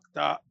fucked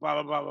up,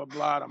 blah blah blah blah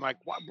blah. And I'm like,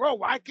 bro,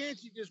 why can't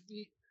she just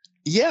be?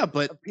 Yeah,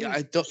 but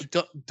I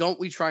don't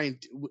we try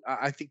and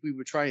I think we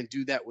would try and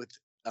do that with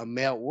a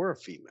male or a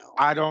female.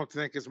 I don't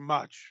think as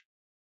much.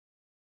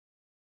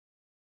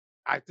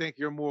 I think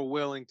you're more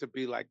willing to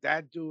be like,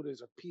 that dude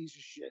is a piece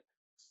of shit.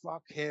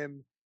 Fuck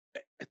him.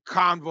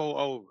 Convo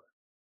over.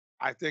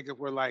 I think if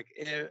we're like,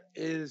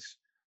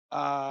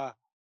 fuck,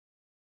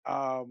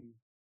 I'm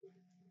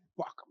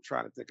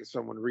trying to think of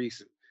someone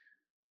recent.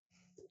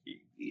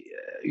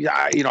 Yeah,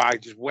 I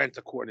just went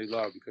to Courtney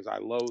Love because I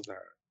loathe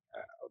her.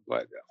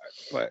 But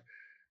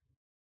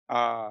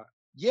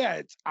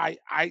yeah,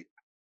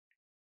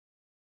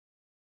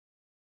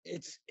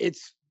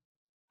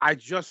 I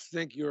just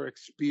think your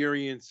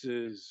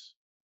experiences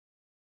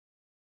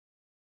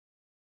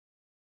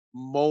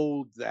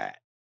mold that.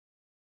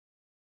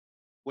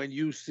 When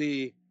you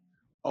see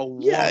a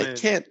woman,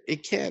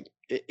 it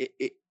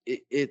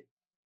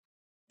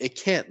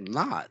can't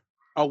not.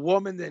 A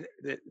woman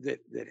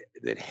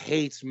that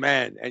hates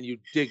men, and you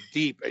dig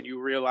deep and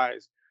you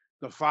realize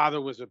the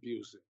father was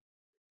abusive.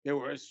 They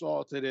were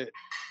assaulted at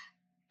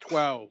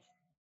 12.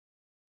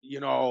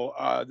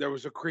 There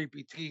was a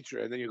creepy teacher,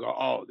 and then you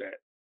go,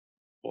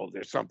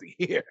 there's something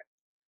here.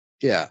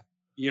 Yeah.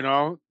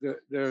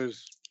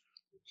 There's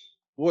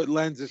what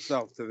lends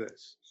itself to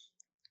this.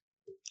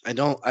 I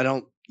don't.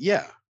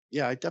 Yeah,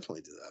 I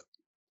definitely do that.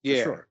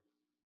 Yeah. For sure.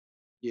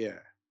 Yeah.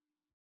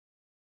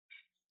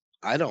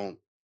 I don't.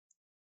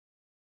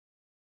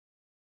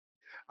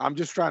 I'm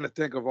just trying to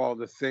think of all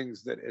the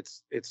things that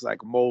it's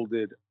like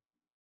molded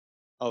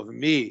of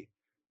me,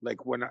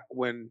 like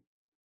when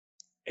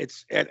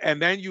it's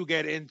and then you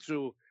get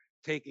into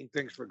taking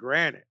things for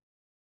granted.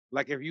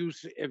 Like if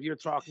you're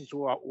talking to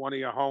one of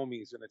your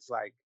homies and it's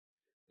like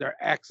their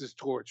ex is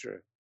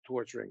torturing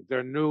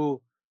their new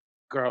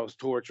girls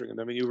torturing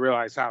them, and you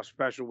realize how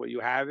special what you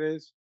have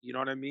is. You know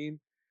what I mean?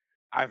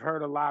 I've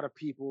heard a lot of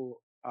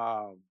people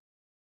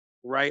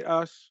write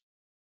us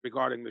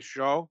regarding the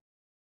show,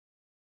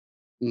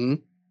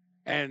 Mhm.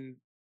 and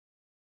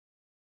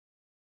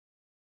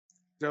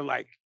they're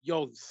like,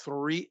 "Yo,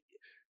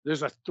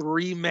 there's a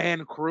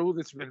 3-man crew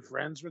that's been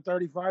friends for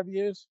 35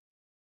 years.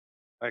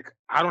 Like,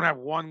 I don't have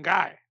one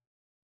guy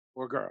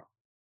or girl."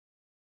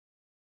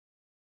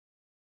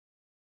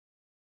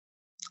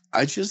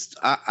 I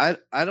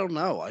don't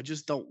know. I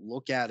just don't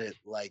look at it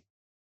like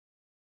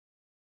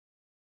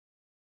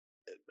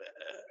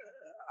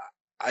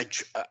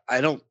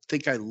I don't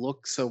think I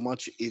look so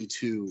much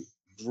into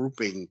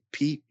grouping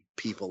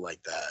people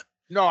like that.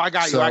 No, I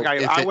got you. So I got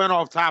you. if I it- went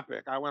off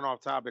topic. I went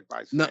off topic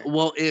by No, saying,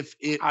 well, if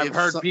I've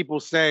heard people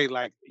say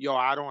like, "Yo,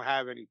 I don't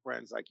have any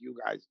friends like you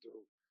guys do."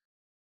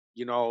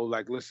 You know,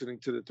 like listening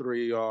to the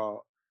 3 of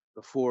y'all,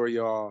 the 4 of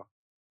y'all,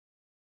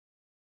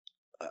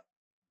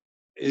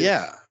 is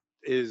yeah,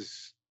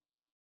 is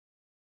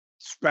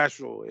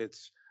special.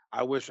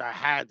 I wish I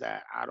had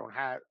that. I don't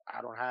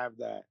have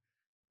that.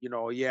 You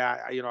know,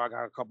 yeah, I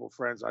got a couple of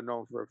friends I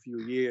know for a few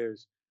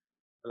years.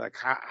 Like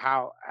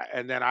how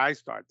and then I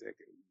start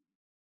thinking,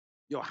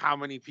 yo, how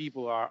many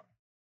people are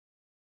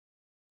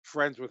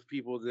friends with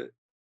people that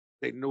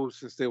they knew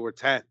since they were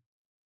 10?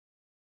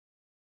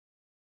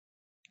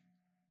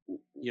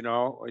 You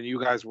know, and you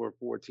guys were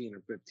 14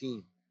 or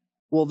 15.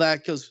 well,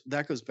 that goes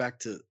back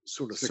to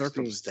sort of 16.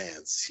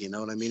 circumstance. You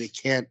know what I mean?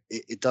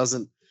 It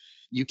doesn't.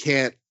 You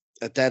can't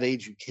at that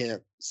age. You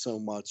can't so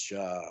much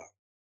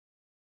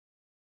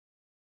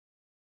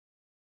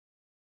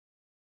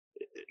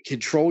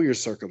control your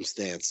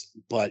circumstance,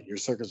 but your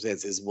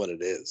circumstance is what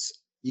it is.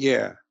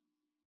 Yeah.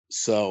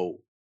 So,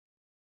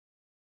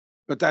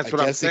 But that's I what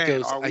I'm guess it saying.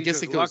 goes- Are I we guess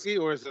just it goes- lucky,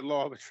 or is it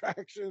law of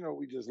attraction, or are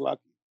we just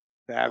lucky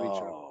to have each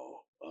other?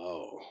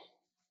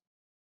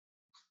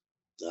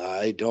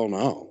 I don't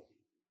know.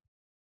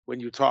 When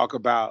you talk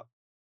about,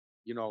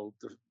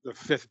 the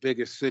 5th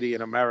biggest city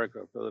in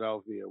America,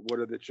 Philadelphia, what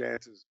are the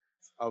chances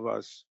of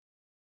us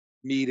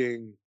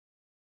meeting?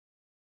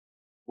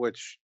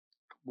 Which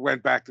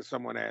went back to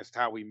someone asked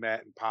how we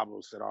met, and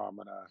Pablo said, "Oh,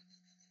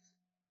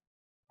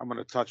 I'm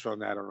gonna touch on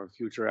that on a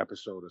future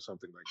episode or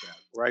something like that."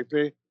 Right,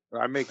 B?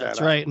 Or I make That's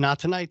that right. up. Not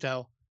tonight,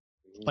 though.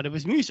 But it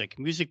was music.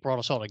 Music brought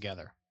us all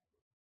together.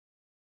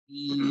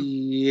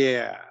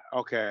 Yeah.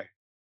 Okay.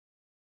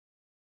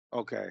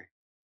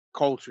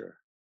 Culture.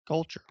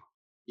 Culture.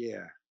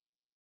 Yeah.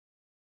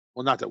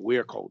 Well, not that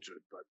we're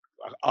cultured, but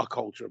a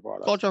culture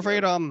brought us Culture together.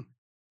 freedom.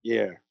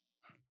 Yeah.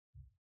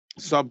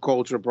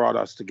 Subculture brought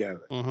us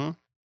together Mm-hmm.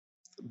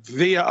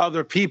 via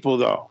other people,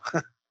 though,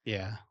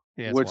 Yeah.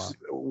 Yeah.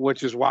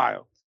 which is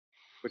wild.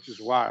 Which is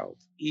wild.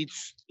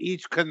 Each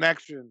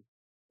connection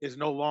is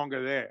no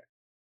longer there.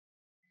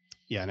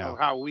 Yeah. No. Of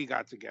how we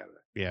got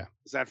together. Yeah.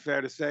 Is that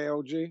fair to say,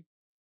 OG?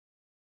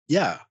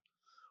 Yeah.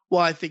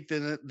 Well, I think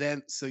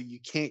then so you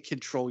can't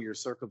control your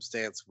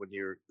circumstance when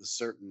you're a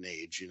certain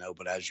age,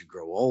 but as you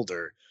grow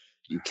older,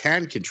 you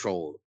can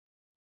control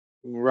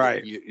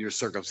Right. your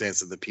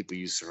circumstance and the people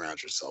you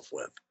surround yourself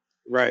with.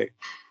 Right.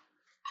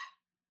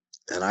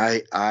 And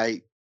I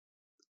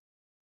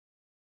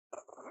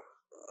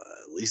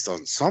at least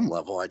on some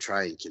level, I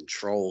try and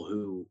control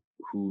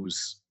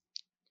who's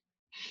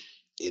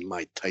in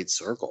my tight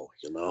circle,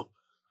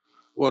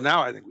 Well,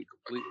 now I think we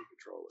completely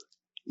control it.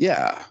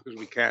 Yeah. Because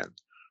we can.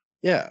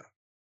 Yeah.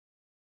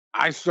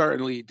 I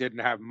certainly didn't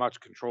have much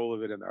control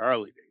of it in the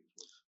early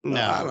days.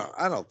 No.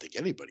 I don't think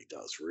anybody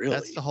does, really.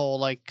 That's the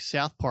whole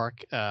South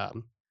Park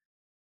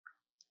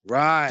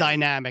right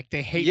dynamic.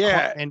 They hate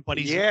Cartman, but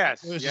he's goes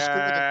to school with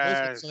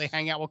the boys, so they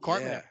hang out with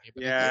Cartman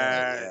every day.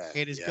 But they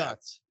hate his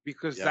guts.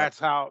 Because that's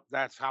how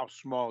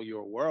small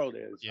your world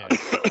is. Yeah.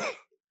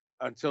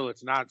 Until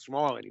it's not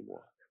small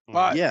anymore.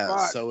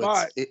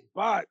 Mm.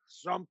 But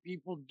some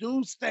people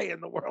do stay in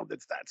the world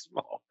that's that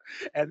small,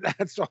 and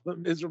that's all the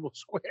miserable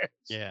squares.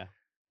 Yeah.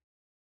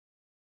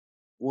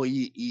 Well,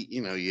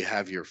 you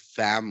have your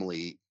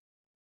family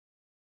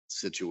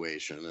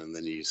situation, and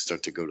then you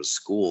start to go to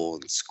school,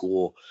 and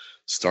school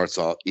starts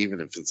off, even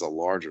if it's a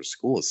larger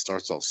school, it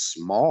starts off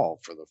small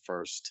for the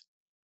first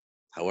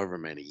however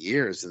many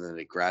years, and then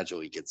it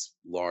gradually gets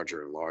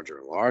larger and larger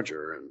and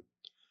larger, and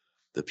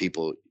the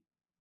people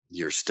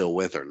you're still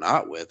with or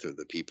not with are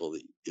the people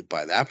that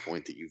by that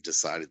point that you've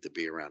decided to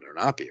be around or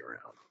not be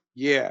around.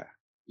 Yeah.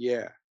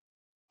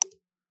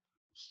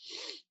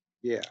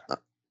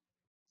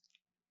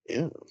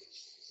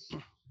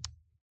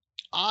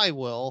 I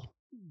will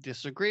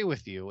disagree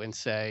with you and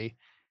say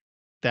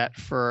that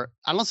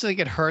I don't think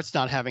it hurts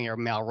not having a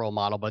male role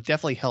model, but it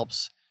definitely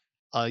helps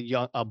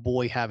a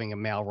boy having a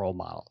male role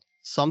model.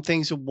 Some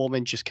things a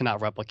woman just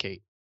cannot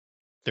replicate.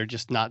 They're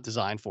just not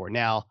designed for.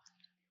 Now,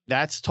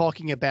 That's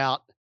talking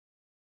about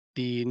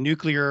the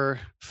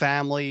nuclear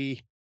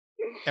family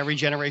every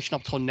generation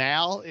up till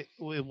now.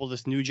 Will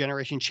this new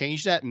generation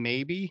change that?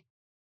 Maybe.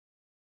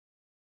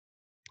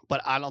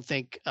 But I don't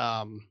think,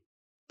 I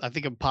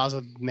think a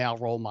positive male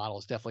role model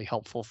is definitely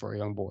helpful for a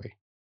young boy.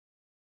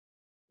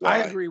 I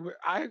agree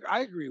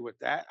with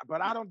that,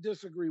 but I don't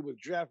disagree with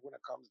Jeff when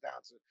it comes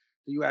down to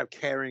you have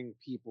caring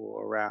people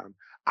around.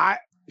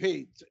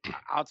 Pete,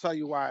 I'll tell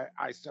you why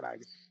I said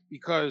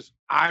because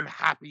I'm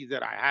happy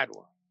that I had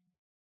one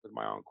with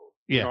my uncle.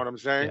 You know what I'm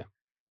saying? Yeah.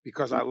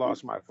 Because I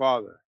lost my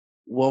father.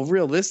 Well,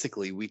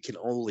 realistically, we can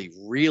only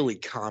really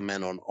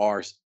comment on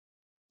our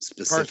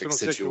specific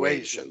Personal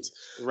situations.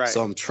 Right.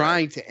 So I'm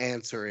trying to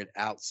answer it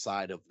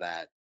outside of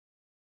that.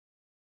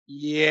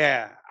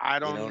 Yeah, I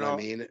don't know. You know what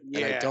I mean?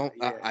 Yeah, and I don't.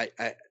 yeah.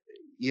 I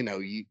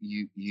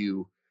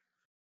you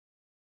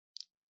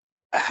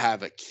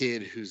have a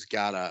kid who's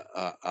got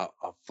a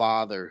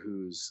father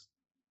who's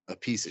a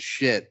piece of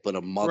shit, but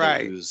a mother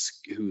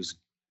who's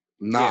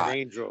not an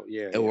angel,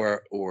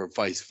 or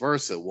vice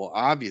versa. Well,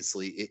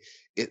 obviously,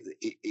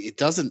 it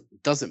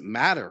doesn't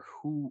matter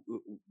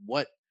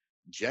what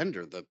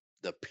gender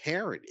the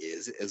parent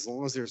is, as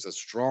long as there's a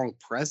strong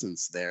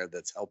presence there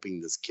that's helping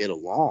this kid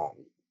along.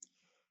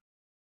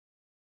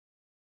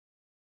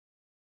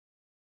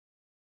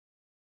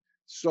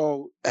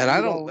 So, and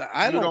I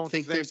don't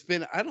think there's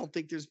been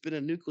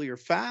a nuclear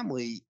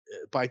family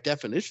by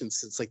definition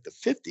since like the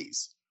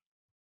 50s.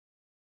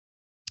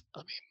 I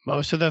mean,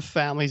 most of the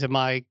families in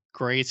my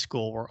grade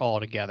school were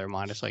all together,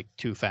 minus like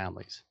 2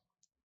 families.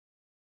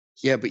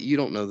 Yeah, but you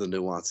don't know the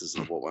nuances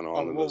of what went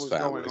on in those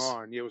families. Going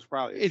on? It was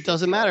probably. It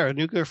doesn't matter. A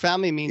nuclear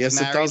family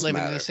means married,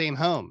 living in the same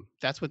home.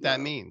 That's what that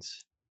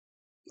means.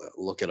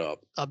 Look it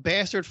up. A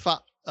bastard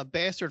father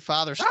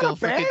still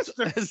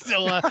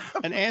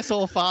an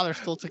asshole father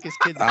still took his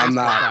kids. I'm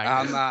not.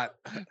 I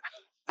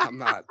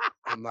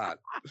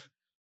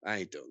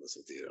ain't doing this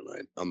with you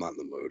tonight. I'm not in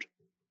the mood.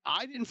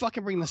 I didn't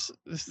fucking bring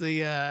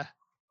I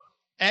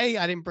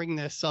didn't bring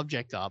this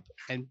subject up,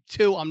 and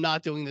 2, I'm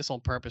not doing this on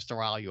purpose to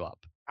rile you up.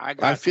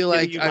 I feel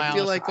like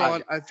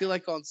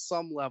on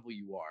some level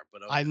you are,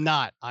 but okay. I'm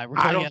not. I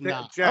really am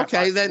not. Jeff,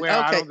 okay, then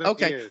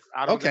okay.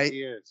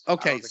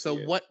 Okay. So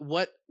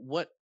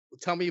what?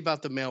 Tell me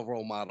about the male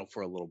role model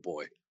for a little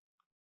boy.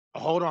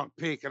 Hold on,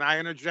 Pete. Can I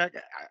interject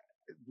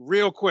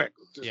real quick?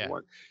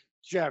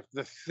 Jeff,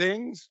 the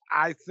things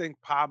I think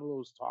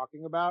Pablo's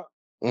talking about,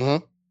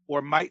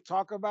 or might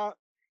talk about,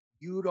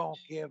 you don't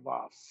give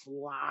a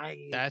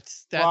flying.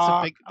 That's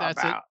a big.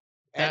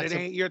 And it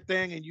ain't your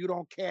thing, and you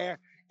don't care.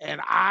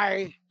 And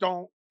I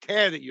don't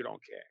care that you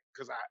don't care,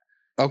 because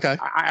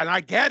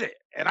I get it,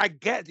 and I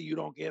get that you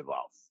don't give a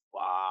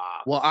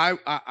fuck. Well,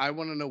 I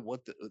want to know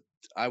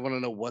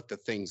what the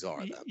things are.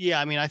 Then.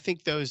 Yeah, I mean, I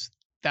think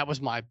that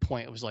was my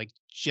point. It was like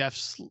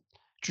Jeff's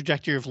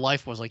trajectory of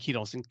life was like he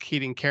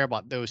didn't care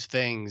about those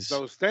things.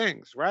 Those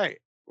things, right?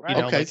 You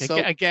know, like going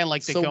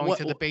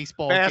to the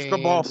basketball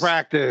games.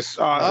 practice.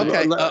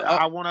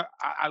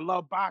 I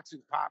love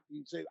boxing, Pop.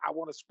 You say I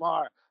want to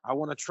spar, I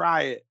want to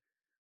try it.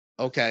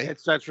 Okay,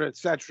 etc.,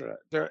 etc.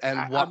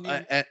 And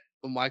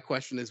my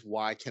question is,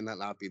 why can that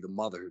not be the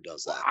mother who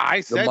does that? I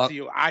said to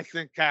you, I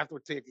think Kath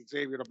would take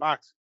Xavier to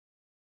boxing.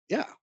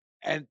 Yeah,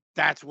 and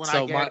that's when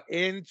I get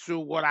into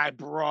what I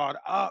brought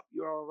up.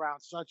 You're around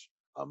such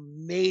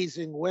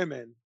amazing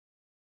women,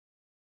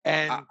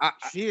 and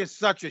she is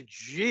such a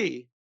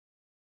G.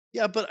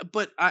 Yeah,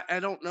 but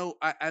I don't know.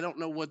 I don't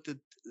know what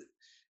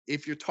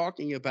if you're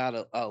talking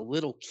about a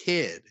little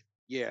kid.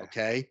 Yeah.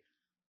 Okay.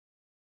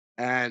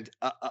 And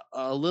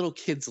a little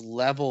kid's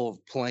level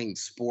of playing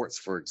sports,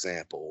 for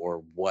example,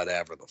 or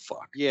whatever the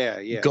fuck.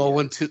 Yeah.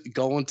 Going to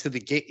the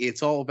game.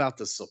 It's all about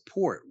the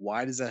support.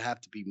 Why does it have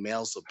to be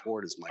male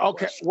support? Is my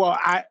question. Well,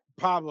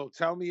 Pablo,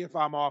 tell me if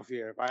I'm off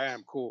here. If I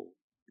am, cool.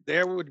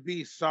 There would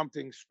be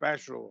something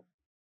special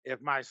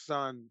if my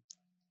son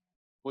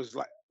was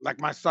like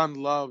my son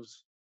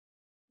lives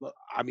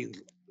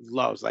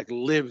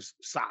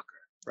soccer,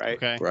 right?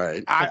 Okay.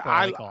 Right.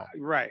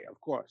 Right,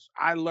 of course.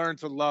 I learned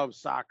to love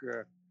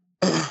soccer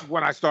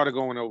when I started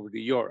going over to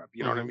Europe.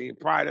 You know what I mean?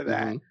 Prior to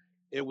that,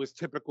 it was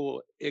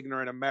typical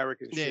ignorant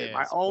American shit.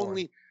 My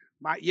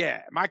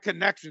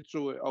connection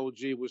to it,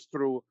 OG, was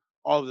through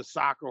all the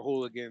soccer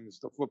hooligans,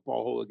 the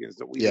football hooligans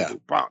that we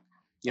would bunk.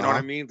 You know what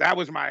I mean? That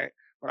was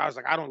but I was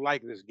like, I don't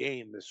like this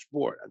game, this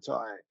sport, until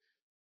I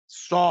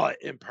saw it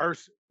in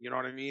person. You know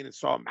what I mean? And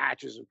saw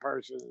matches in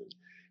person.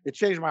 It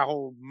changed my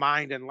whole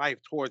mind and life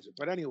towards it.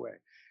 But anyway,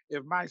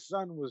 if my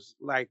son was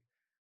like,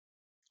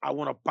 I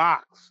want to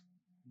box,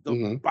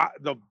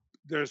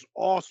 there's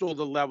also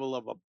the level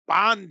of a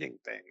bonding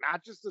thing,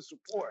 not just the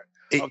support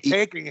of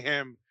taking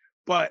him,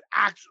 but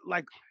actually,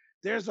 like,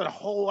 there's a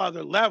whole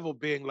other level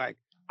being like,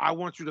 I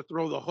want you to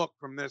throw the hook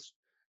from this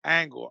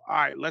angle. All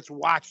right, let's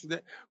watch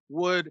that.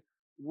 Would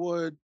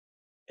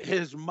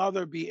his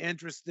mother be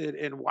interested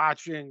in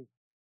watching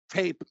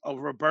tape of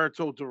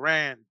Roberto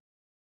Duran?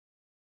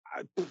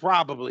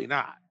 Probably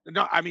not.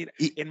 No, I mean,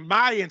 in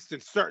my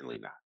instance, certainly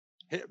not.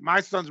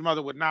 My son's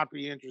mother would not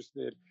be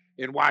interested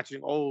in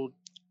watching old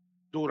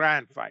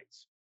Duran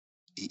fights.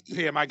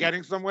 Hey, am I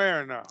getting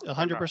somewhere or no?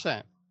 100%.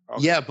 Okay.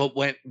 Yeah, but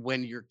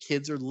when your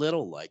kids are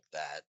little like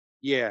that,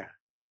 yeah,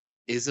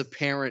 is a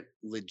parent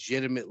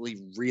legitimately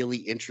really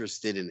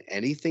interested in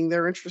anything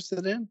they're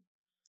interested in?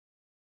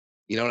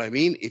 You know what I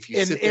mean? If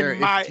you sit there,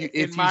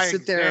 if you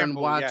sit there and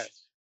watch yes.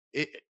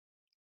 it,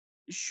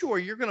 sure,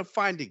 you're going to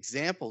find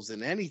examples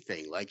in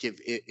anything. Like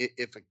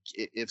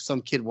if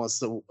some kid wants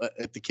to,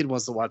 if the kid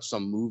wants to watch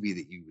some movie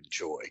that you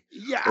enjoy,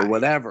 or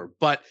whatever.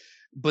 But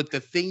the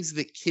things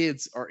that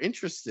kids are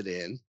interested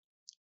in,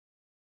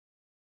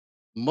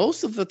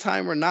 most of the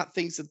time, are not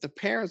things that the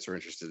parents are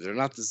interested in. They're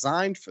not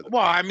designed for them.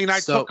 Well, I mean, I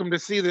took them to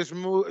see this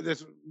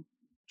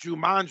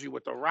Jumanji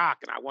with The Rock,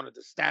 and I wanted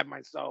to stab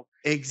myself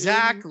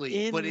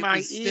exactly in but it my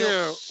was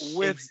ear still,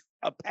 with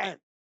a pen.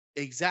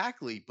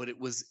 Exactly, but it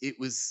was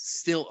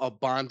still a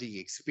bonding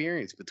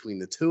experience between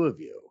the two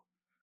of you.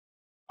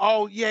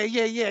 Oh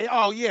yeah.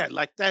 Oh yeah,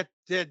 like that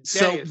day is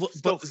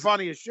still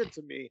funny as shit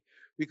to me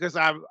because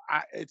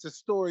it's a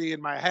story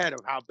in my head of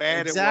how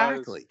bad it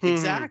was.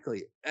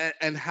 Exactly.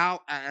 And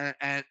how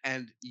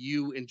and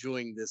you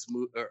enjoying this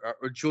movie or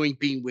enjoying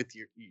being with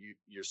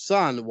your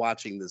son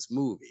watching this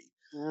movie.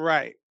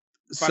 Right.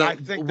 But so I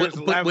think there's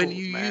levels, when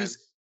you man. use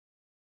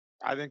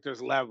I think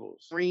there's levels.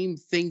 Extreme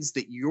things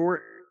that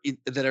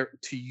that are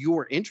to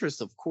your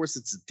interest, of course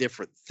it's a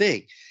different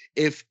thing.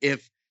 If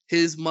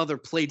his mother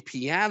played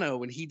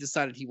piano and he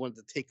decided he wanted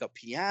to take up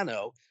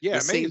piano, the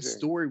same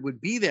story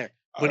would be there,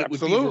 but it would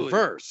be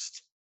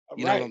reversed.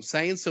 You know what I'm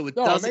saying? So it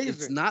doesn't.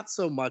 It's not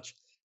so much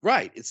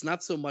right. It's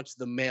not so much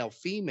the male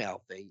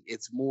female thing.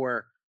 It's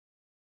more.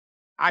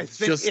 I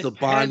think just the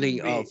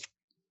bonding of.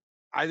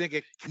 I think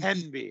it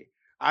can be.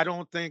 I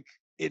don't think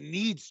it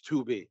needs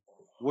to be,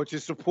 which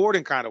is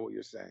supporting kind of what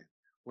you're saying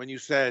when you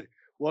said,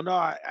 "Well, no,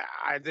 I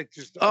think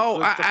just a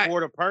good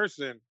supportive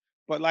person."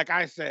 But like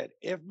I said,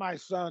 if my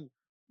son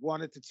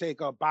wanted to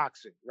take up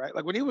boxing, right?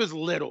 Like when he was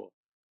little,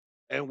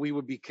 and we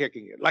would be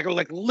kicking it, like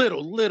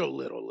little.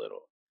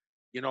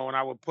 You know, and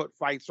I would put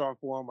fights on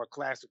for him or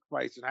classic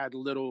fights, and I had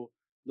little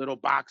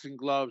boxing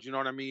gloves. You know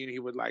what I mean?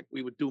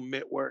 We would do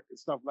mitt work and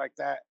stuff like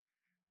that.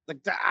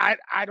 Like that,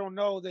 I don't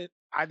know that.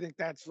 I think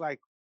that's like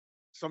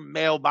some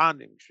male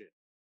bonding shit.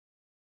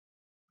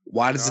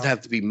 Why does it have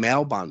to be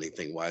male bonding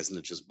thing? Why isn't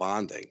it just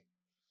bonding?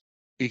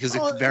 Because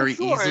it very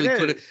easily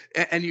could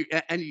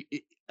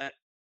have.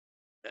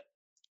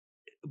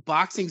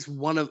 Boxing's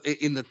one of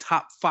in the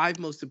top 5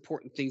 most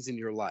important things in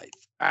your life.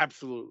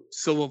 Absolutely.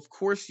 So of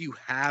course you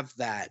have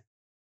that.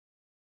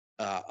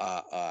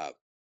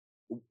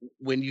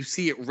 When you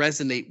see it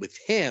resonate with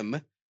him,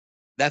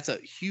 that's a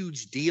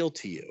huge deal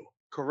to you.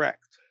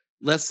 Correct.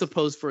 Let's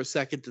suppose for a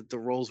second that the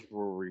roles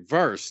were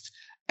reversed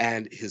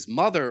and his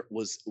mother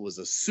was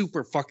a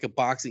super fucking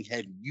boxing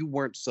head. You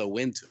weren't so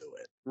into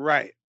it.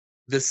 Right.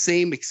 The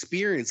same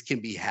experience can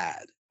be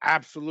had.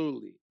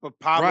 Absolutely. But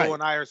Pablo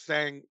and I are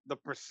saying the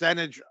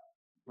percentages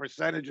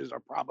are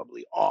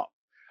probably off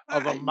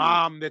of a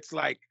mom that's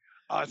like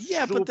a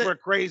super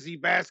crazy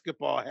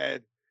basketball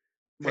head.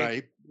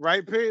 Right,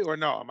 P? Or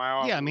no? Am I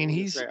off? Yeah, I mean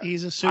he's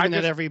assuming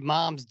that every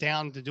mom's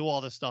down to do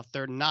all this stuff.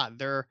 They're not.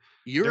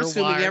 You're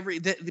assuming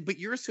but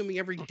you're assuming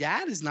every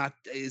dad is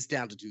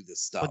down to do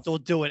this stuff. But they'll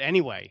do it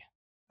anyway.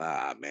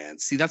 Ah, man.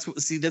 See,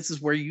 this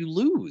is where you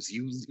lose.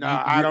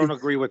 I don't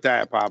agree with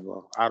that,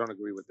 Pablo. I don't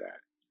agree with that.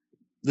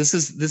 This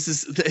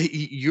is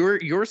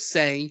you're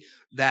saying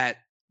that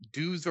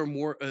dudes are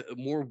more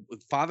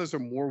fathers are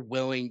more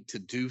willing to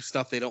do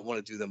stuff they don't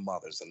want to do than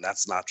mothers, and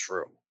that's not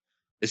true.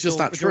 It's just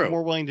not true. They're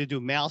more willing to do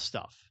male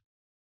stuff.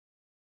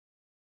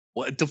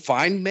 What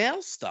define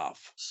male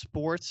stuff?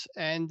 Sports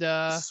and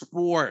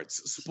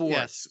sports.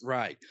 Yes.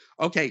 Right.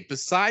 Okay.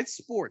 Besides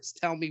sports,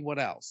 tell me what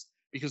else.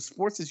 Because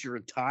sports is your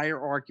entire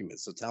argument.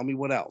 So tell me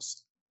what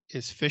else.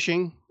 Is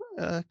fishing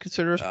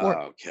considered a sport?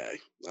 Okay.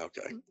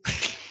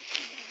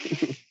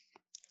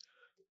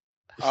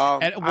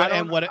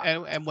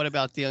 And what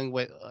about dealing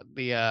with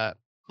the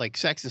like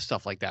sex and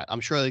stuff like that?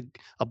 I'm sure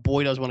a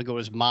boy doesn't want to go to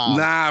his mom.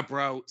 Nah,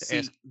 bro.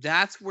 See,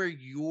 that's where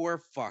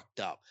you're fucked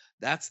up.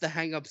 That's the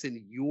hangups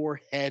in your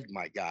head,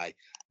 my guy.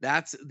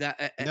 That's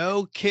that.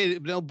 No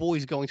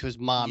boy's going to his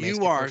mom.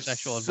 You are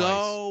sexual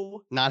so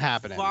advice. Not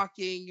happening.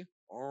 Fucking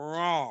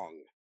wrong.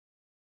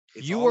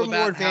 You are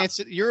more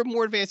advanced. You're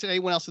more advanced than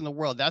anyone else in the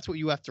world. That's what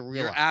you have to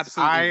realize. You're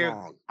absolutely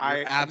wrong.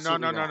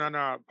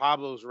 No.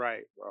 Pablo's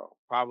right, bro.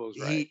 Pablo's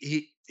right.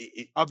 He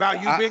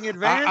about you being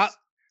advanced,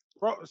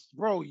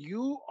 bro.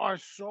 You are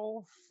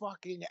so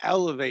fucking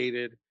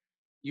elevated.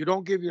 You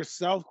don't give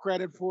yourself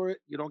credit for it.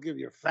 You don't give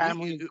your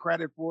family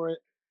credit for it.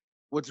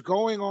 What's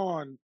going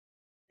on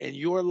in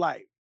your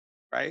life,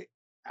 right,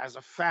 as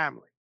a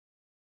family,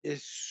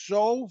 is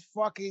so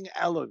fucking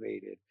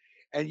elevated,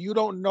 and you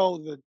don't know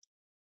the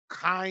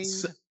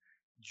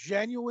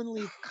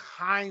genuinely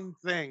kind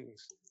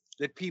things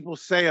that people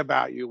say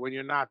about you when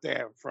you're not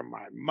there. From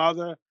my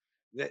mother,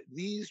 that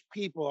these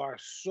people are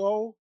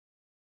so,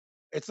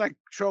 it's like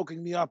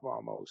choking me up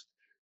almost.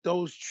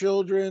 Those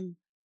children,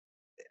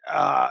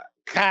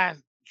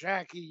 Kath,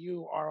 Jackie,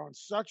 you are on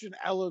such an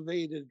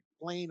elevated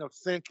plane of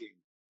thinking,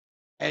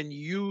 and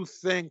you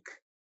think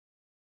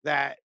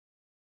that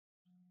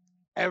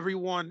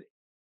everyone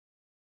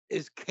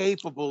is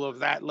capable of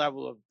that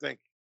level of thinking.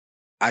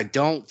 I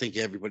don't think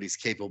everybody's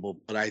capable,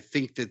 but I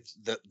think that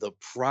the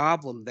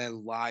problem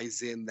then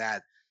lies in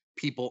that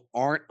people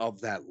aren't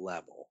of that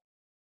level.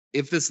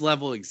 If this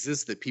level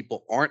exists, that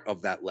people aren't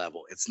of that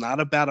level. It's not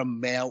about a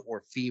male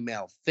or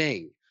female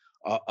thing,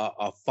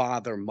 a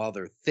father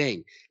mother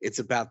thing. It's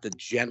about the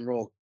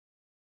general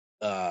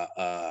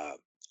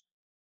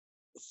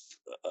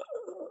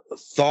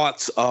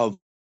thoughts of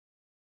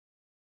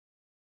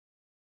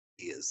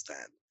is then.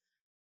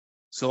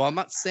 So I'm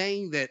not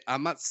saying that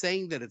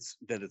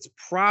it's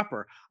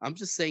proper. I'm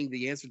just saying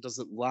the answer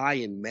doesn't lie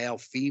in male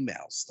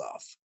female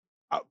stuff.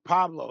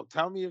 Pablo,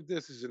 tell me if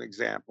this is an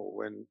example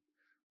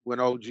when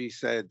OG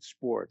said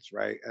sports,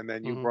 right? And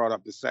then you brought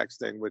up the sex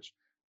thing, which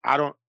I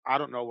don't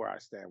know where I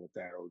stand with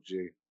that,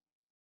 OG.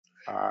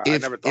 I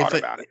never thought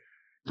about it.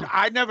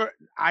 I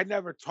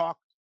never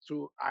talked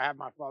to. I had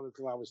my father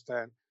till I was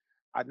 10.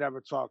 I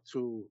never talked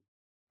to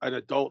an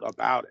adult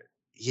about it.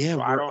 Yeah,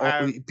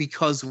 So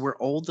because we're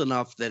old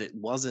enough that it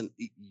wasn't.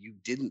 You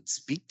didn't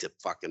speak to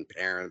fucking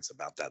parents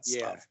about that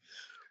stuff.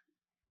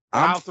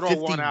 I'm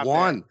 51.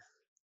 One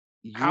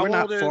out there. You're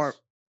not far.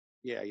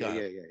 Yeah.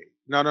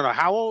 No.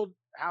 How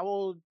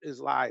old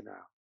is Lai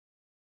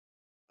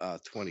now?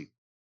 22.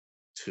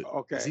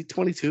 Okay. Is he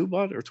 22,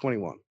 bud, or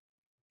 21?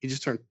 He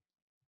just turned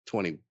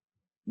 20.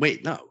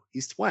 Wait, no,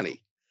 he's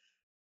 20.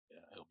 Yeah,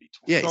 he'll be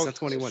 20. Yeah, he's not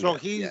 21 so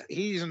yet.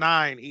 he's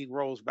 9. He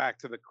rolls back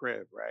to the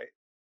crib, right?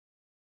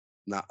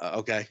 Not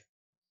okay.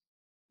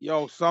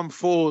 Yo, some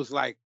fool's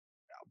like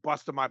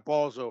busting my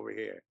balls over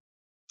here.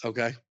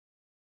 Okay.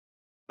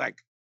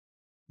 Like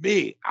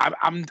me,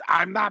 I'm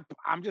not.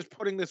 I'm just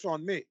putting this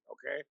on me.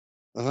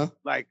 Okay.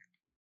 Like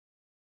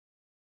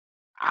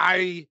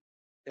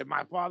if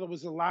my father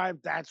was alive,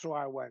 that's who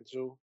I went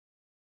to.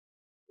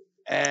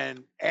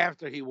 And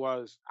after he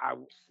was, I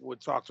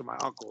would talk to my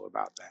uncle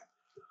about that.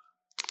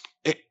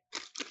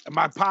 And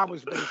my pop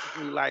was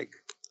basically like,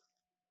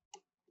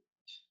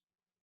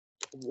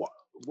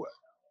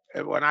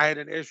 when I had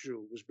an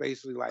issue, was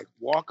basically like,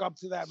 walk up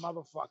to that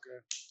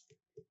motherfucker,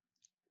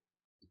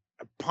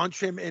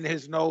 punch him in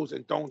his nose,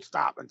 and don't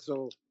stop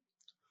until.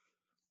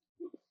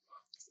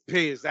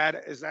 P, is that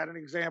an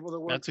example that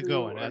works? That's a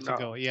good one. That's a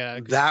good one. Yeah.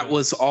 That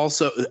was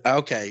also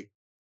okay,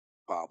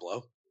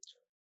 Pablo.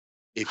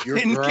 If your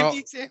girl, give the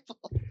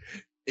example.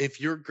 If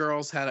your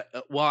girls had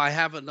well, I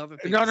have another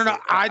thing. No.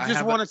 I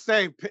just want to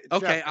say,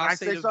 okay, Jeff, I'll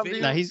say something to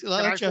you. No, he's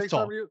let Jeff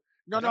talk.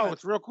 No,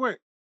 it's real quick.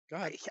 Go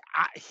ahead.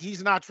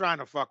 He's not trying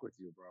to fuck with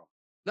you, bro.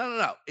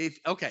 No.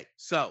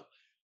 So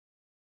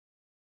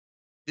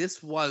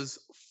this was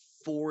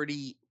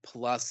 40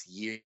 plus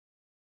years.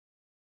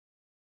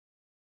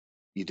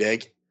 You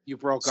dig? You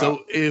broke up.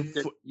 So if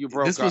you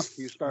broke up, can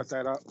you start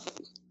that up?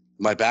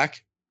 My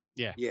back?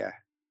 Yeah. Yeah.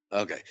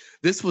 Okay.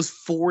 This was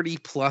 40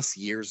 plus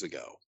years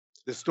ago.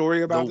 The story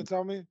you're about to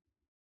tell me?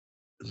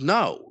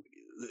 No.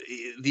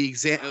 The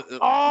example.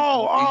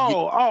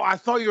 I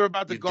thought you were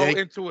about to go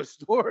into a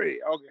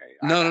story. Okay.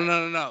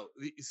 No.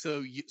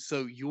 So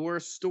your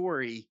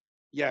story,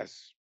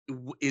 yes,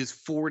 is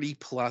 40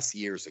 plus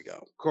years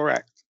ago.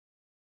 Correct.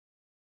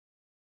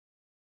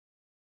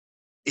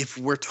 If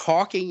we're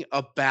talking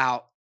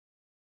about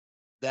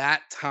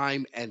that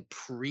time and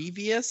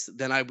previous,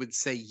 then I would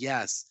say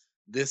yes,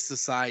 this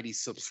society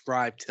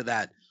subscribed to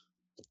that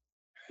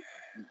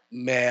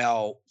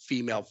male,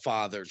 female,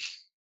 father,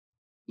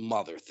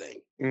 mother thing.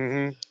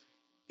 Mm-hmm.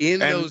 In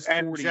those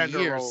 40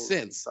 years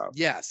since,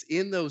 yes,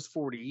 in those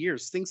 40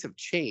 years, things have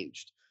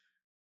changed.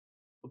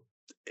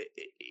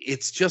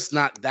 It's just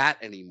not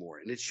that anymore,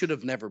 and it should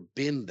have never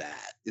been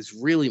that. Is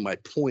really my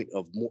point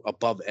of more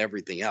above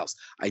everything else.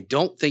 I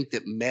don't think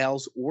that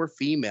males or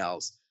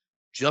females,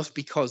 just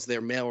because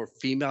they're male or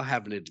female,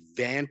 have an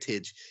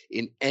advantage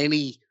in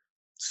any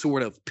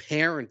sort of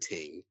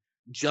parenting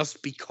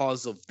just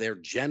because of their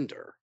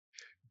gender.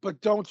 But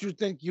don't you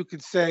think you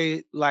could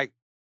say like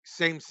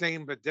same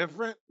but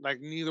different? Like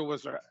neither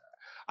was.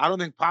 I don't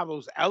think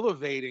Pablo's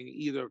elevating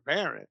either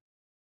parent.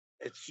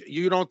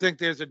 You don't think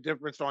there's a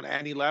difference on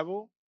any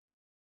level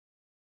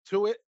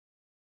to it?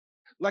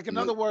 Like in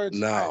other words,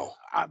 no.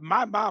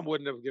 My mom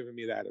wouldn't have given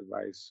me that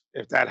advice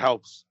if that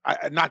helps.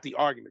 Not the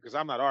argument, because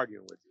I'm not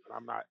arguing with you.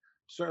 I'm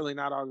certainly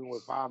not arguing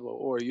with Pablo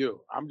or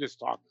you. I'm just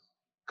talking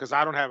because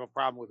I don't have a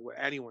problem with what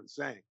anyone's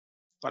saying.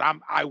 But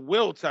I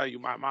will tell you,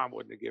 my mom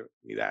wouldn't have given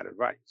me that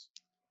advice.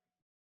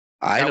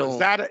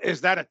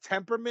 Is that a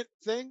temperament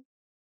thing?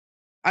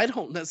 I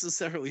don't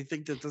necessarily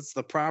think that that's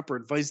the proper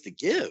advice to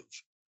give.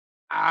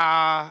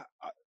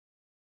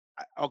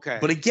 Okay.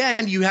 But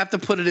again, you have to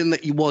put it in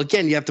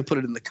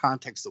the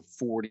context of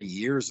 40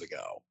 years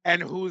ago.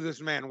 And who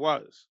this man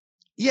was.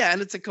 Yeah,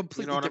 and it's a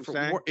completely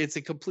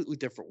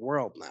different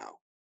world now.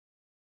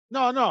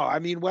 No. I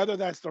mean, whether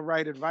that's the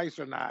right advice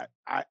or not,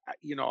 I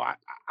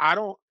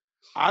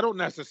don't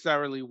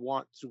necessarily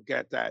want to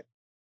get that.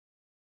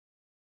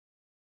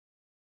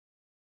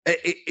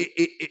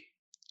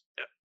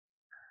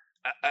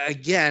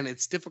 again,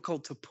 it's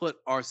difficult to put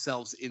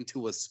ourselves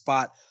into a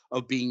spot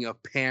of being a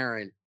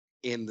parent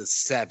in the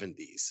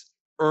 70s,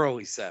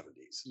 early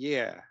 70s.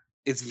 Yeah.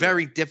 It's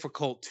very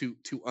difficult to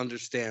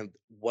understand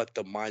what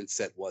the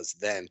mindset was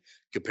then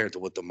compared to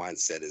what the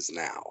mindset is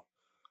now.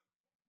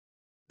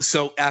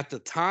 So at the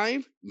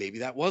time, maybe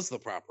that was the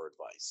proper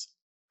advice.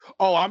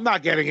 Oh, I'm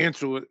not getting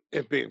into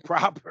it being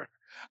proper.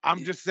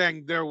 I'm just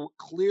saying there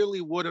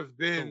clearly would have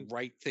been the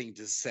right thing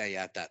to say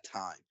at that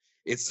time.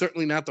 It's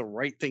certainly not the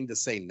right thing to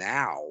say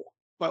now.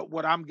 But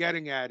what I'm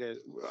getting at is,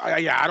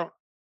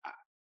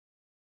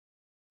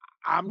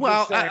 I'm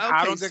just saying, okay,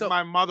 I don't think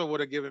my mother would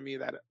have given me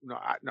that. No.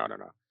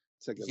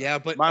 Yeah,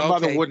 but my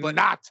mother would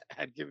not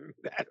have given me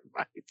that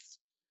advice.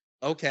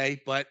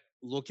 Okay, but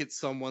look at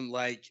someone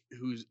like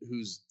who's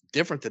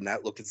different than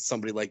that. Look at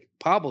somebody like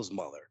Pablo's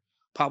mother.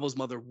 Pablo's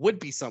mother would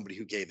be somebody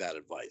who gave that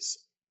advice.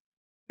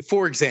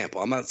 For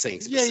example, I'm not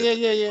saying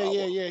specifically.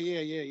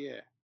 Yeah.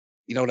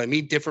 You know what I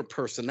mean? Different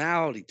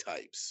personality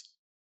types.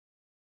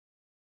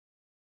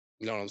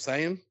 You know what I'm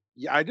saying?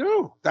 Yeah, I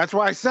do. That's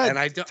why I said and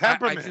I don't,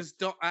 temperament. I just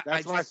don't.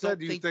 That's why I said,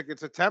 do you think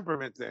it's a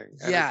temperament thing?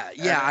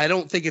 I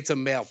don't think it's a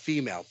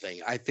male-female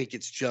thing. I think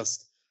it's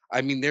just,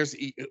 I mean,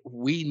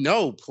 we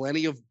know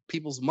plenty of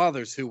people's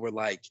mothers who were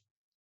like,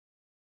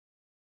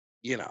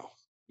 you know.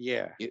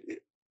 Yeah. You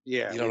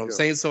know what I'm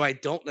saying? So I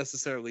don't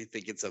necessarily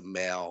think it's a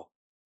male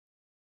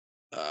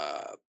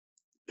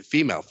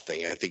female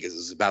thing. I think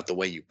it's about the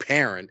way you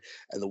parent,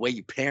 and the way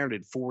you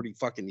parented 40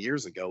 fucking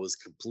years ago is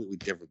completely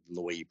different than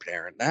the way you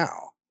parent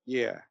now.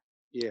 Yeah.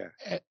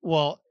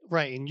 Well,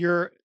 right. And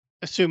you're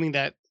assuming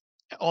that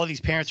all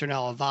these parents are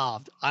now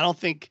evolved. I don't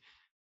think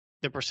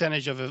the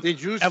percentage of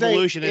Did you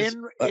evolution say is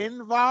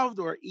involved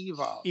or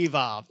evolved?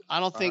 Evolved. I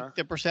don't think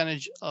the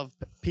percentage of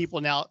people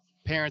now,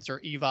 parents,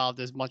 are evolved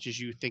as much as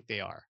you think they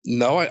are.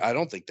 No, I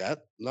don't think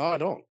that. No, I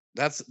don't.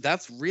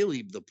 That's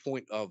really the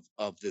point of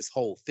this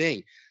whole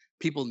thing.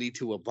 People need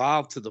to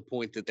evolve to the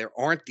point that there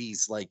aren't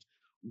these like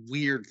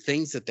weird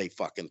things that they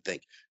fucking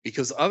think.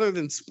 Because other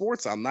than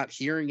sports, I'm not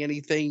hearing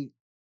anything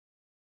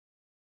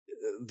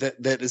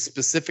that is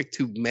specific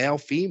to male,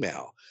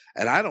 female.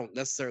 And I don't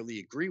necessarily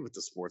agree with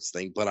the sports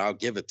thing, but I'll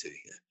give it to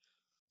you.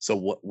 So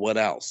what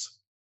else?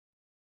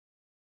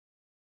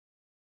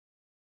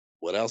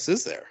 What else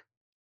is there?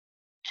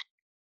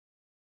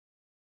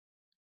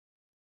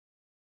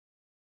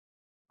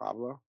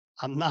 Pablo?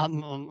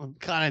 I'm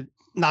kind of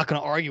not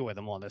going to argue with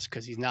him on this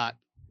because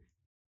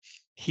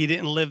he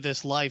didn't live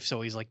this life.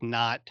 So he's like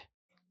not.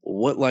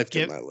 What life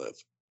didn't I live?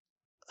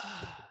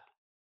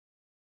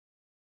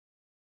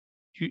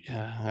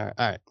 All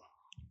right.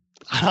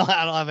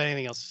 I don't have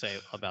anything else to say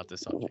about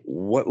this subject.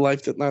 What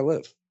life didn't I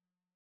live?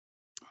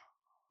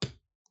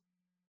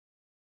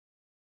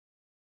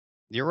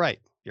 You're right.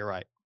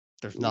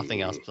 There's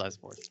nothing else besides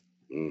sports.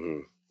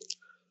 Mm-hmm.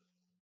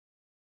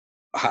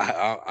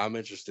 I'm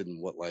interested in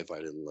what life I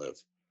didn't live.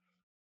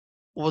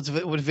 Well,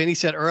 what Vinny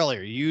said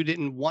earlier. You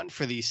didn't want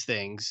for these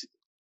things.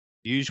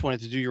 You just wanted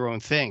to do your own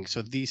thing.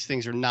 So these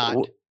things are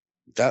not.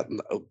 That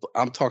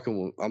I'm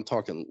talking.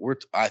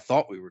 I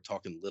thought we were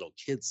talking little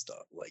kid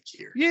stuff like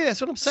here. Yeah,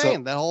 that's what I'm saying.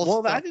 So, that whole.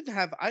 Well, stuff. I didn't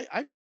have.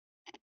 I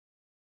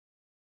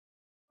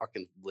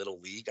fucking little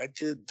league. I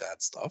did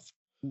that stuff.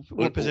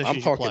 What position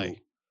did you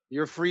play?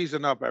 You're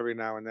freezing up every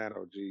now and then,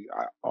 OG.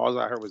 All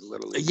I heard was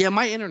little league. Yeah,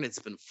 my internet's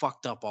been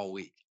fucked up all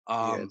week.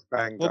 It's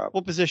banged up.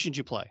 What position did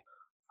you play?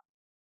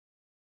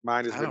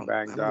 Mine has been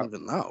banged up.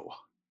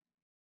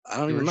 I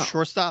don't even know.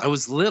 Shortstop? I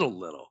was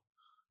little.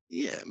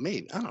 Yeah,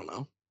 maybe. I don't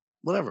know.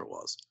 Whatever it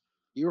was.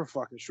 You were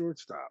fucking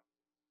shortstop.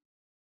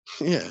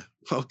 Yeah.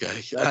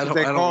 Okay. I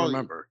don't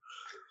remember.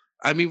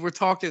 I mean, we're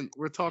talking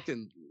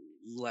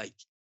like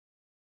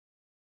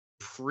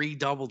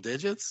pre-double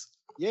digits.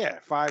 Yeah,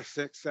 5,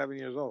 6, 7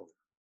 years old.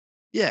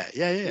 Yeah.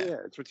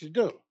 It's what you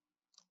do.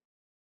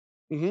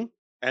 Mm-hmm.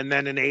 And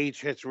then an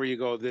age hits where you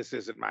go, this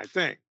isn't my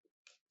thing.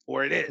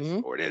 Or it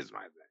is. Or it is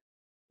my thing.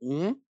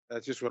 Mm-hmm.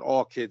 That's just what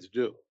all kids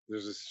do.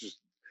 There's this just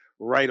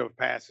rite of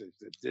passage.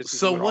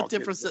 So what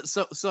difference?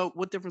 So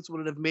what difference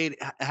would it have made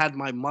had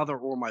my mother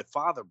or my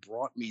father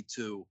brought me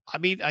to? I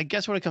mean, I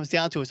guess what it comes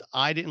down to is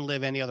I didn't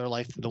live any other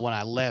life than the one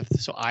I lived,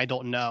 so I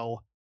don't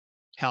know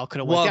how it could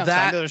have went down. So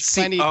I know there's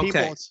plenty of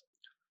people.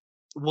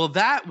 Well,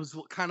 that was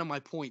kind of my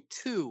point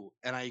too,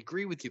 and I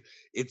agree with you.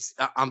 It's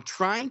I'm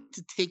trying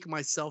to take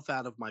myself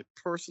out of my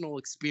personal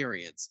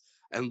experience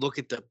and look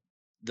at the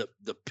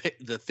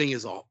thing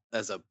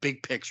as a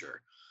big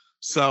picture.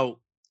 So,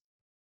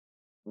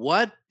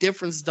 what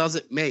difference does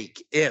it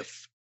make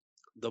if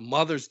the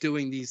mother's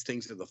doing these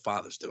things or the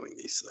father's doing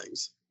these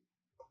things?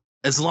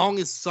 As long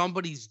as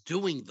somebody's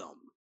doing them.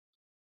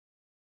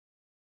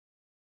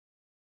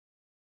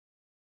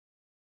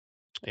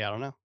 Yeah, I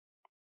don't know.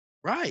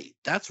 Right.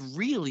 That's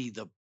really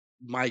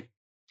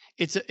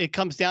it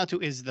comes down to,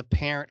 is the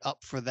parent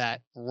up for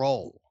that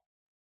role?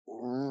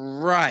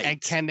 Right.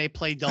 And can they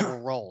play double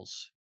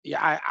roles?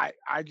 Yeah,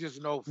 I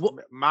just know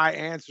my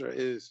answer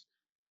is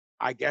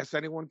I guess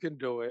anyone can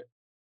do it.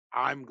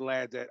 I'm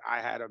glad that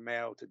I had a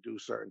male to do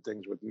certain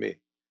things with me.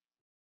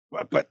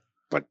 But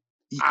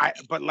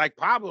but like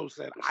Pablo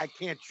said, I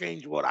can't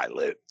change what I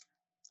lived.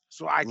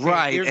 So I can't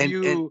Right, give and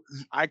you.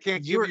 I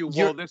can't give you.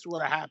 you're- Well, this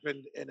would have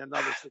happened in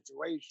another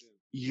situation.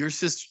 Your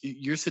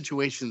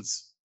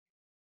situation's,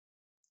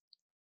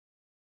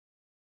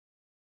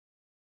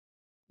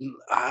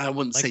 I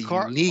wouldn't Like say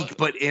unique,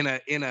 but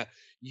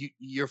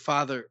your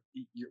father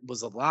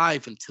was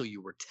alive until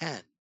you were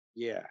 10,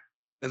 Yeah,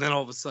 and then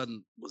all of a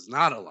sudden was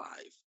not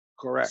alive.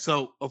 correct.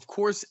 So of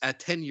course, at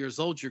 10 years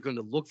old, you're going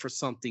to look for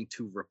something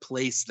to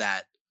replace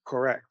that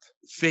Correct.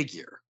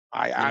 figure.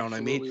 I You know what I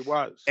absolutely mean?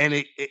 was. And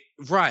it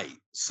right.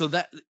 So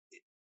that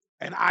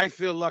And I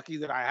feel lucky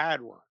that I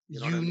had one. You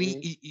know what I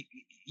mean?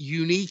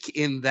 unique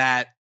in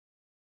that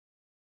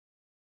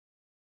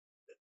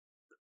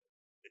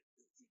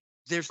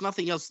there's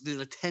nothing else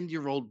that a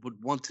 10-year-old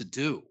would want to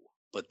do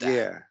but that.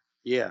 Yeah,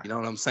 yeah. You know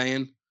what I'm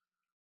saying?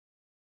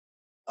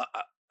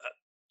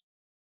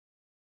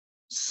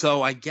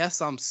 So I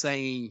guess I'm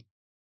saying,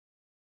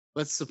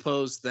 let's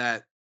suppose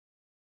that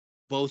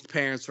both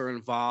parents are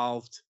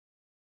involved.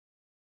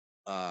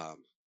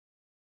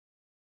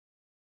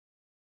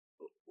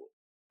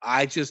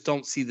 I just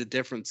don't see the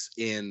difference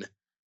in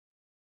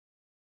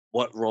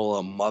what role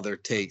a mother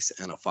takes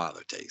and a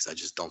father takes. I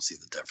just don't see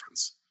the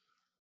difference.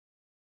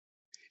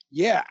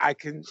 Yeah, I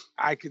can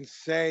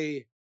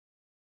say,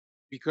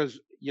 because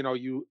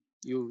you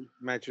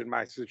mentioned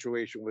my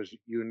situation was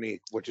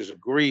unique, which is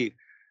agreed.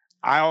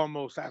 I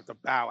almost have to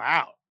bow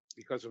out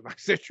because of my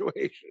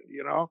situation,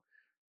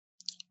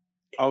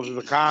 of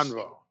the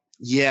convo.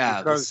 Yeah,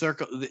 Because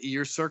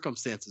your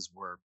circumstances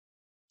were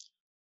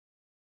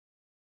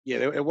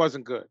it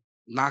wasn't good.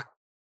 not.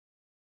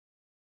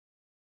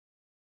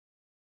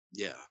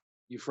 Yeah,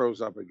 You froze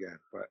up again,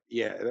 but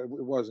yeah, it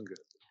wasn't good.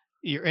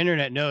 Your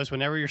internet knows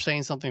whenever you're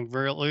saying something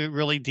really,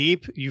 really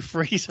deep, you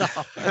freeze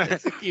up.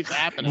 It keeps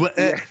happening.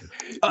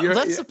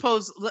 Let's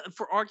suppose,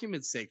 for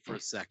argument's sake, for a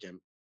second,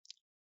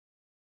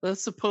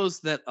 let's suppose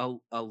that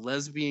a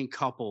lesbian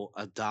couple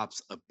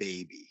adopts a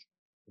baby.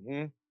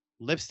 Mm-hmm.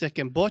 Lipstick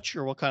and Butch,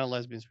 or what kind of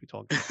lesbians we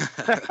talking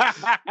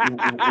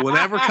about?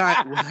 whatever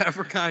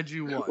kind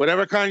you want.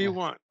 Whatever kind you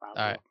want. All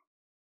right.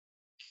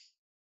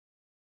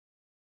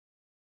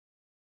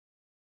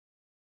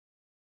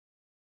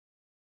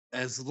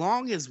 As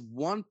long as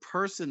one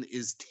person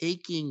is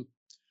taking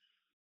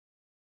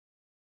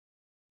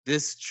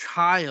this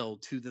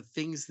child to the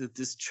things that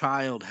this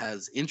child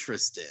has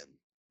interest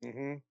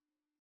in,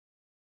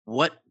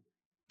 what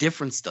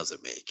difference does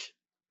it make?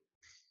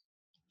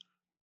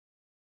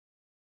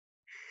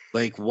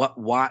 Like,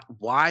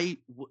 why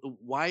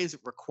is it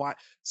required?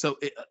 So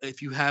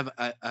if you have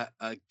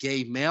a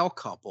gay male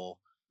couple,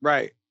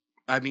 right?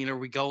 I mean, are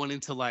we going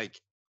into like,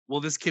 well,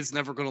 this kid's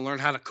never going to learn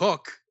how to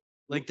cook?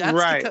 Like that's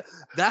right.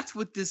 That's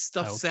what this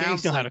stuff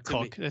sounds like. How to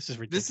cook. Me. This is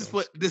ridiculous.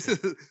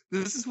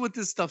 This is what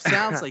this stuff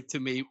sounds like to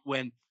me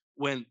when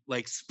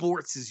like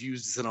sports is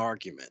used as an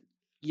argument.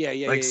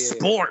 Yeah. Like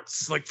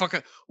sports, like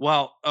fucking.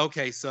 Well,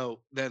 okay,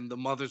 so then the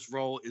mother's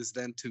role is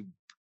then to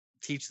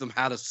teach them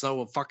how to sew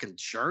a fucking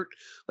shirt.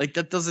 Like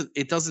that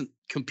doesn't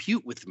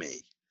compute with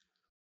me.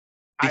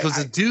 Because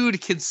a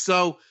dude can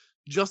sew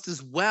just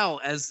as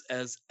well as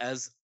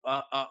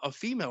a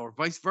female, or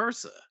vice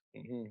versa.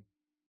 Mm-hmm.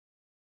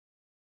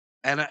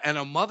 And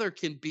a mother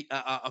can be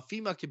a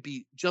female can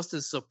be just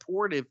as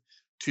supportive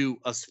to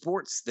a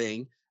sports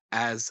thing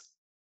as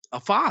a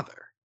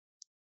father.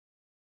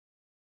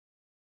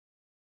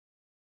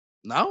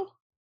 No?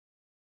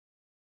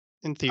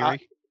 In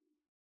theory.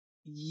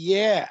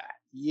 Yeah.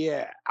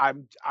 I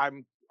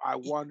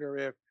wonder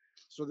if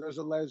there's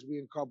a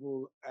lesbian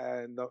couple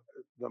and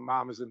the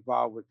mom is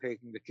involved with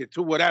taking the kid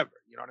to whatever,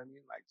 you know what I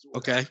mean? Like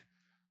okay.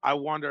 I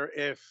wonder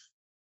if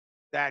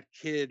that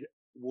kid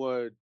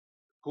would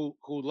who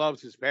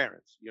loves his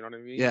parents, you know what I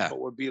mean? Yeah.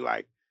 But would be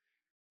like,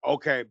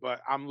 okay,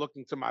 but I'm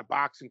looking to my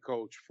boxing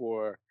coach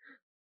for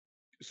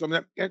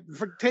something.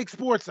 Take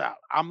sports out.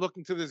 I'm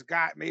looking to this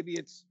guy. Maybe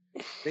it's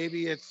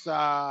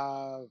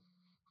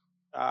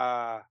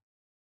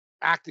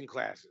acting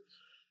classes,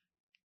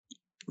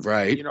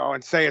 right?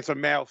 And say it's a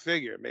male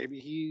figure. Maybe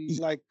he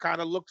like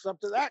kind of looks up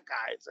to that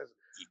guy and says,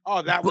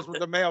 "Oh, that was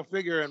the male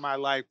figure in my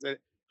life. That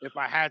if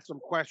I had some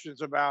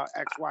questions about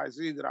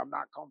XYZ that I'm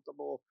not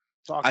comfortable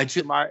talking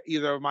to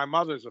either of my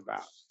mothers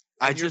about."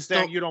 And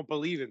you don't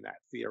believe in that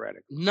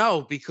theoretically.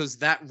 No, because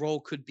that role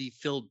could be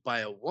filled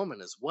by a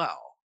woman as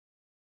well.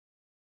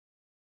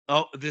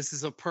 Oh, this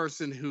is a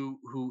person who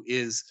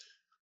is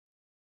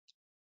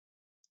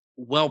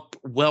well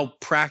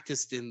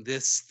practiced in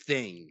this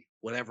thing,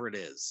 whatever it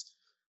is.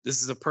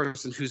 This is a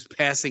person who's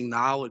passing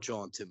knowledge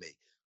on to me.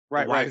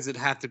 Right. Why does it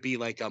have to be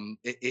like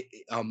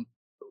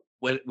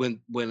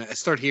when I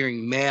start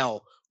hearing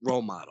male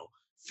role model,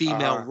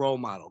 female role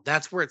model,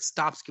 that's where it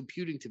stops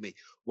computing to me.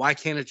 Why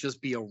can't it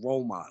just be a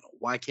role model?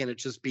 Why can't it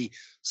just be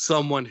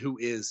someone who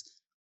is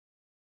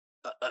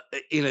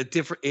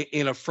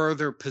in a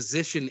further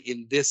position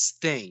in this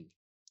thing?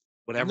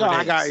 Whatever. No,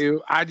 I got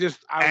you. I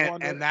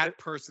wonder, and that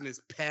person is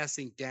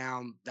passing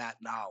down that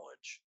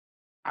knowledge.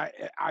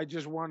 I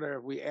just wonder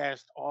if we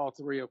asked all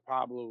three of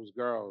Pablo's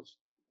girls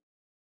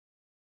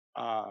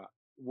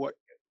what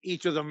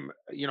each of them,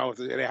 if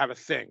they have a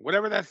thing,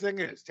 whatever that thing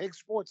is. Take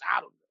sports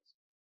out of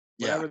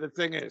this. Whatever the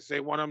thing is. Say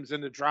one of them's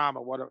into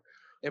drama.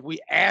 If we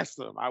ask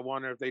them, I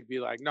wonder if they'd be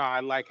like, no,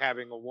 I like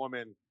having a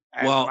woman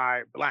as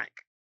my blank.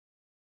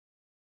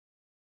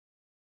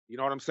 You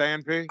know what I'm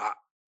saying, P? I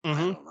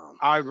don't know.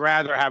 I'd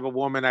rather have a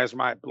woman as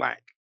my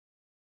blank.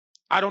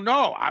 I don't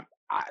know.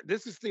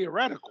 This is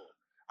theoretical.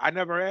 I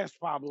never asked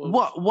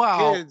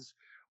Pablo's kids.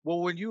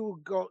 Well, when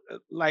you go,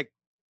 like,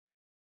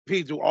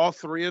 P, do all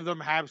three of them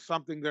have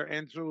something they're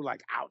into,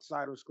 like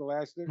outside of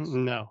scholastics?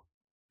 No.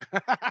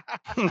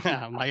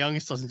 My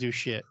youngest doesn't do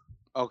shit.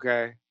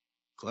 Okay.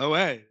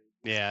 Chloe.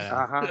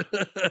 Yeah.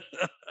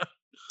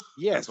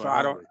 Yeah. So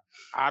I don't.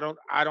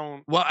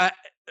 Well,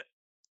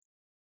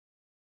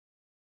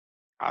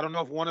 I don't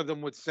know if one of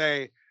them would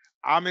say,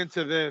 "I'm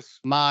into this."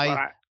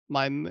 My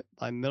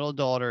middle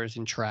daughter is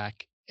in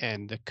track,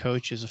 and the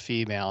coach is a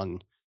female,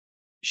 and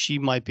she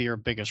might be her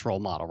biggest role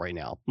model right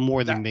now,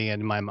 more than me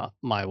and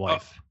my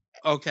wife.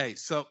 Okay,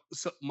 so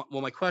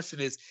my question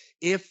is,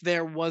 if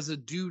there was a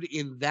dude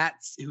in that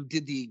who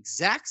did the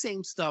exact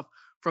same stuff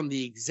from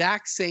the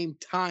exact same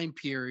time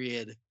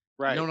period,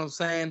 right? You know what I'm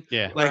saying?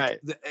 Yeah. Like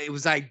it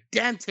was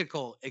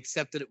identical,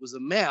 except that it was a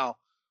male.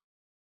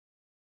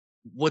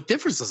 What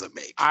difference does it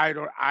make?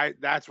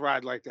 That's where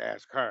I'd like to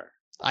ask her.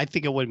 I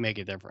think it would make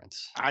a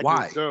difference.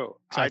 Why? Do too.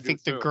 I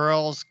think the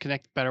girls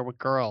connect better with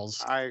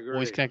girls. I agree.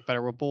 Boys connect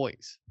better with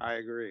boys. I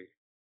agree.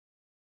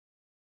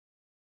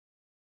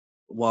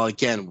 Well,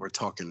 again, we're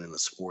talking in a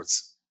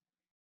sports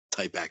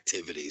type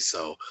activity,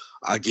 so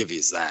I'll give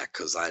you that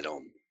because I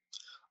don't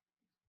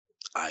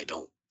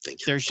think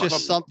there's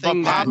just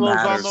something that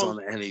matters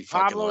on any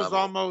fucking Pablo's level.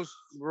 almost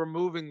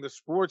removing the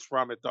sports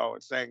from it, though,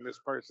 and saying this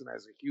person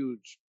has a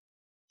huge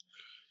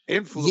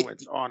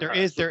influence on there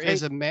her. There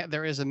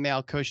is a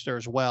male coach there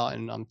as well,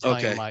 and I'm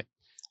telling you, my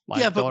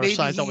daughter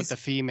sides up with the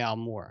female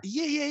more.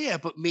 Yeah,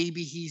 but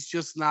maybe he's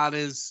just not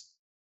as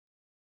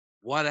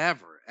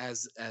whatever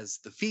as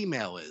the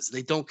female is.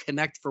 They don't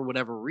connect for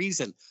whatever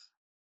reason.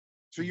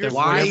 So you're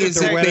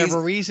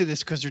whatever reason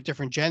is because they're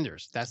different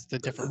genders. That's the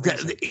different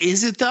reason.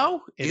 Is it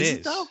though? It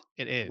is.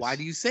 It is. Why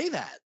do you say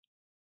that?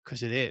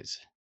 Because it is.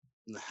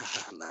 No.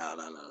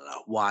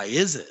 Why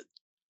is it?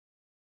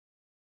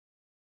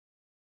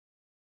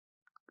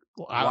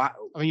 Well, I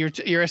mean,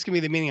 you're asking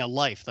me the meaning of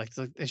life. Like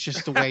it's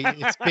just the way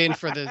it's been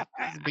for the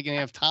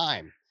beginning of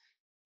time.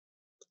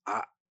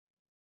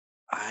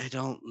 I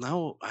don't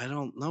know. I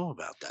don't know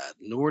about that.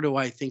 Nor do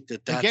I think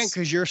that's again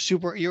because you're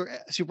super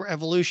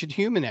evolution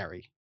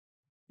humanary.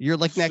 You're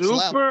like next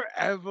level. Super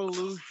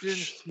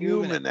evolution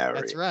humanary.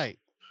 That's right.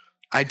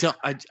 I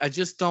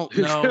just don't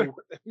know.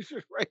 You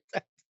should write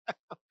that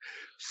down.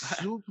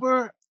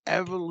 Super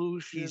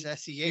evolution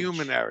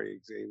humanary,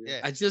 Xavier.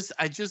 Yeah.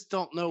 I just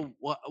don't know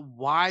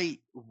why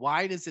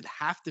does it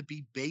have to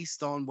be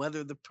based on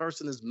whether the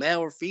person is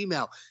male or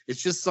female?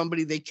 It's just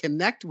somebody they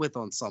connect with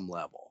on some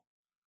level.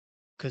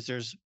 Because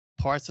there's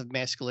parts of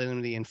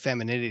masculinity and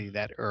femininity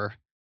that are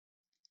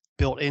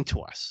built into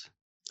us.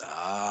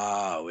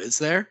 Oh, is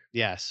there?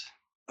 Yes.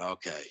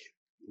 Okay.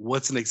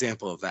 What's an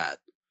example of that?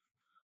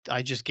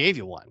 I just gave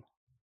you one.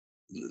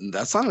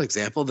 That's not an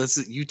example.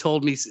 You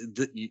told me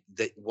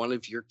that one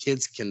of your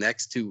kids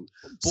connects to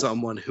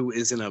someone who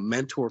is in a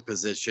mentor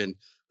position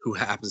who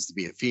happens to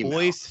be a female.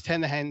 Boys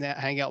tend to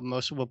hang out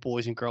mostly with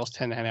boys, and girls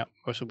tend to hang out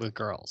mostly with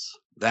girls.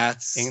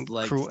 That's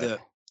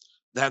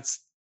that's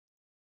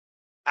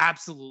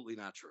absolutely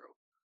not true.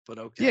 But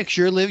okay. Yeah, because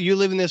you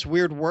live in this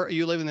weird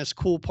you live in this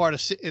cool part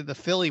of the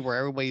Philly where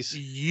everybody's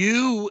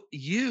you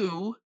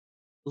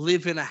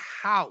live in a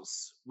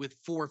house with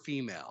 4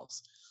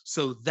 females.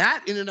 So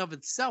that in and of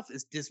itself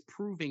is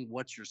disproving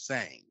what you're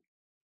saying.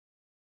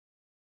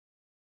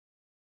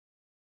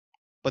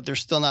 But they're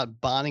still not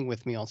bonding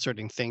with me on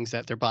certain things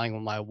that they're bonding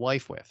with my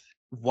wife with.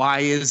 Why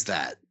is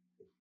that?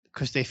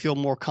 Because they feel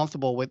more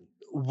comfortable with.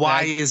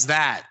 Why is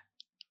that?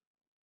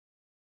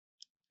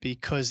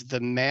 Because the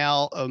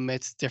male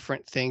omits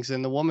different things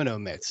than the woman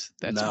omits.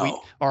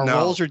 Our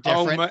roles are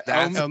different.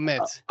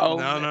 Omits.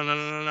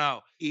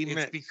 No.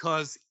 It's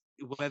because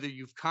whether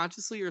you've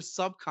consciously or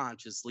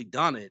subconsciously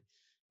done it,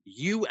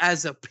 you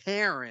as a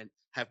parent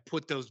have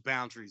put those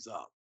boundaries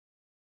up.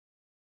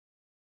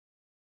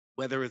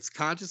 Whether it's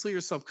consciously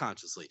or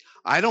subconsciously.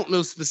 I don't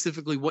know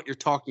specifically what you're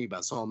talking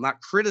about, so I'm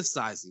not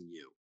criticizing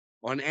you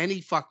on any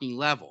fucking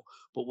level.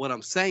 But what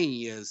I'm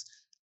saying is,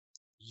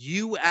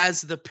 you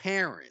as the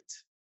parent,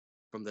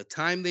 from the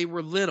time they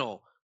were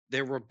little,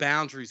 there were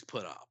boundaries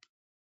put up.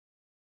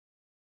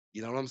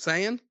 You know what I'm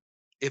saying?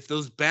 If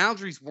those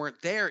boundaries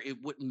weren't there,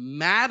 it wouldn't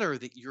matter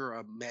that you're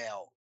a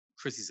male,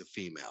 Chrissy's a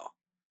female.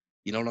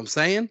 You know what I'm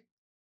saying?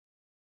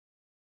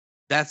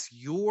 That's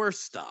your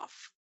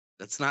stuff.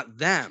 That's not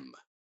them.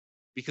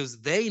 Because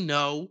they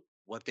know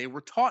what they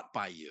were taught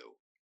by you.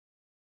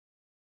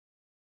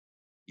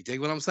 You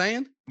dig what I'm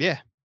saying? Yeah.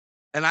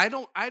 And I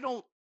don't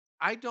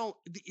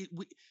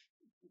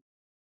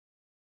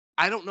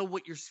know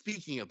what you're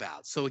speaking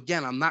about. So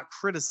again, I'm not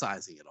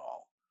criticizing it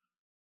all.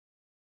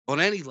 on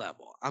any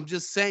level. I'm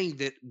just saying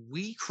that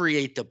we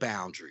create the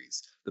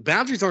boundaries. The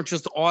boundaries aren't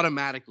just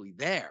automatically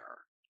there.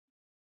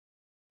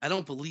 I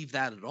don't believe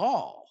that at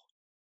all.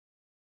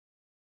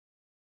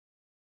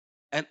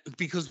 And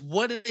because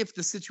what if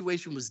the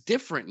situation was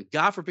different and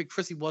God forbid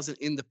Chrissy wasn't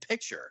in the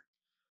picture?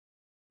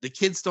 The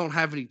kids don't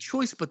have any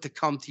choice but to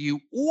come to you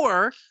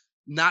or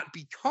not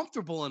be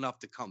comfortable enough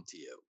to come to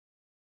you.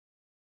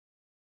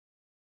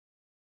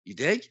 You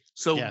dig?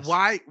 So Yes.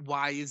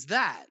 why is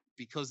that?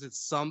 Because it's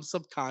some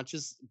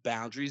subconscious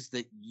boundaries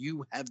that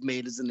you have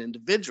made as an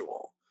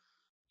individual.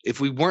 If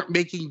we weren't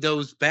making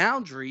those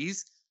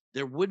boundaries,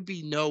 there would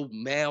be no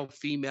male,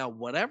 female,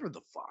 whatever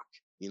the fuck.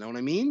 You know what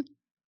I mean?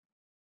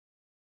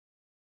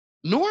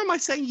 Nor am I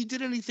saying you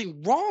did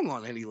anything wrong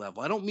on any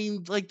level. I don't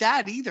mean like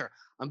that either.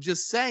 I'm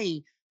just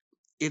saying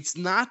it's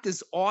not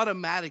this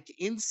automatic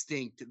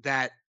instinct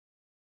that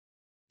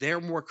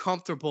they're more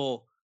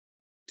comfortable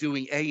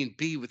doing A and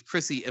B with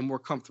Chrissy and more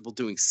comfortable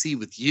doing C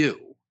with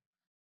you.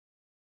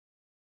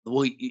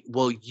 Well,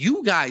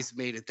 you guys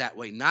made it that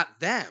way, not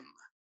them.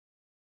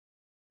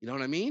 You know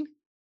what I mean?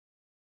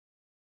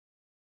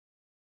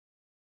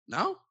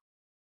 No?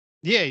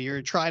 Yeah,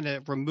 you're trying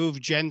to remove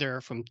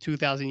gender from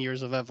 2,000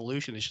 years of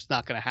evolution. It's just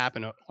not going to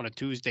happen on a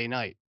Tuesday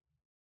night.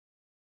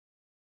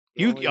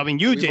 We've did.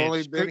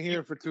 only been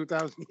here for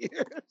 2,000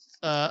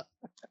 years.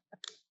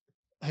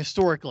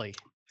 Historically.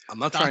 I'm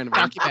not trying to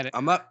document it.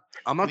 I'm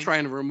not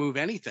trying to remove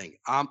anything.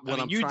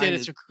 You did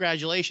it, so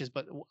congratulations,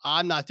 but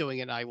I'm not doing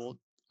it. I will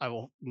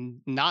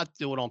not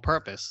do it on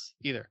purpose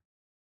either.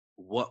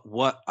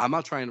 What I'm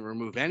not trying to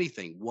remove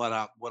anything. What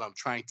I'm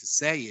trying to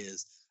say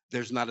is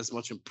there's not as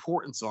much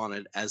importance on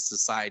it as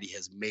society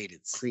has made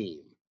it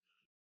seem.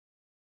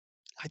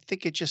 I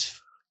think it just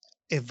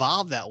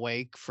evolved that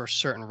way for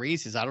certain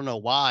reasons. I don't know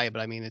why,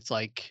 but I mean, it's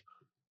like,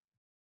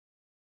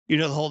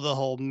 the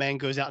whole man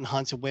goes out and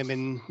hunts and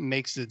women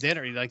makes the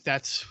dinner. Like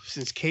that's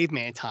since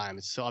caveman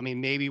times. So I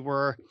mean, maybe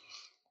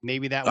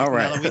that all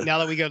right. now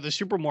that we go to the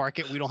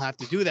supermarket, we don't have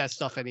to do that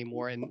stuff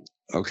anymore. And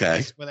okay,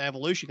 that's where the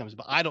evolution comes.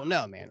 But I don't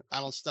know, man. I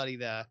don't study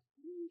the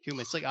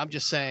human sleep. I'm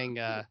just saying.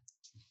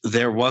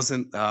 There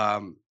wasn't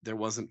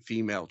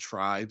female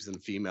tribes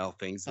and female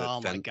things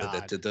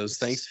that did those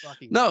things.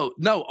 No.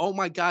 Oh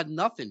my God,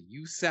 nothing.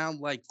 You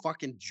sound like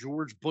fucking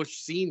George Bush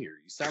Sr.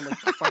 You sound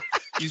like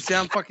you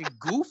sound fucking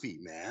goofy,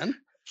 man.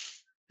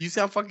 You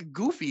sound fucking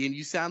goofy, and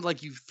you sound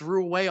like you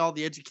threw away all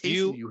the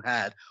education you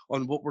had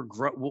on what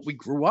we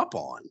grew up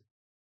on.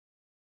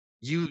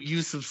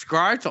 You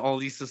subscribe to all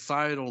these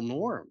societal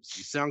norms.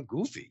 You sound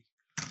goofy.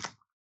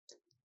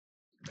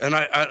 And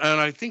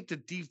I think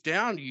that deep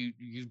down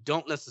you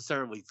don't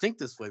necessarily think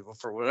this way, but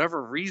for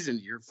whatever reason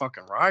you're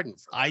fucking riding for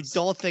this. I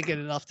don't think it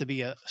enough to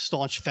be a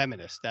staunch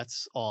feminist.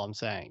 That's all I'm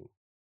saying.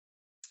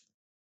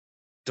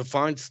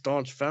 Define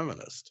staunch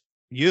feminist.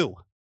 You.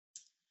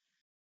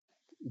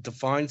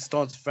 Define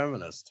staunch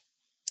feminist.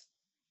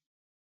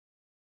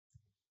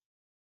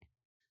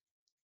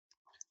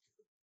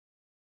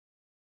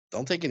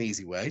 Don't take an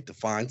easy way.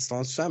 Define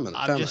staunch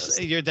feminist.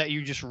 You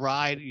just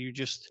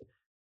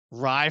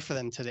ride for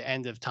them to the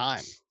end of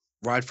time.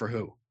 Ride for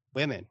who?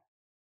 Women.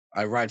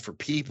 I ride for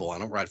people. I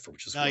don't ride for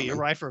just women. You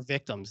ride for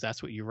victims.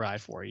 That's what you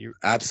ride for.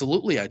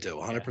 Absolutely, I do.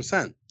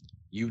 100%. Yeah.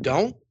 You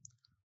don't?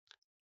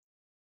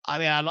 I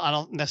mean, I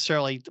don't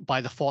necessarily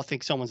by default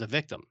think someone's a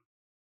victim.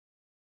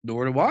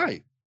 Nor do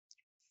I.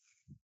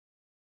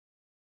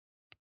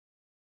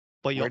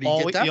 But you'll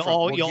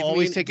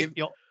always take it.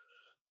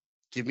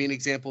 Give me an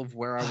example of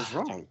where I was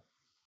wrong.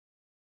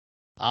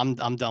 I'm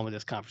done with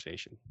this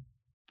conversation.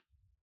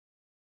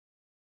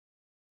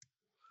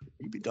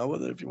 You be done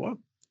with it if you want.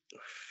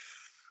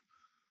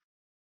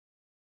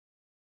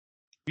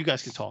 You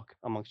guys can talk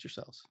amongst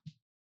yourselves.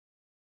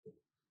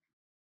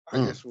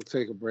 I guess we'll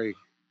take a break.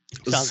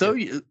 So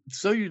you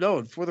know,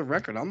 and for the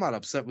record, I'm not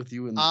upset with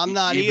you. I'm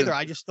not either.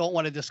 I just don't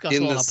want to discuss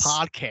it on a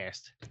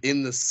podcast.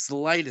 In the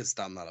slightest,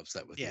 I'm not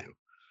upset with you.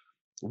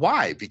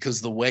 Why?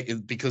 Because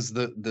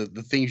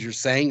the things you're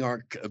saying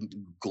aren't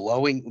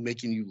glowing,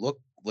 making you look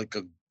like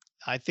a.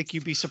 I think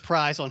you'd be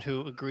surprised on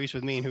who agrees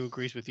with me and who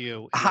agrees with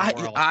you.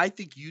 I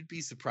think you'd be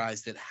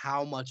surprised at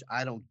how much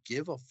I don't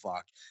give a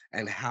fuck,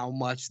 and how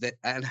much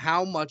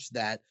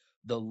that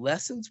the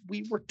lessons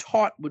we were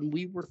taught when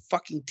we were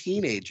fucking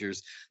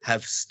teenagers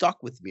have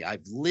stuck with me.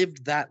 I've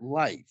lived that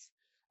life,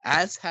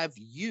 as have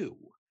you,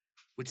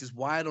 which is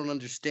why I don't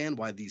understand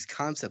why these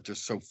concepts are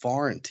so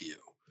foreign to you.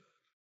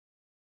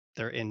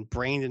 They're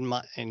embedded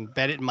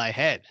in my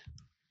head.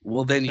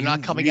 Well, then they're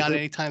not coming out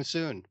anytime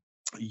soon.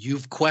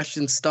 You've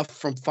questioned stuff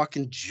from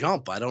fucking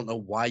jump. I don't know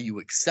why you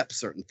accept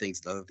certain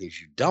things and other things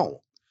you don't.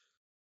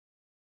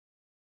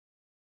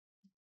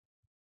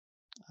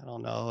 I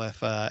don't know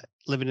if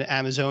living in an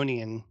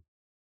Amazonian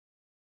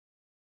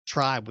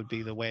tribe would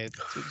be the way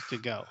to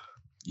go.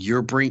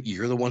 You're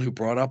the one who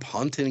brought up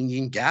hunting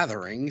and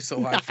gathering,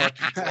 so I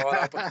fucking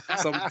brought up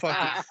some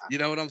fucking. You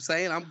know what I'm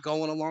saying? I'm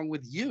going along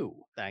with you.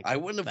 I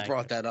wouldn't have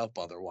brought that up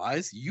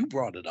otherwise. You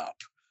brought it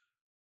up.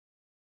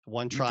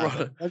 One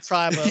tribe. One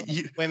tribe of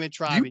women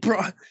tribe.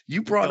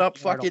 You brought up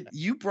fucking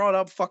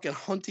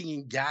hunting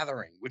and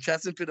gathering, which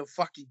hasn't been a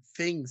fucking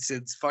thing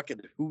since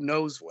fucking who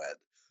knows when.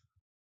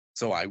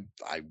 So I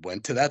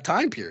went to that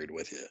time period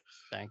with you.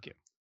 Thank you.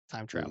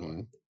 Time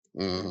traveler.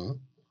 Land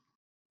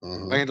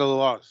of the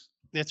Lost.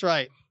 That's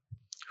right.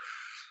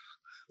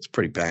 It's a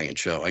pretty banging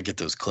show. I get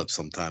those clips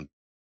sometimes.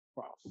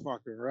 Wow,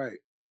 fucking right.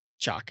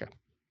 Chaka.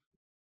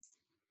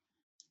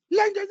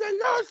 Land of the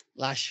Lost.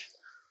 Lash.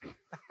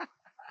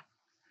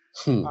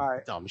 All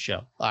right. Dumb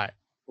show. All right.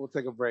 We'll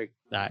take a break.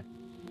 All right.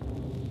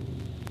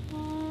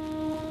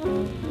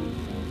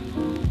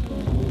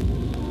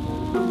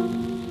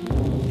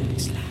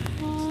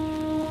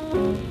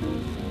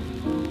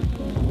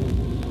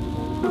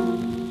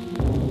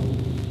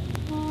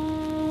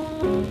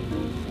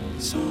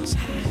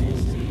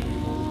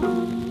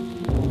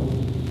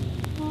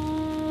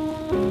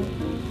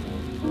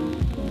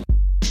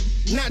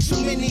 Not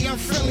too many I'm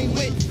friendly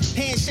with.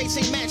 Handshakes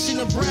ain't matching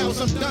the brows.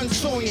 I'm done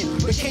toying.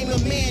 Became a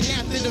man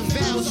after the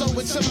vows.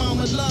 Over to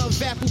mama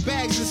love. Apple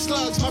bags and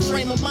slugs. My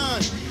frame of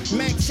mind.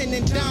 Maxing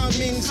and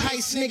diamonds.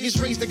 Heist niggas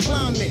raise the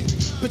climate.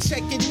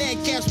 Protect your neck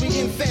as we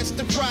infest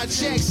the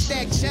project.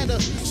 Stack cheddar.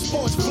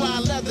 Sports fly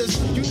leathers.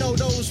 You know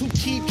those who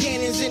keep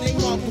cannons and they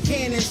marble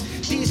cannons.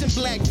 These in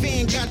black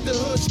van got the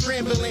hood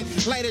scrambling.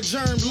 Light a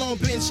germ. Long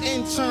bench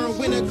intern.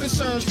 Winter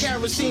concerns.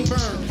 Kerosene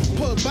burn.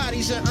 Put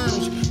bodies in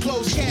urns.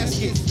 Close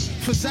caskets.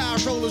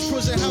 Fazzard rollers,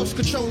 prison house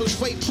controllers,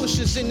 weight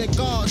pushers in the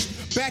guards.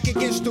 Back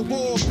against the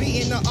wall,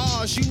 beating the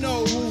odds. You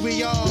know who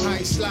we are.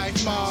 Heist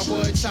life, ma,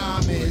 what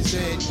time is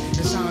it?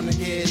 It's time to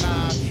get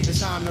live.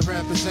 It's time to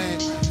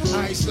represent.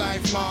 Heist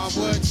life, ma,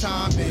 what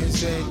time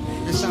is it?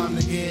 It's time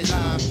to get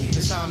live.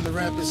 It's time to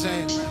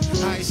represent.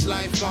 Heist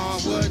life, ma,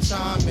 what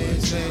time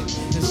is it?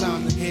 It's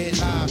time to get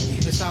live.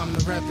 It's time to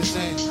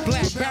represent.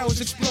 Black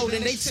barrels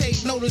exploding. They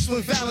take notice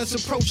when violence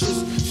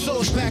approaches.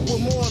 Swords back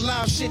with more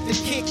live shit to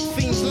kick.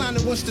 Fiends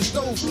lining once the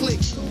stove click.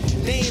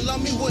 They ain't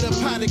love me with a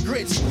pot of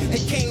grits.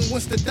 It came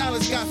once the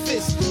dollars got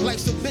fists.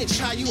 Life's a bitch,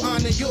 how you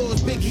honor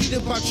yours? Big heat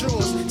about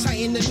yours.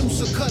 Tighten the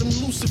noose or cut them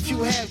loose if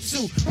you have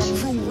to. My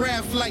crew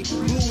raft like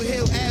Blue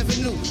Hill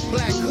Avenue.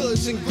 Black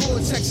hoods and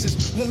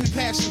Gore-Texas when we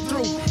passing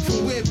through.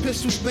 From where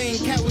pistols bang,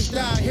 cowards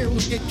die,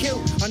 heroes get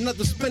killed.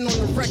 Another spin on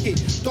the record.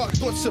 Dark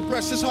thoughts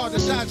suppressed, it's hard to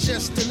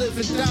digest. To live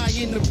and die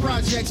in the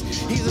projects.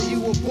 Either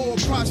you a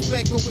bored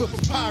prospect or with a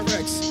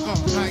Pyrex.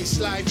 Heist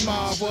life,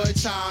 ma, what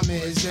time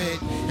is it?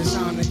 It's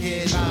time to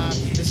get live.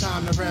 It's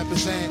time to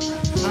represent.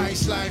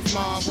 Heist life,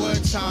 ma,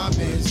 what time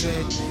is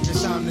it?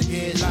 It's time to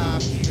get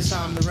live. It's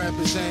time to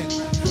represent.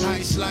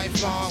 Heist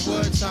life, ma,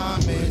 what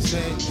time is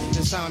it?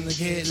 It's time to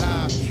get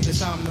live. It's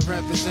time to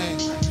represent.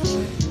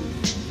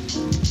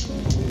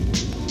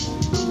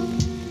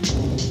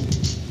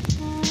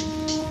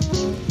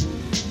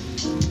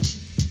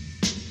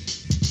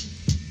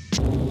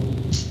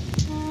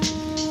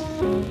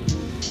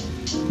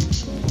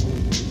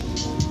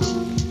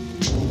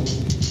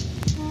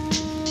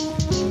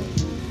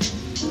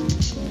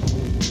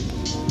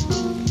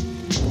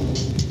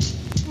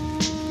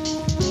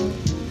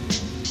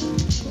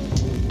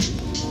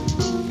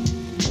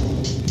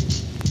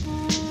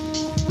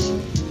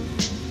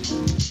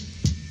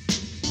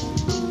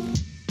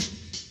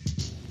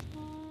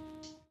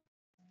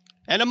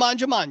 And a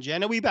manja,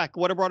 and we back.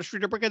 What a broader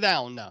street to break it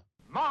down.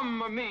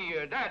 Mamma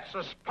mia, that's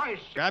a spice.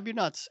 Grab your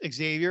nuts,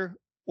 Xavier.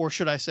 Or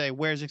should I say,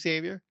 where's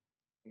Xavier?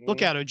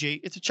 Look out, OG.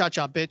 It's a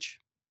cha-cha, bitch.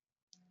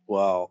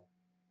 Well,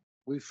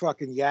 we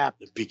fucking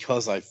yapped.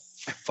 Because I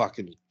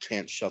fucking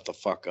can't shut the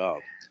fuck up.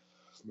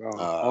 No,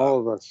 all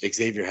of us.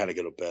 Xavier had to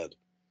go to bed.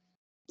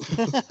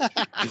 Because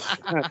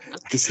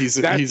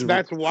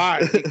that's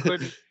why he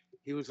couldn't.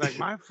 He was like,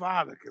 my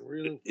father can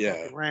really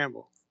fucking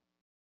ramble.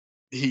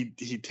 He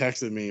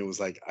texted me and was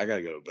like, I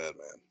gotta go to bed,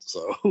 man.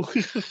 So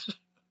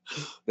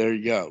there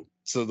you go.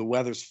 So the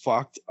weather's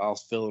fucked. I'll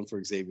fill in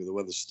for Xavier. The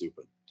weather's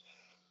stupid.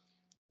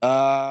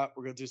 We're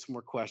gonna do some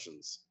more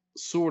questions.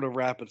 Sort of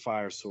rapid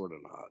fire, sort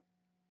of not.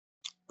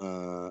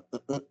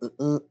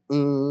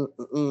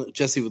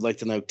 Jesse would like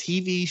to know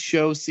TV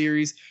show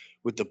series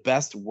with the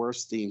best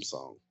worst theme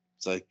song.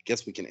 So I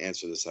guess we can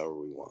answer this however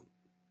we want.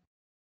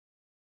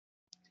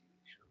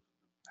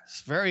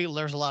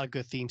 There's a lot of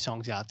good theme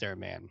songs out there,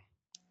 man.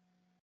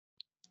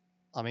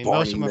 I mean, Barney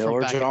most of them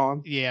Miller, are from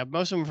John?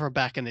 most of them are from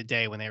back in the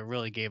day when they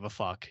really gave a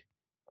fuck.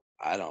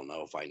 I don't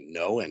know if I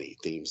know any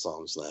theme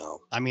songs now.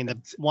 I mean, the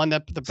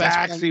best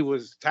Taxi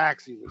was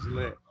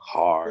lit.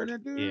 Hard.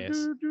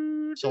 Yes.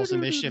 Souls of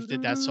Mischief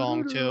did that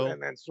song too.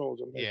 And then Souls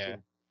of Mischief.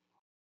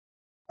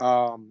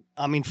 Yeah.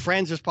 I mean,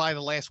 Friends was probably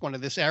the last one of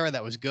this era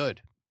that was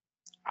good.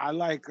 I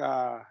like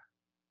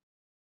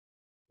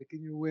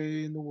Making Your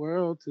Way in the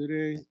World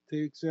Today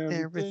takes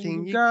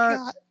everything you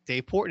got.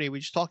 Dave Portnoy,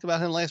 we just talked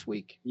about him last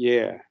week.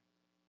 Yeah.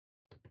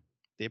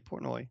 Dave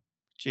Portnoy.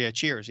 Yeah,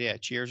 Cheers. Yeah,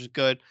 Cheers is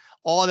good.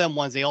 All of them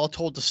ones, they all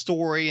told the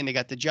story and they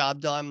got the job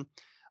done.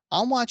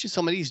 I'm watching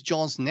some of these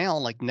Jones now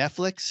on like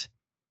Netflix.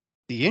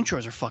 The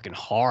intros are fucking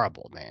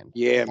horrible, man.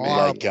 Yeah,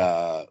 man.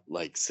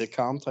 Like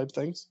sitcom type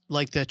things.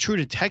 Like the True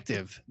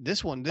Detective. This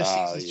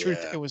season's True.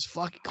 It was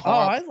fucking Oh,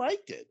 horrible. I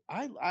liked it.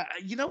 I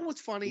you know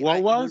what's funny?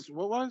 What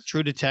was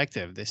True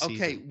Detective this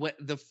season? Okay,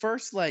 the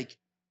first like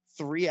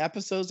 3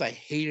 episodes, I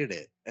hated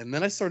it, and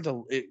then I started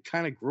to. It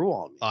kind of grew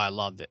on me. Oh, I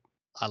loved it.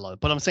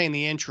 But I'm saying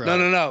the intro.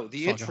 No.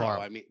 The fucking intro.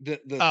 horrible. I mean, the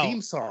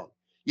theme song.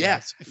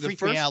 Yes, Yeah, it the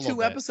freaked me out first a little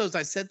 2 bit. episodes,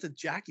 I said to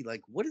Jackie,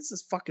 like, "What is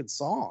this fucking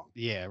song?"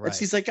 Yeah, right. And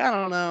she's like, "I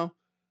don't know.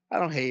 I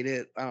don't hate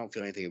it. I don't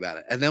feel anything about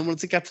it." And then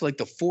once it got to like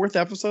the 4th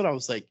episode, I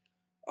was like,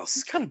 "Oh, this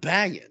is kind of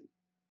banging."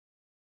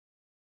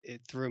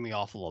 It threw me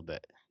off a little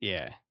bit.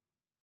 Yeah.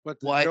 But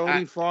the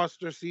Jodie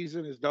Foster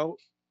season is dope.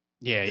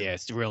 Yeah,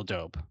 it's real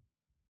dope.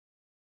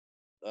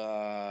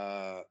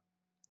 Yeah,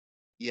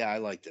 I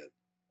liked it.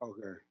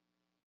 Okay.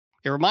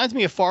 It reminds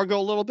me of Fargo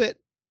a little bit.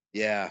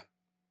 Yeah.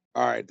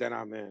 All right, then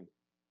I'm in.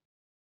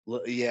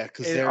 Yeah,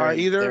 because are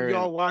either of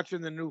y'all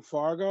watching the new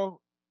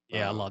Fargo?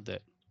 Yeah, I loved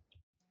it.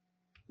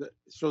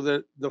 So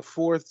the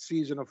 4th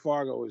season of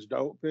Fargo is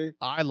dope, P?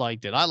 I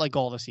liked it. I like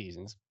all the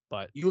seasons,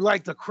 but you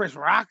like the Chris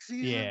Rock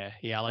season?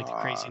 Yeah, I like the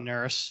Crazy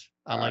Nurse.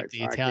 I all like right,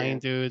 the Italian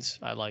dudes.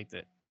 I liked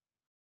it.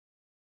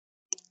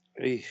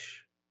 Eesh.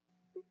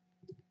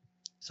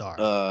 Sorry.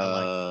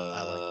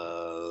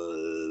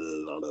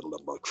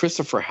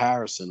 Christopher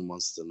Harrison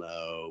wants to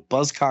know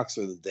Buzzcocks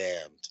or the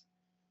Damned?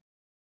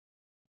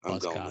 I'm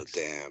going the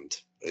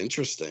Damned.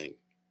 Interesting.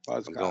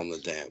 Buzzcocks. I'm going the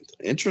Damned.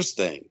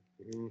 Interesting.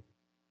 Mm-hmm.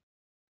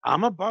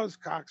 I'm a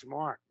Buzzcocks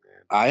mark,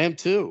 man. I am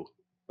too.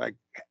 Like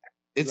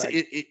it's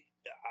like,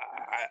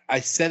 I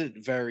said it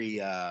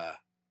very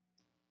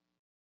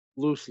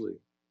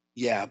loosely.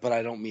 Yeah, but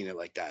I don't mean it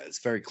like that. It's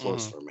very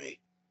close for me.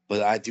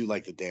 But I do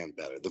like the Damned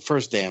better. The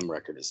first Damned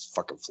record is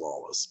fucking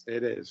flawless.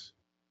 It is.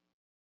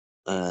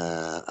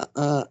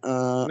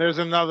 There's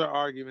another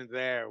argument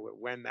there with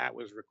when that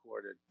was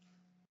recorded.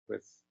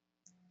 With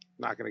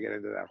not going to get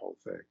into that whole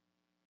thing.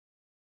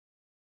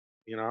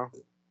 You know?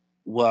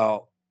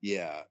 Well,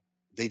 yeah,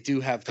 they do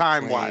have the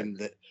claim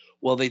that.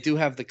 Well, they do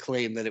have the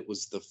claim that it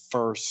was the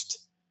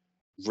first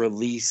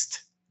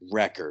released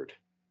record,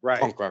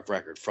 punk rock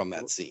record from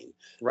that scene.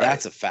 Right.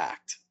 That's a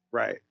fact.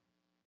 Right.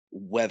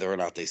 Whether or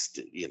not they,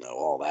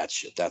 all that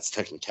shit, that's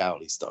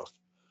technicality stuff.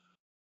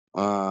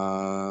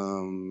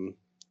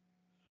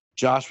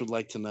 Josh would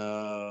like to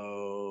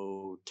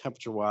know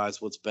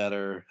temperature-wise, what's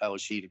better,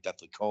 hellish heat or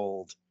deathly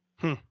cold?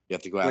 You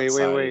have to go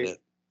outside. Wait.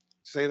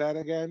 Say that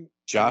again.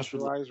 Josh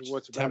would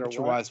what's better?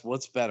 Temperature-wise,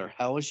 what's better,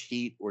 hellish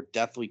heat or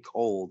deathly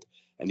cold?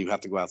 And you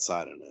have to go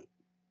outside in it.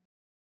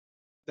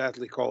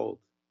 Deathly cold.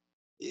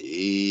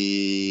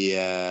 Yeah.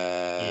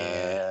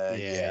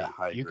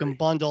 You can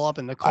bundle up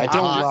in the cold. I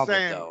don't love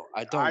it though.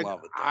 I don't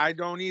love it. I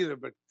don't either.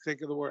 But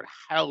think of the word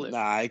hellish. Nah,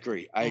 I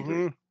agree. I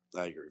agree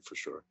for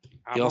sure.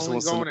 I'm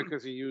only going it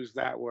because he used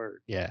that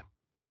word. Yeah.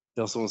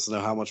 He also wants to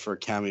know how much for a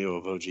cameo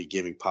of OG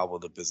giving Pablo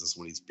the business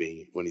when he's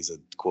a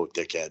quote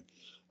dickhead.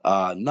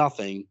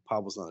 Nothing.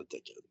 Pablo's not a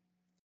dickhead.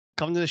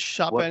 Come to the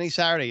shop any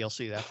Saturday. You'll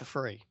see that for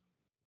free.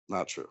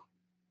 Not true.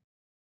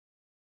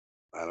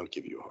 I don't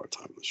give you a hard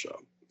time in the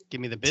shop.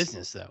 Give me the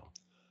business though.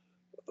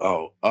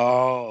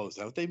 Oh, is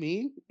that what they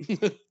mean?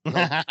 The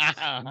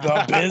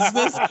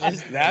business?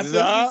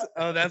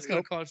 That's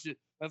gonna cost you.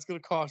 That's gonna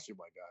cost you,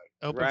 my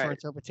guy. Open for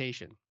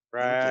interpretation.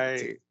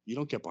 Right. You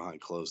don't get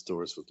behind closed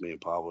doors with me and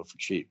Pablo for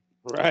cheap.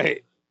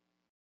 Right.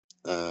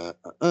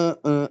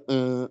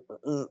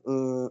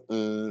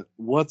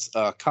 What's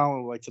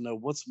Colin would like to know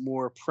what's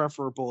more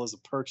preferable as a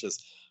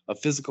purchase, a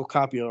physical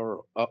copy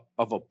of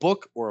a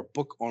book or a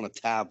book on a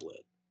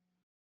tablet?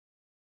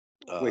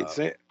 Wait,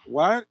 say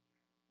what?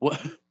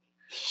 What?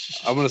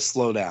 I'm gonna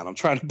slow down. I'm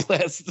trying to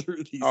blast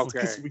through these.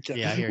 Okay.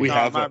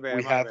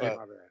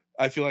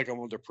 I feel like I'm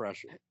under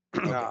pressure.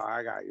 No,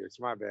 I got you. It's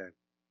my bad.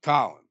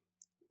 Colin,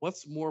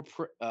 wants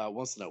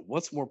to know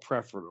what's more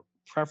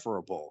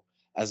preferable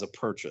as a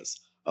purchase,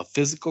 a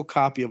physical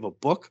copy of a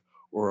book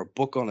or a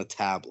book on a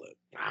tablet?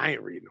 I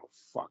ain't reading no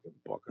fucking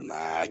book.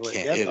 I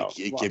can't.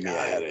 It give me a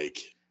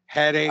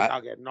headache.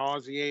 I'll get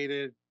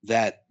nauseated.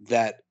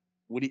 Pablo,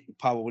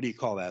 what do you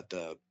call that?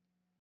 The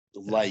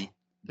light.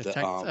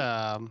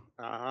 The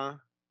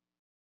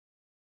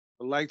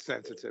light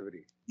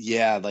sensitivity.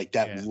 Yeah, like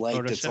that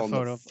light that's on the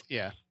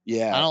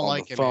I don't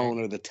like the phone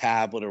or the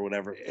tablet or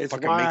whatever. It's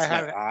why I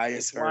have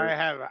why I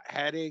have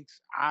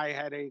eye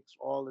headaches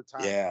all the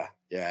time.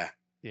 Yeah.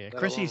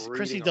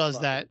 Chrissy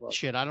does that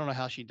shit. I don't know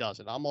how she does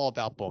it. I'm all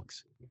about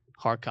books,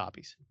 hard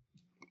copies.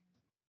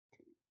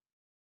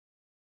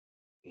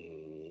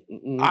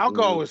 I'll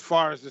go as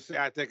far as to say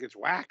I think it's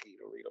wacky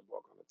to read a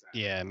book on the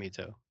tablet. Yeah, me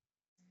too.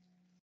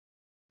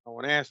 No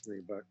one asked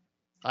me, but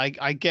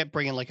I get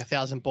bringing like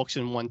 1,000 books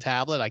in one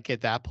tablet. I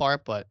get that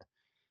part, but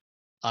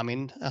I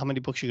mean, how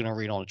many books are you gonna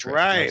read on a trip?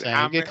 Right. You know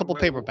I get a couple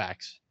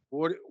paperbacks.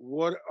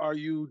 What are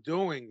you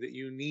doing that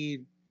you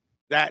need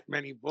that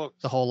many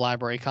books? The whole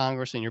Library of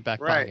Congress in your back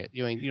pocket.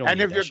 You don't. And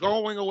if you're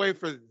going away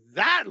for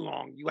that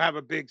long, you have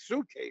a big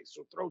suitcase.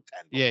 So throw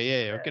 10.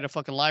 Yeah. Or get a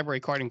fucking library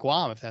card in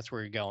Guam if that's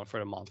where you're going for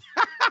the month.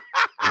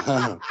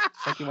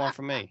 Fuck you want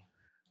from me?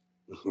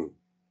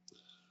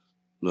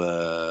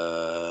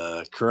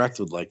 Correct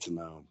would like to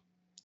know.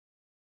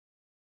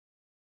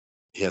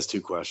 He has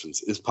 2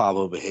 questions. Is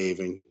Pablo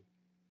behaving?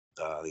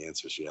 The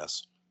answer is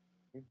yes.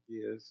 He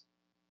is.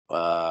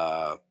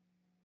 Ramones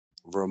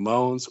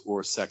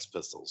or Sex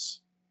Pistols?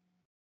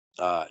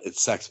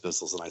 It's Sex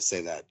Pistols, and I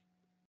say that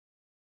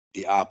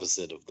the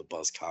opposite of the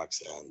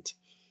Buzzcocks and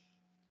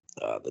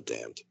the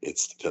Damned.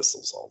 It's the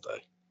Pistols all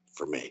day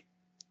for me.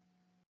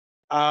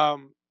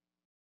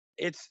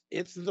 It's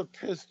the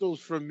Pistols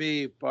for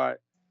me,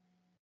 but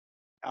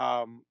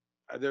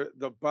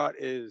the but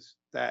is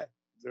that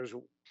there's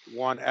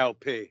one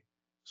LP,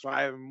 so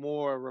I have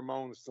more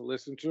Ramones to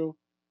listen to.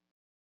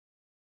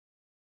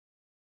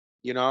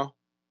 You know?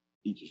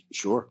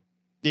 Sure.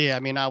 Yeah, I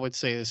mean, I would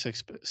say the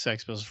Sex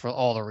Pistols for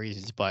all the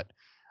reasons, but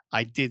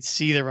I did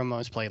see the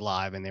Ramones play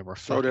live, and they were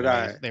So fucking did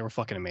I. amazing. They were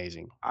fucking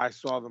amazing. I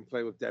saw them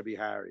play with Debbie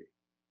Harry.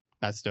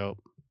 That's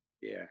dope.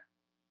 Yeah.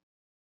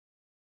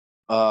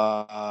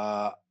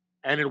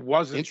 And it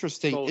wasn't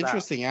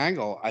interesting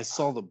angle. I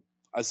saw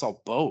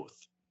both.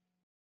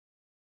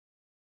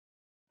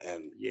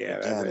 And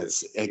yeah,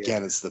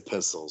 it's the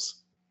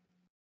Pistols.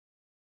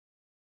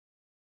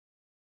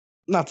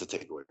 Not to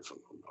take away from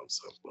them,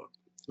 but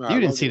you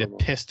didn't see the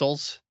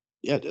Pistols?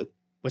 Yeah, I did.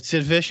 With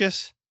Sid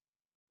Vicious?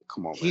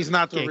 Come on, man. He's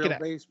not the real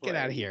bass player.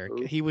 Get out of here.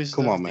 He was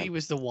man. He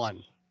was the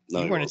one.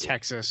 No, you weren't in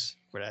Texas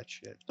for that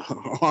shit.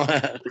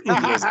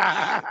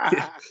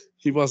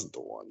 He wasn't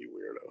the one, you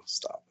weirdo.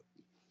 Stop it.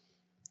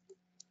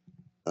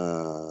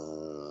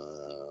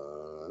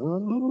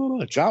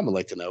 John would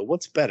like to know,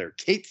 what's better,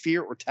 Cape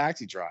Fear or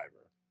Taxi Driver?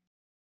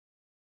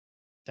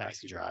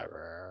 Taxi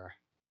Driver.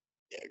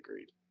 Yeah,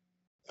 agreed.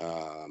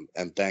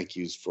 And thank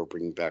yous for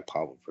bringing back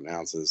Pablo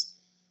Pronounces.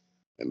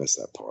 I missed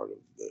that part of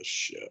the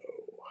show.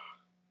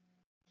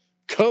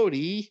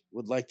 Cody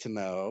would like to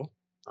know.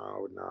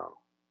 Oh, no.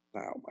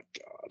 Oh, my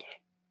God.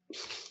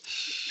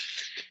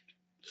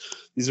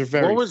 These are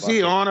very. What was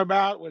he on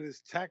about with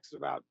his text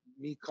about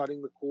me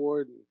cutting the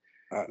cord?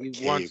 And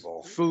he wants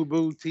cable.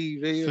 Fubu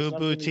TV.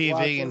 Fubu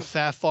TV and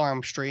Fat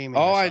Farm streaming.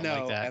 Oh, or I something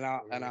know. Like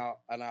that.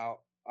 And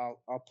I'll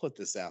put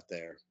this out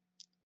there.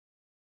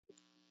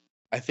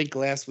 I think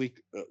last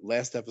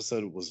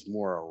episode was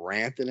more a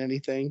rant than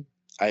anything.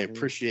 We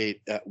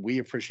appreciate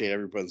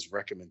everybody's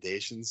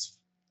recommendations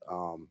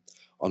on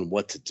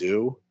what to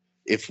do.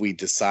 If we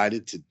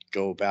decided to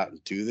go about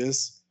and do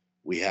this,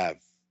 we have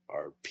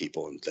our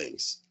people and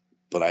things.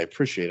 But I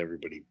appreciate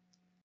everybody.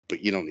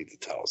 But you don't need to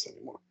tell us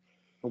anymore.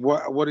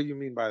 What do you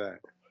mean by that?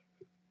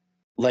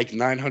 Like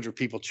 900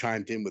 people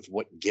chimed in with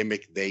what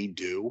gimmick they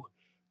do.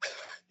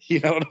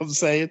 You know what I'm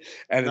saying?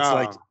 And it's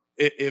like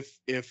if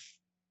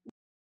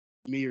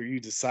me or you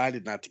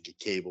decided not to get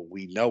cable,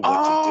 we know what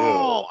to do.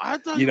 Oh, I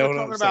thought you were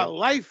talking about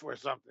life or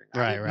something.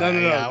 Right. No,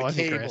 Yeah, the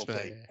cable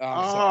thing.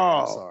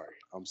 I'm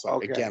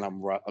sorry. Okay. Again,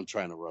 I'm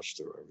trying to rush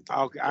through everything.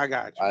 Okay, I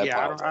got you.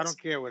 I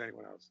don't care what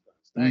anyone else does.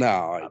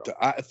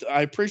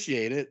 I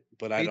appreciate it,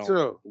 but I don't. Me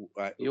too.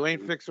 You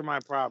ain't fixing my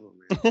problem,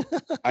 man.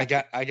 I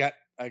got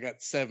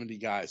 70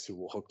 guys who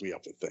will hook me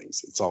up with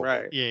things. It's all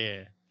right. Good.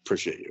 Yeah.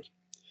 Appreciate you.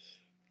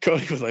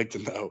 Cody would like to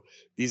know.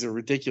 These are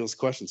ridiculous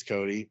questions,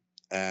 Cody,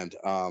 and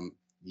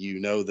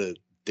you know the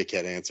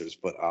dickhead answers,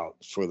 but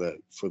for the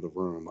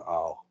room,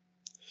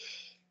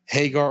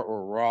 Hagar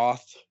or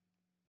Roth,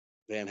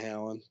 Van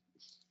Halen.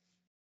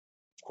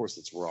 Of course,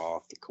 it's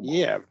Roth. Come on.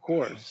 Yeah, of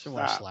course. I just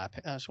want to slap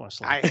him.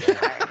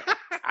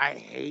 I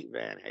hate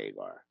Van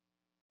Hagar.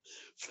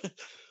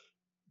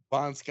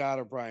 Bon Scott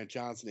or Brian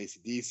Johnson,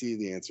 AC/DC.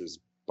 The answer is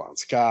Bon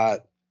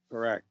Scott.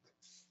 Correct.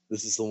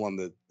 This is the one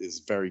that is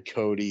very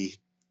Cody,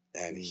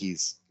 and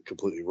he's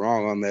completely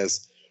wrong on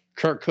this.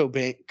 Kurt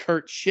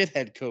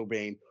Shithead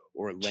Cobain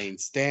or Lane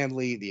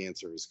Stanley. The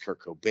answer is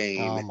Kurt Cobain.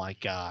 Oh my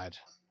God.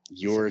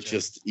 You're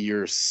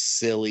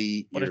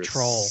silly. What a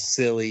troll.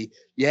 Silly.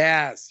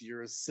 Yes,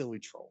 you're a silly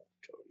troll,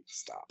 Cody.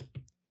 Stop.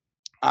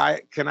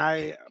 Can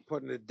I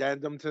put an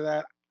addendum to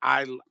that?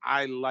 I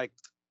like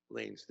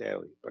Lane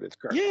Staley, but it's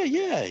Kurt.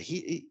 Yeah.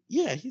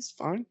 He's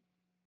fine.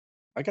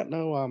 I got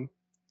no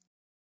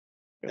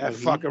that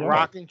fucking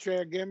rocking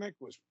chair gimmick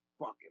was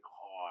fucking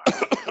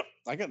hard.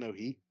 I got no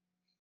heat.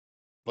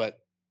 But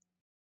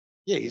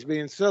yeah, he's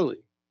being silly.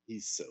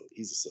 He's a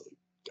silly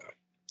guy.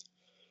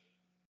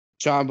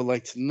 John would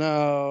like to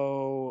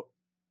know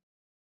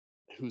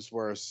who's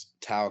worse,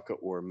 Metallica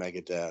or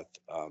Megadeth.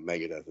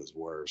 Megadeth is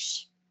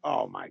worse.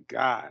 Oh my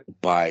God!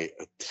 By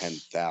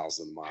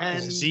 10,000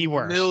 miles.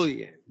 10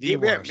 million. The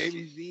worst.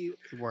 Maybe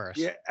the worst.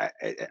 Yeah,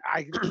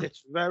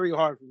 it's very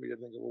hard for me to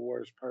think of a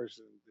worse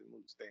person than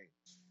Luke Stain.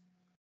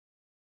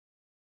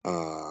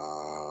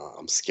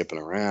 I'm skipping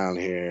around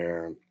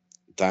here.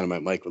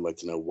 Dynamite Mike would like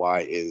to know,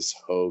 why is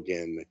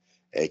Hogan,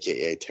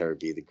 aka Terry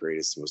B, the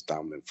greatest, most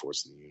dominant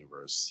force in the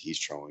universe? He's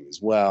trolling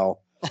as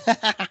well.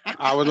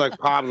 I would like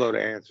Pablo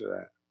to answer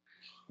that.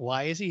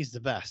 Why is he? He's the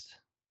best.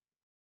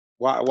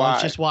 Why? I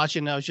was just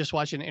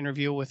watching an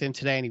interview with him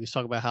today, and he was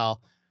talking about how,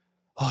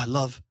 I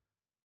love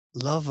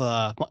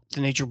the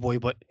Nature Boy,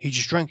 but he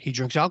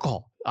drinks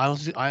alcohol. I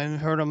haven't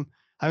heard him.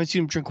 I haven't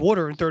seen him drink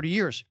water in 30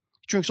 years.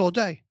 He drinks all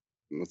day.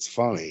 It's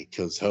funny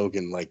because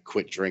Hogan like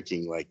quit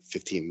drinking like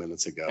 15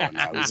 minutes ago, and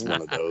now he's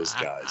one of those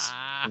guys.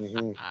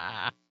 Mm-hmm.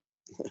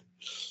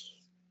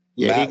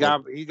 Yeah,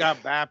 he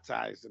got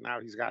baptized, and now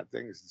he's got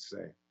things to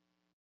say.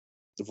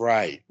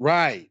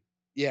 Right.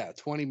 Yeah,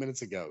 20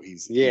 minutes ago.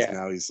 He's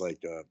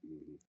like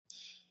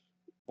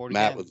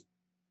Matt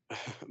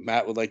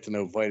would like to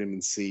know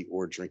vitamin C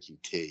or drinking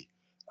tea.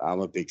 I'm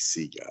a big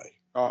C guy.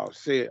 Oh,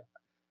 see,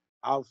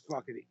 I'll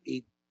fucking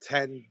eat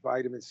 10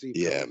 vitamin C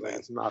pills. Yeah, man.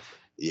 It's nothing.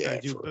 Yeah,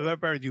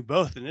 better do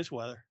both in this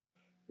weather.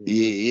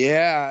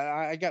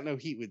 Yeah, I got no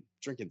heat with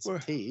drinking some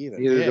tea either.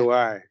 Neither do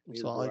I.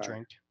 That's all I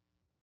drink.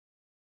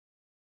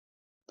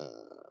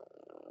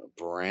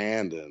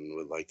 Brandon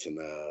would like to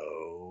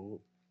know,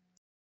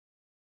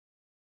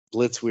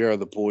 Blitz, we are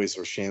the boys,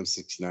 or Sham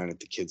 69 if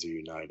the kids are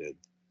united.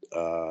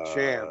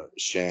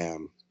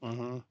 Sham.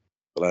 Mm-hmm.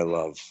 But I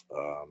love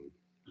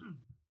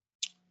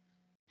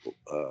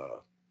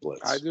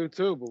Blitz. I do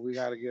too, but we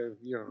got to give,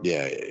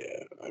 Yeah.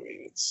 I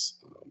mean, it's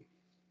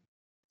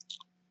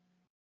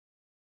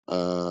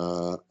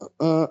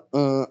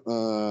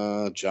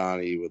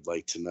Johnny would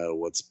like to know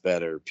what's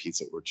better,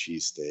 pizza or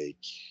cheesesteak.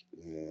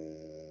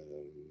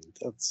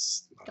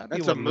 That's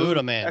a mood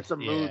I'm in. That's a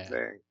mood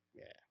thing.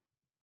 Yeah.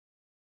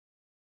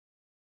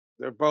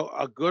 They're both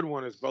a good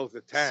one is both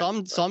a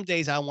 10. Some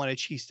days I'll have a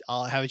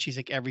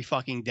cheesesteak every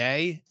fucking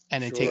day,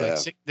 and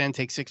then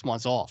take 6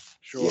 months off.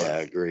 Sure. Yeah,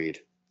 agreed.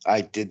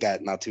 I did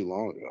that not too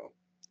long ago.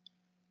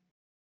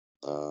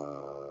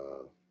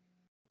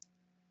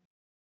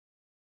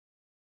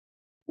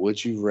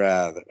 Would you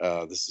rather?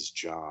 This is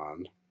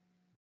John.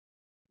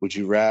 Would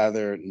you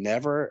rather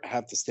never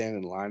have to stand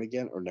in line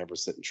again, or never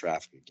sit in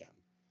traffic again?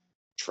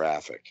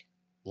 Traffic.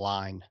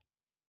 Line.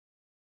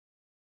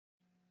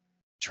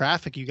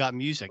 Traffic, you got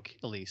music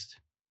at least.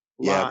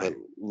 Yeah, but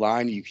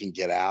line you can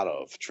get out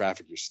of.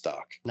 Traffic, you're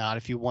stuck. Not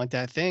if you want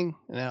that thing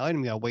and that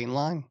item. You gotta wait in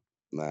line.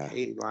 Nah.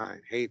 Hate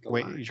line. Hate the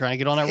wait, line. You're trying to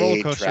get on that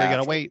roller coaster. You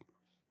gotta wait.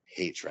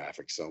 Hate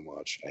traffic so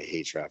much. I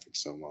hate traffic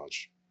so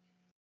much.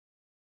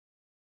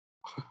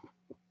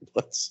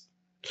 This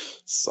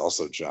is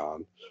also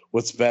John.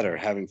 What's better,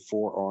 having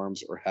 4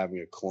 arms or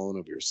having a clone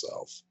of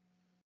yourself?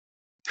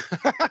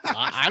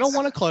 I don't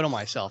want to clone of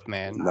myself,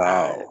 man.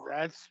 No.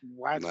 That's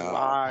No. wild.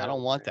 I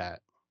don't want man.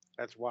 that.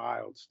 That's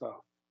wild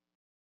stuff.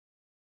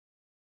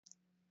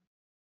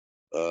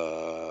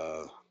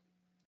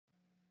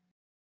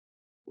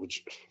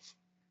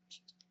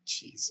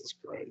 Jesus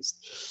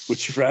Christ.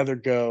 Would you rather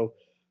go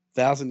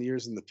 1,000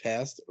 years in the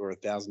past or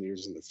 1,000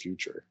 years in the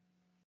future?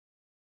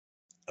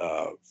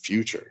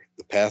 Future.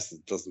 The past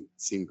doesn't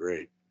seem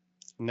great.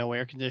 No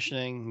air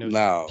conditioning,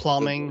 no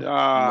plumbing,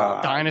 No.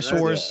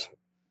 dinosaurs.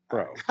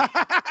 Bro.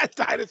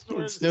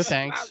 Dinosaurs. No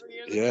thanks.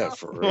 Yeah,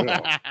 for real.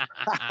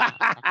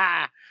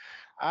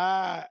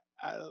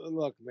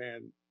 Look,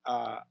 man.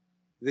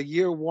 The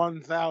year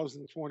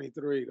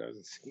 1023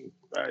 doesn't seem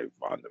very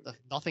fun to me.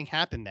 Nothing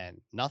happened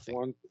then.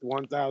 Nothing.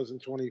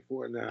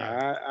 1024.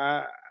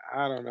 Now,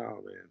 I don't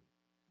know, man.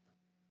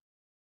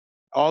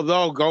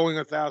 Although going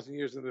 1,000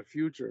 years in the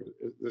future,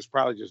 there's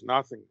probably just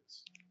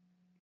nothingness.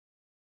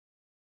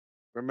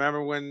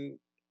 Remember when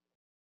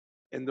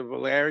in the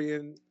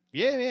Valerian?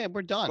 Yeah,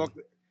 we're done. Book,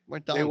 we're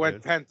done. They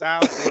went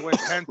 10,000. They went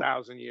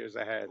 10,000 years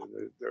ahead,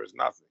 and there was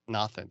nothing.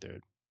 Nothing,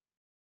 dude.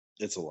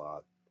 It's a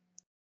lot.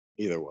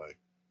 Either way.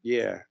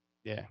 Yeah.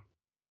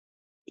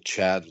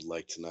 Chad would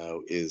like to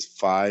know, is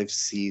 5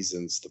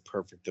 seasons the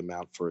perfect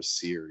amount for a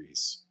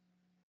series?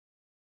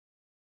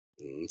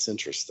 It's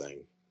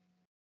interesting.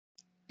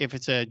 If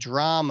it's a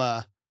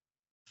drama,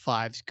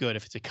 5's good.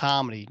 If it's a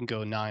comedy, you can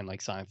go 9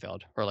 like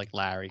Seinfeld or like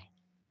Larry.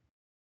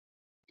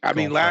 I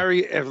mean,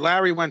 if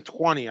Larry went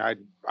 20, I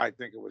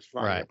think it was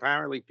funny. Right.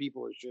 Apparently,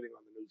 people are shitting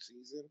on the new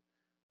season,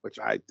 which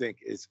I think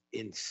is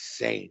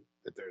insane.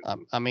 That there's.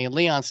 I mean,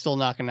 Leon's still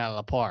knocking it out of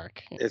the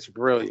park. It's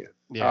brilliant.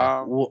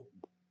 Yeah.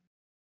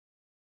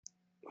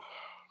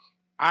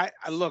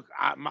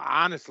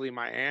 Honestly,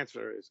 my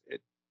answer is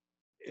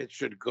it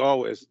should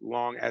go as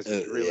long as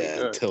it's really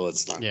good. Until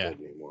it's not good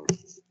anymore.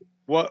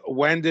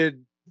 When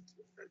did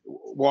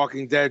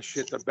Walking Dead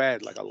shit the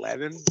bed? Like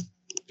 11,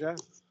 Jeff?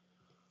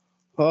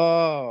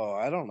 Oh,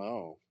 I don't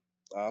know.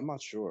 I'm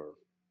not sure.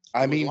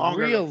 I mean,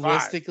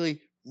 realistically,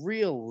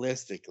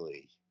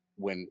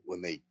 when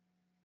they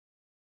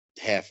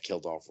half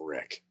killed off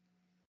Rick,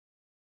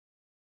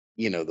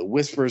 the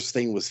Whispers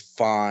thing was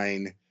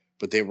fine,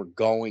 but they were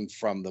going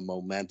from the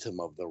momentum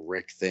of the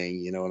Rick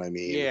thing. You know what I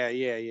mean? Yeah.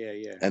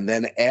 And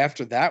then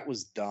after that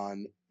was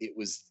done, it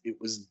was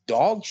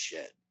dog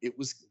shit. It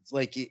was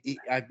like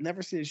I've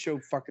never seen a show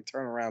fucking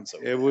turn around so.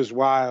 It was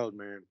wild,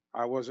 man.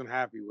 I wasn't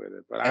happy with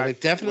it, but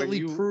it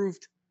definitely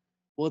proved.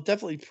 Well, it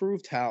definitely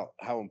proved how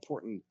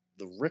important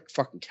the Rick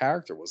fucking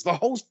character was. The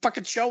whole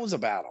fucking show was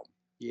about him.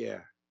 Yeah.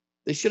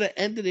 They should have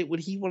ended it when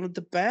he wanted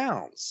to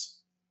bounce.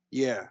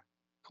 Yeah.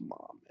 Come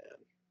on, man.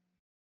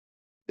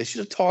 They should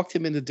have talked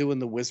him into doing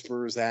the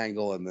Whisperers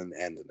angle and then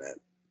ending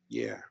it.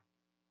 Yeah.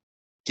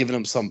 Giving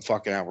him some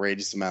fucking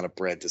outrageous amount of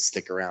bread to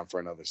stick around for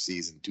another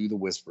season. Do the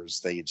Whisperers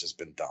thing had just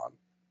been done.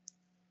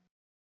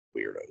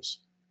 Weirdos.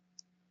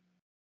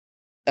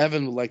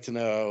 Evan would like to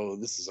know,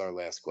 this is our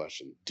last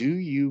question. Do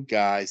you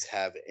guys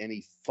have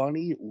any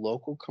funny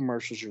local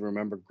commercials you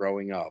remember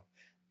growing up?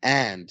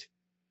 And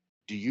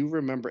do you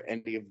remember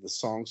any of the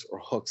songs or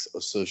hooks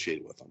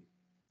associated with them?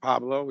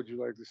 Pablo, would you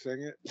like to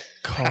sing it?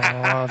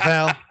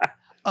 Carvel.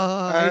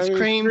 Ice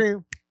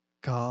cream.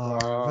 Carvel.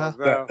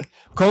 Carvel.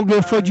 Go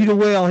get Fudgy the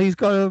Whale. He's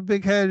got a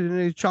big head and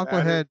a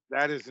chocolate head.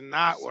 That is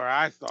not where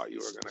I thought you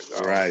were going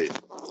to go. Right.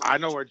 I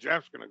know where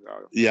Jeff's going to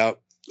go.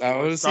 Yep. I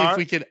want to see if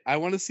we start? can. I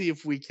want to see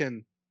if we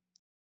can.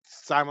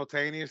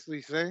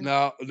 Simultaneously sing?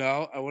 No.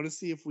 I want to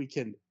see if we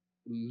can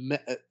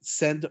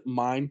send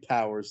mind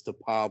powers to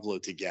Pablo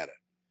to get it.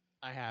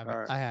 I have it. All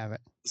right. I have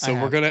it. So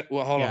we're gonna.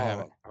 Well, hold Yeah, I have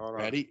on. Hold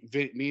on. Ready?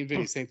 Me and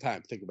Vinny, same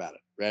time. Think about it.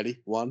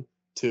 Ready? 1,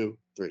 2,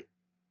 3.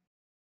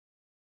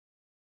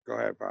 Go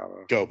ahead,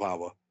 Pablo. Go,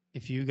 Pablo.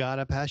 If you got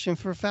a passion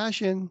for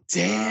fashion,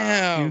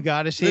 Damn. you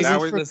got to save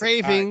That it was- for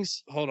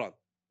cravings. Hold on.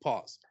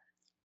 Pause.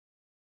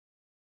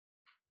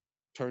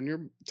 Turn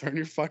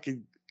your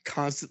fucking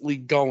constantly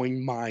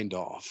going mind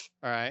off.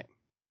 All right.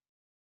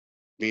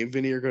 Me and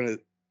Vinny are gonna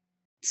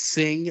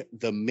sing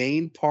the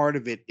main part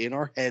of it in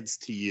our heads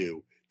to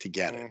you to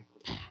get it.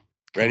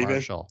 Ready, Vin?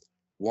 Commercial.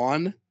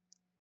 1,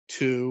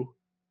 2,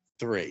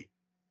 3.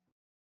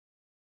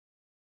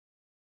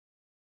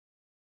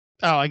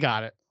 Oh, I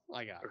got it.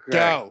 Okay.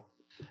 Go.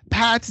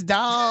 Pat's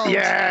dogs.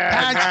 Yeah.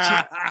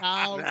 Pat's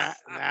Now, dogs.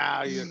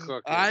 now you're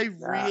cooking. I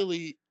Now.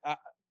 really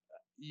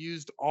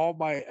used all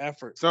my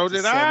effort. So to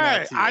did send I.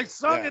 that to you. I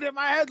sung Yeah. it in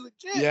my head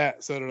legit. Yeah,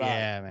 so did I.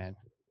 Yeah, man.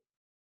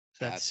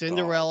 That's Pat's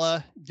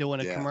Cinderella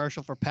doing a Yeah.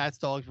 commercial for Pat's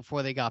dogs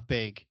before they got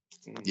big.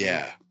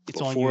 Yeah. It's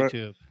on Before-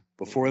 YouTube.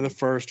 Before the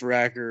first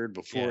record,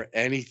 before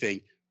anything,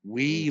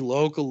 we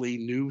locally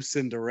knew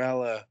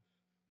Cinderella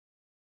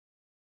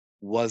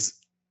was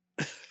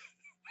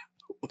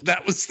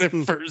that was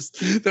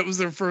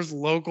their first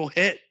local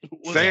hit.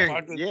 Was Saying,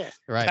 fucking yeah.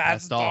 Right.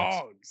 Pat's Pat's dogs.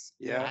 Dogs.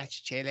 Yeah.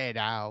 Pat's chili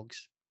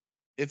dogs.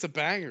 It's a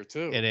banger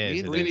too. It is, Me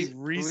and it Vinny is.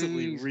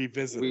 recently Please,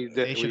 revisited we it.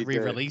 did. They should we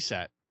did. re-release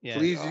that. Yeah.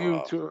 Please, you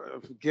Oh.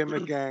 to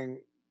Gimmick Gang,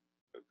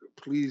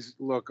 please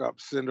look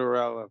up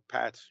Cinderella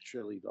Pat's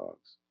Chili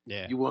Dogs.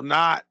 Yeah. You will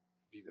not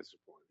be disappointed.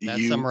 That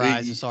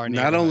summarizes our Not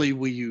neighborhood. only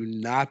will you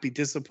not be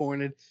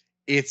disappointed,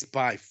 it's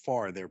by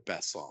far their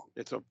best song.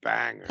 It's a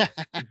banger.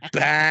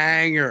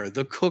 Banger.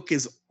 The cook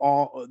is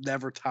all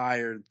never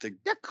tired. The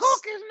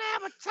cook is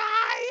never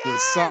tired. the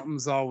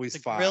something's always The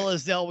fire. grill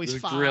is always The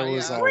fire. grill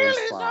is The always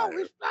grill is fire.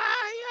 always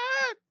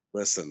fired.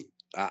 Listen,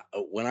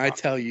 when I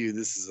tell you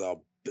this is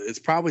it's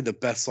probably the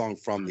best song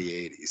from the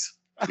 80s,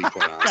 to be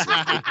quite honest with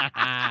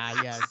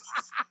you. Yes.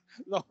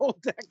 The whole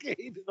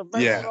decade. The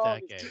best Yeah. song.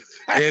 Decade.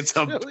 It's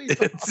a Chili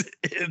Dogs.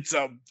 it's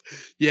a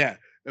yeah.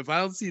 If I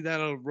don't see that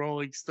on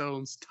Rolling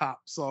Stone's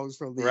top songs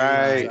from the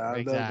Right. 80s,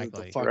 I know that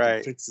Exactly. the fucking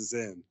Right. fix is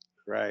in.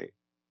 Right.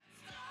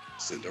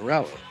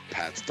 Cinderella,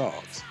 Pat's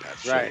Dogs,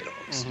 Pat's Right. Chili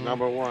Dogs. Mhm.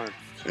 Number one.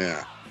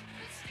 Yeah,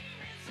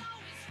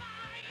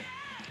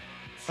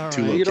 All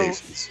two right. You don't-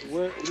 locations.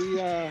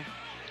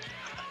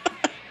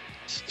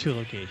 It's 2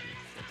 locations.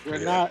 We're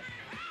Yeah.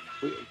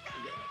 not.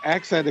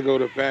 X had to go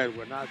to bed.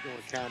 We're not doing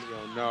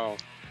cameo, no.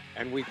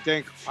 And we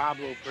think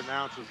Pablo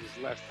pronounces is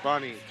less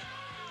funny.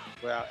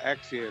 Well,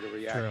 X here to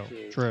react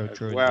to True, as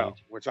true well,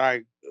 indeed. which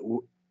I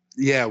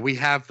Yeah, we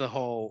have the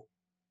whole.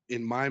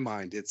 In my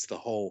mind, it's the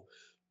whole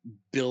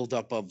build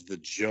up of the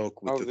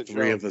joke with Of the the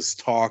three joke. of us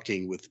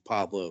talking with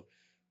Pablo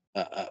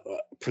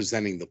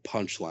presenting the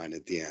punchline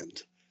at the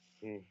end.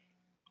 Mm.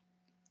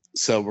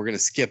 So we're gonna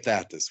skip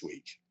that this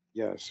week.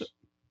 yes.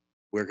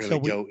 We're gonna So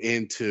we- go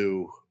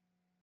into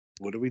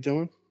what are we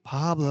doing?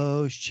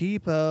 Pablo's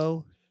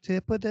Cheapo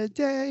tip of the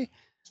day.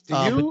 Do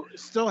you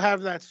still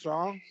have that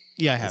song?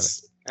 Yeah, I have it.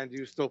 It's- And do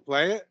you still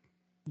play it?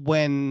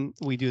 When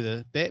we do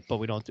the bit, but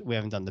we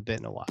haven't done the bit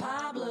in a while.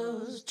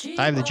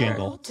 I have the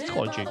jingle. It's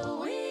called a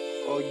jingle.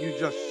 Oh, you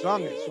just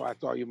sung it, so I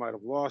thought you might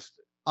have lost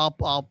it. I'll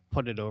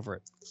put it over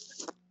it.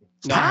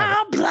 No, I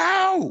have it.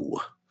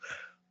 Pablo!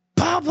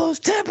 Pablo's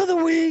tip of the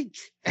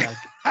week. Like,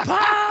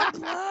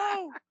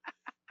 Pablo!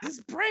 His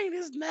brain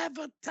is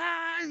never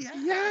tired.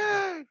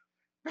 Yeah,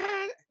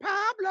 man,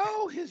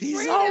 Pablo, He's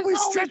brain is always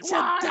stretching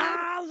wide.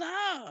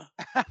 dollar.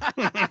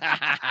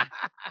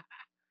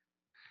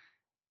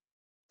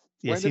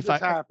 yeah, When see, did this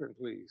happen,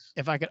 please?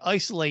 if I could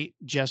isolate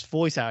Jeff's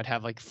voice, I would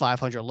have like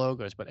 500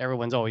 logos, but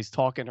everyone's always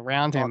talking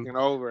around him Talking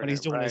over when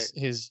he's it, doing right.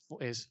 his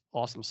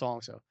awesome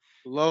song. So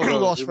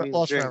Logos, Lost you for- mean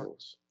lost forever.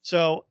 jingles.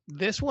 So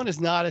this one is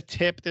not a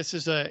tip. This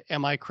is a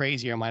am I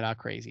crazy or am I not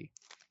crazy?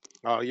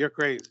 Oh, you're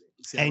crazy.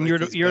 See, I And like you're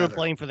these you're to better.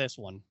 blame for this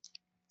one.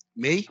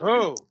 Me?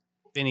 Who?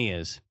 Vinny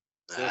is.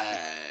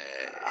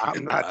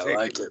 I'm not I taking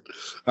like it.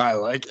 I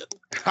like it.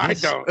 I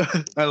This- don't.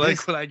 I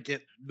like when I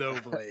get no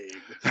blame.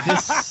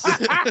 This,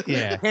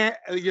 yeah.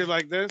 You're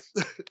like this?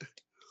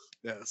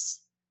 Yes.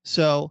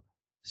 So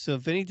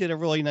Vinny did a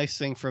really nice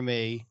thing for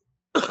me.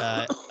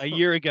 A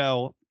year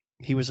ago,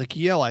 he was like,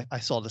 "Yo, I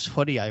saw this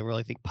hoodie. I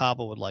really think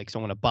Pablo would like, so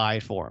I'm gonna buy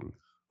it for him."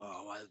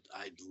 Oh,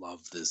 I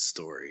love this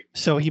story.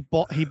 So he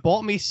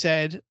bought me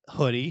said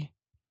hoodie,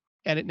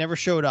 and it never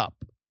showed up.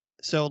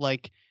 So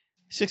like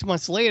 6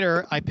 months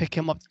later, I pick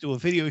him up to do a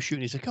video shoot,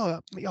 and he's like, "Oh,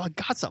 I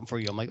got something for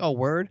you." I'm like, "Oh,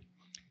 word."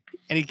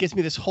 And he gives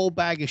me this whole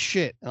bag of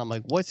shit. And I'm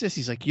like, "What's this?"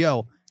 He's like,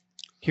 "Yo,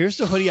 here's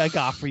the hoodie I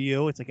got for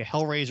you. It's like a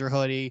Hellraiser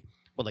hoodie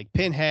with like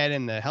Pinhead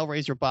and the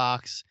Hellraiser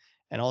box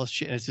and all this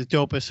shit. And it's the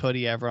dopest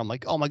hoodie ever." I'm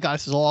like, "Oh my God,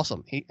 this is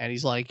awesome."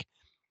 He's like,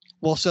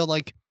 "Well, so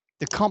like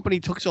the company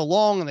took so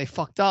long and they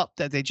fucked up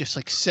that they just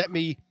like sent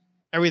me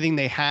everything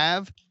they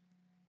have."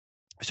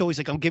 So he's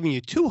like, "I'm giving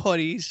you 2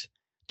 hoodies,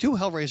 2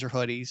 Hellraiser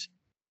hoodies,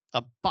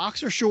 a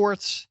boxer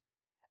shorts,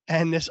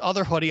 and this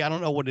other hoodie. I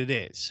don't know what it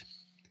is."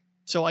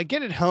 So I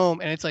get it home,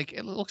 and it's like,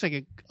 it looks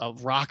like a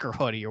rocker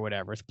hoodie or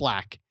whatever. It's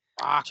black.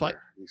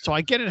 So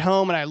I get it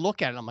home, and I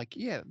look at it. I'm like,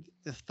 yeah,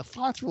 the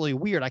font's really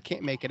weird. I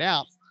can't make it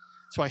out.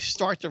 So I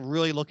start to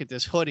really look at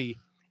this hoodie,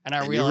 and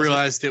I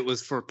realized it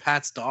was for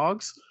Pat's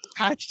dogs?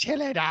 Pat's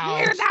chili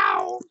dogs.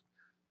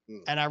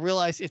 And I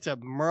realized it's a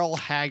Merle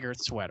Haggard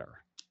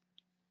sweater.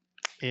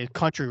 It's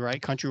country,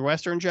 right? Country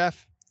Western,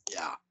 Jeff?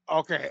 Yeah.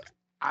 Okay.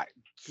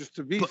 Just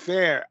to be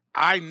fair,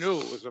 I knew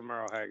it was a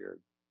Merle Haggard.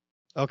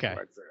 Okay.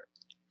 Right there.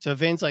 So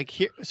Vin's like,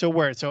 here. So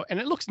where? So, and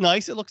it looks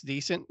nice. It looks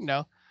decent, you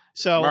know.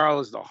 So Merle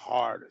is the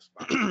hardest.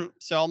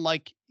 So I'm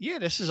like, yeah,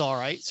 this is all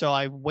right. So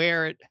I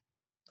wear it.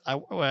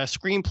 I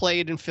Scream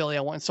played in Philly.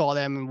 I went and saw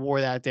them and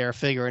wore that there,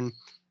 figuring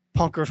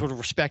punkers would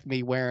respect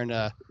me wearing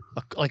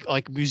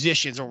like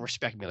musicians will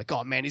respect me. Like,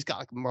 oh man, he's got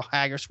like a Merle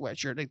Haggard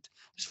sweatshirt.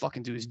 This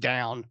fucking dude is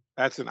down.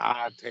 That's an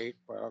odd take,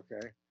 but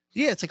okay.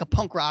 Yeah, it's like a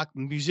punk rock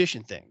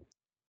musician thing.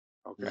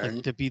 Okay.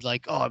 Like, to be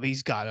like, oh,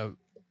 he's got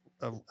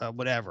a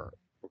whatever.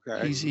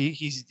 Okay.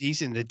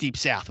 He's in the deep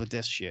south with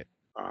this shit.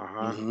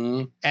 Uh-huh.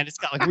 Mm-hmm. And it's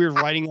got like weird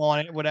writing on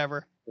it,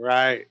 whatever.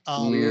 Right.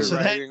 Weird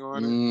writing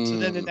on it. So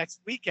then the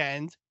next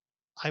weekend,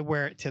 I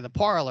wear it to the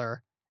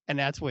parlor, and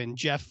that's when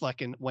Jeff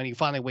when he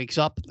finally wakes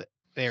up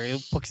there, he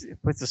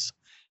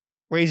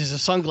raises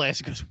his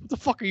sunglasses and goes, "What the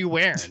fuck are you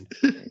wearing?"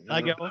 And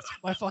I go, "It's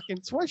my fucking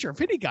sweatshirt.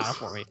 Vinny got it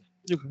for me."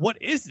 He's like,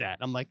 "What is that?"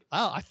 I'm like,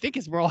 "Oh, I think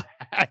it's Merle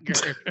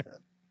Haggard."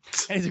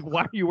 And he's like,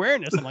 "Why are you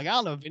wearing this?" I'm like, "I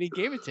don't know. Vinny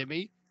gave it to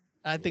me.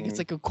 I think it's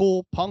like a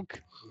cool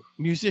punk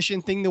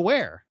musician thing to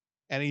wear."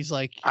 And he's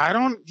like, I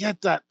don't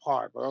get that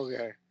part, but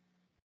okay.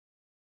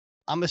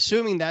 I'm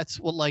assuming that's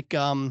what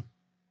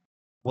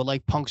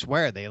punks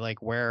wear. They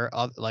like wear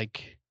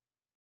like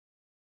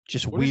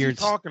just what weird. What are you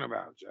talking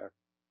about, Jeff?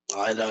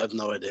 I have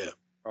no idea.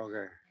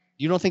 Okay.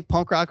 You don't think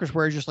punk rockers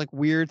wear just like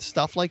weird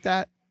stuff like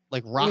that?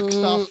 Like rock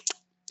stuff?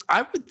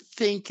 I would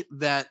think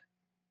that,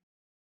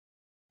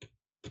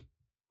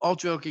 all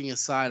joking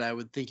aside, I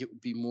would think it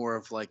would be more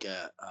of like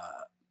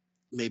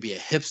maybe a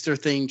hipster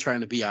thing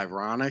trying to be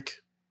ironic.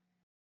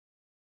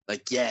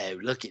 Like, yeah,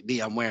 look at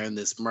me, I'm wearing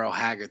this Merle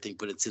Haggard thing,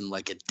 but it's in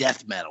like a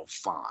death metal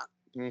font.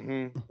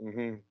 Mm-hmm.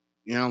 Mm-hmm.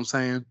 You know what I'm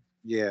saying?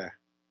 Yeah.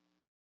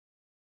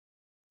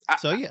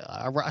 So yeah,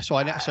 I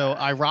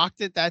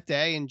rocked it that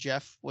day, and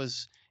Jeff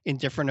was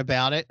indifferent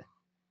about it,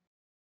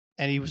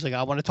 and he was like,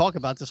 "I want to talk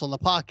about this on the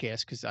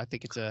podcast because I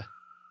think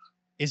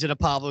is it a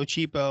Pablo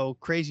Cheapo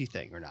crazy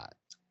thing or not?"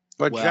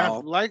 But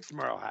Jeff likes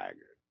Merle Haggard.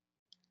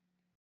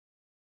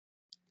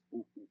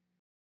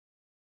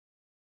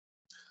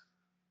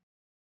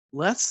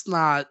 Let's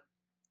not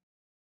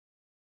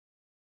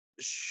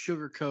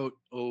sugarcoat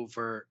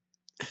over.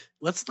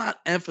 Let's not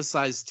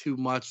emphasize too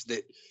much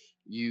that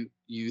you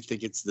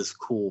think it's this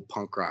cool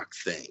punk rock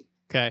thing.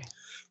 Okay.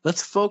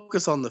 Let's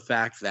focus on the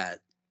fact that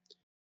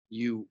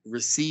you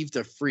received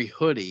a free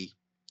hoodie,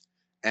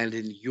 and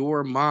in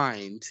your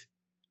mind,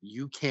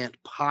 you can't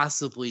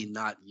possibly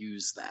not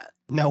use that.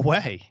 No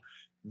way.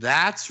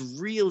 That's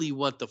really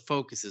what the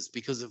focus is.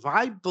 Because if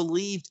I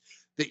believed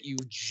that you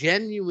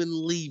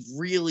genuinely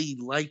really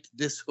liked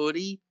this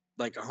hoodie,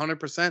 like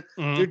 100%,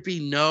 there'd be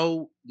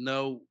no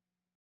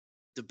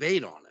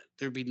debate on it.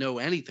 There'd be no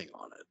anything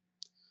on it.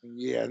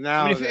 Yeah.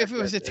 Now, I mean, if it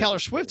was a Taylor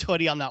Swift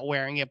hoodie, I'm not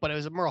wearing it. But it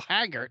was a Merle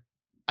Haggard,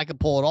 I could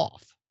pull it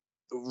off.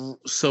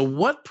 So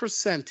what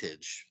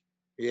percentage?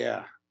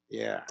 Yeah.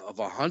 Of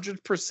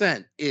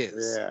 100%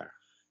 is? Yeah.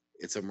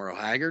 It's a Merle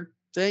Haggard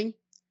thing,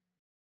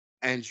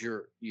 and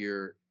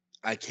you're.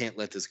 I can't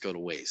let this go to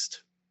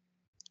waste.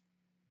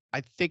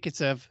 I think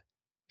it's a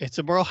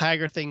Merle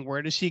Haggard thing.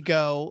 Where does he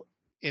go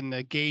in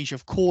the gauge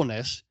of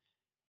coolness?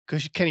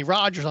 Because Kenny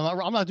Rogers,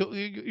 I'm not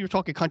doing. You're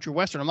talking country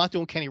western. I'm not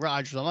doing Kenny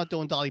Rogers. I'm not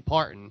doing Dolly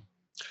Parton.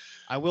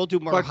 I will do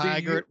Merle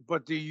Haggard.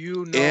 But do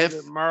you know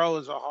that Merle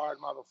is a hard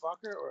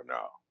motherfucker or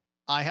no?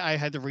 I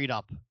had to read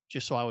up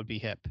just so I would be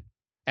hip,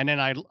 and then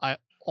I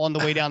on the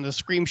way down to the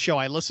Scream show,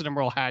 I listened to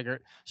Merle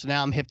Haggard. So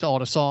now I'm hip to all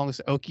the songs.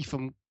 Okie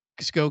from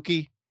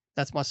Skokie,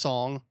 that's my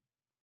song.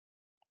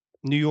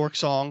 New York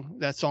song.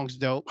 That song's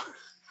dope.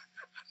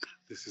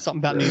 Something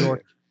about New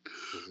York.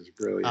 This is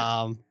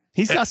brilliant.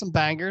 He's got some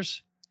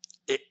bangers.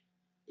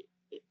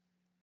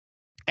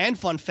 And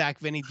fun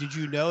fact, Vinny, did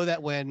you know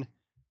that when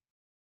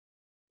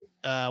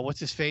what's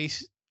his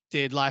face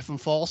did Live from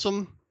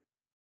Folsom?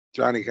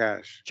 Johnny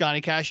Cash.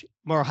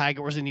 Merle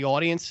Haggard was in the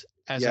audience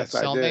as a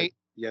cellmate.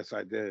 Yes,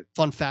 I did.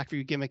 Fun fact for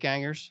you gimmick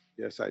hangers.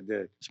 Yes, I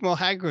did. It's Merle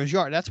Haggard's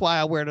yard. That's why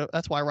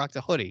I rock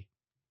the hoodie.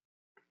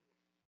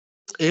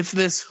 If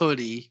this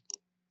hoodie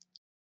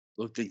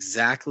looked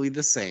exactly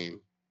the same,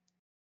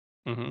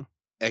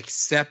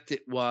 except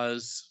it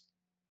was,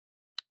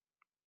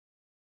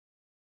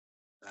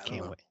 I don't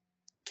know,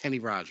 Kenny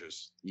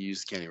Rogers. You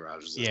used Kenny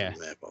Rogers as an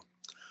example.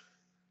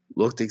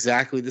 Looked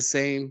exactly the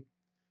same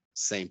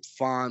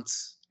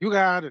fonts. You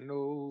gotta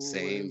know.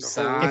 Same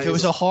size. If it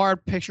was a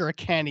hard picture of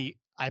Kenny,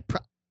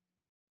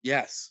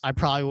 yes, I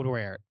probably would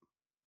wear it.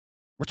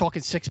 We're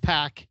talking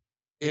 6-pack.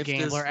 If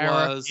Gambler this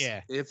era. was,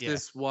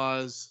 this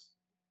was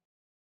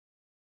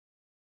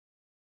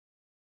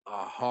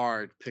a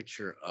hard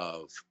picture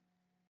of,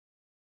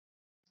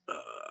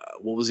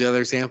 what was the other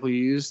example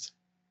you used?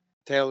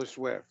 Taylor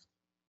Swift.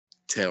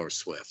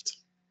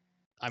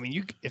 I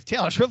mean, if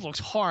Taylor Swift looks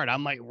hard, I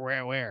might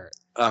wear it.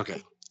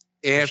 Okay.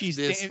 If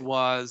this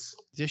was,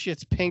 this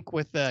shit's pink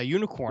with a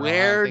unicorn.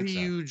 Where do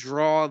you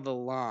draw the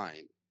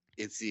line?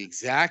 It's the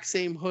exact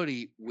same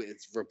hoodie with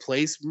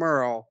replace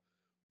Merle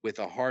with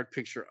a hard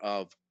picture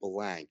of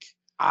blank.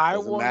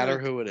 Doesn't matter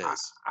who it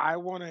is. I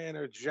want to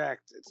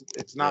interject.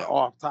 It's not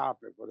off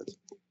topic, but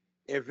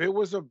if it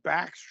was a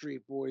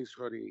Backstreet Boys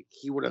hoodie,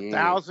 he would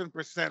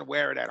 1,000%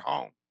 wear it at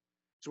home.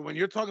 So when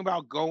you're talking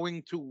about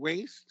going to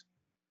waste,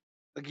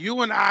 like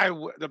you and I,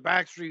 the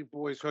Backstreet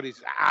Boys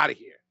hoodies out of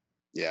here.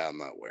 Yeah, I'm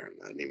not wearing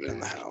that even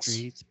in the house.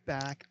 Streets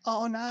back.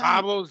 Oh, nice.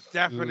 Pablo's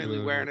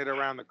definitely wearing it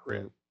around the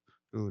crib.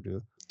 For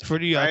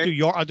the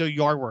I'll do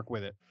yard work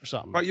with it or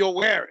something. But you'll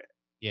wear it.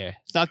 Yeah,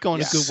 it's not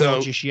going to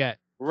Goodwill just yet.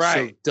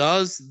 Right. So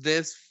does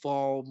this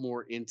fall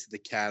more into the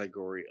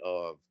category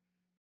of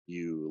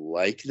you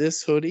like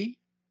this hoodie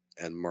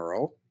and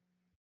Merle,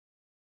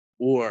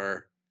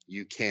 or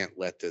you can't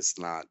let this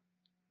not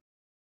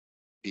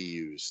be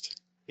used?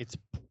 It's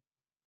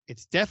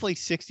definitely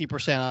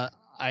 60%.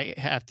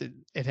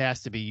 It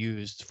has to be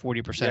used.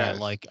 40%. Yes.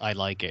 I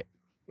like it.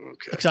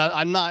 Okay. Because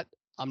I'm not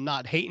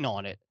hating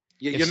on it.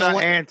 Yeah, you're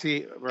not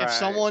anti. Right. If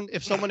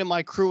someone in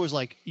my crew was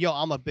like, "Yo,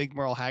 I'm a big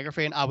Merle Haggard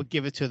fan," I would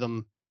give it to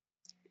them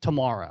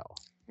tomorrow.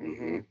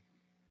 Mm-hmm.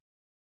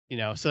 You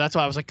know, so that's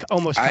why I was like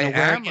almost kind of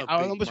wearing it.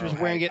 I almost was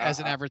wearing it as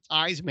an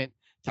advertisement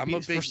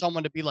for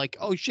someone to be like,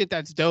 "Oh shit,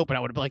 that's dope," and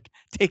I would be like,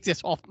 "Take this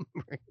off."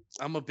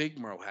 I'm a big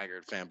Merle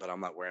Haggard fan, but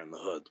I'm not wearing the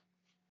hood.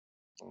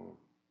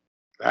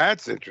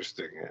 That's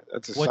interesting.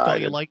 That's a what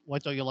don't you like?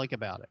 What don't you like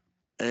about it?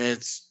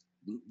 It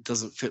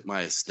doesn't fit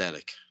my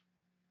aesthetic.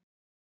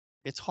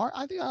 It's hard.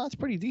 I think it's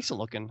pretty decent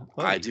looking.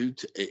 I do.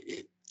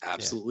 It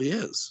absolutely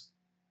is.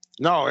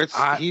 No,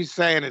 he's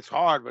saying it's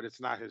hard, but it's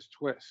not his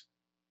twist.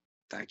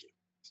 Thank you.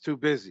 It's too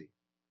busy.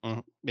 Mm-hmm.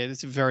 Yeah,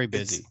 it's very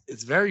busy.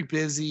 It's very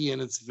busy, and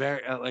it's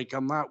very like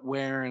I'm not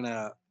wearing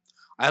a.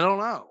 I don't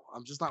know.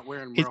 I'm just not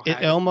wearing.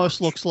 It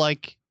almost looks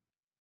like.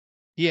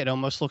 Yeah, it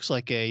almost looks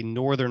like a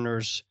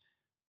Northerners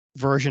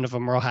version of a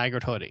Merle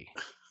Haggard hoodie.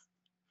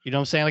 You know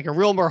what I'm saying? Like a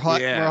real Merle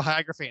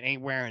Haggard fan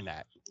ain't wearing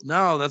that.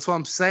 No, that's what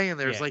I'm saying.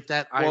 There's like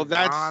that. Well,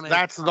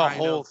 that's the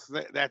whole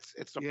thing. It's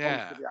supposed to be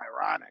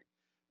ironic.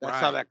 That's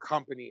how that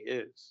company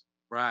is.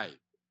 Right.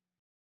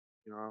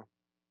 You know.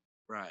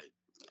 Right.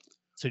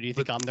 So do you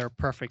think I'm their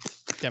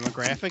perfect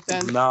demographic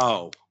then?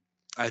 No,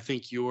 I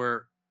think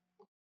you're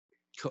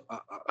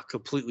a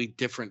completely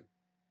different.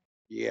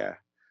 Yeah.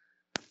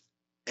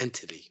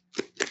 Entity.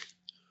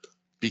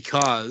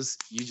 Because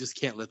you just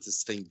can't let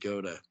this thing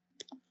go to.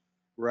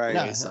 Right.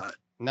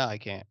 No, I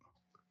can't.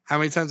 How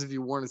many times have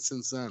you worn it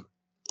since then?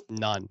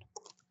 None.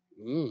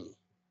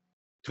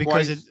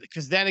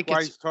 Because then it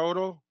gets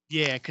total.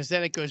 Yeah, because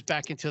then it goes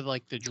back into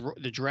like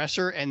the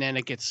dresser, and then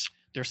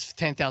there's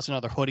 10,000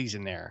 other hoodies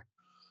in there,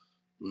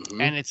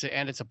 and it's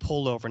a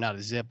pullover, not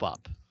a zip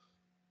up.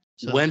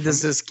 So when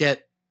does this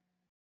get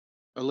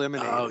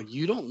eliminated? Oh,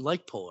 you don't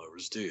like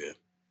pullovers, do you?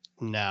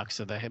 No,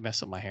 because they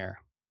mess up my hair.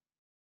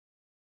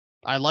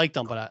 I like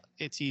them, but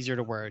it's easier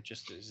to wear it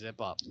just to zip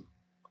up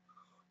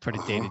for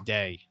the day to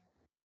day.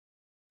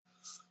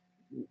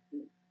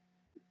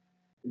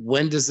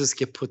 When does this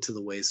get put to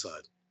the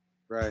wayside?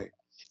 Right.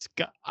 It's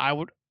good.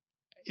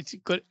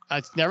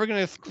 It's never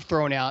going to get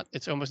thrown out.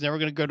 It's almost never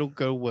going to go to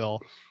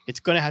Goodwill. It's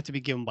going to have to be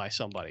given by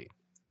somebody.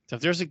 So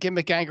if there's a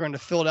gimmick ganger in the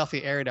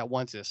Philadelphia area that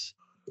wants this,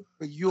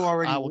 but you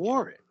already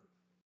wore it,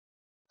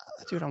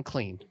 dude. I'm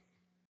clean.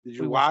 Did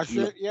you wash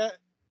it yet?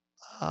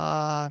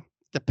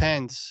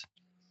 Depends.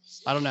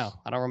 I don't know.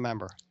 I don't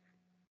remember.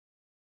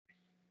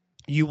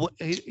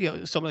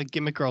 Some of the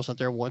gimmick girls out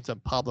there wants a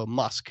Pablo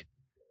Musk.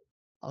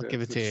 I'll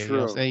give it to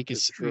you. So you can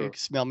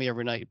smell me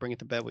every night. You bring it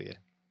to bed with you.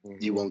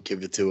 You won't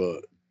give it to a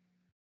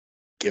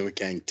gimmick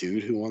gang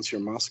dude who wants your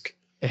musk?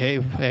 Hey,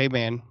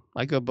 man.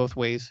 I go both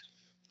ways.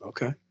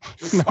 Okay.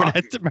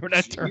 Remember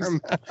that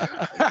term?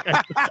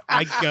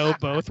 I go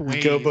both ways.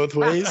 You go both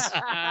ways?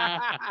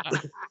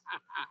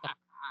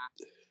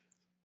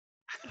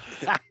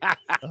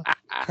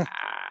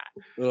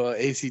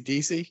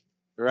 AC/DC?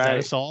 Right. Is that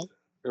a song?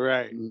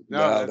 Right.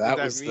 No,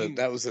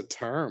 that was a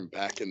term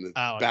back in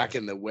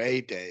the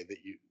way day that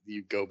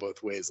you go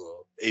both ways, a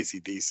little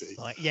AC/DC.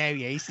 Yeah,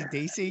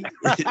 AC/DC.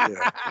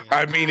 Yeah.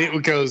 I mean,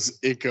 it goes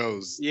way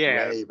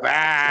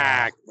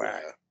back. Yeah.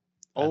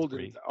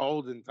 Olden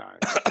time.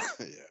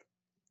 Yeah.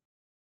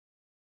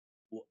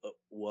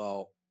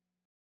 Well,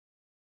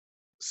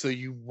 so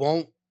you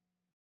won't.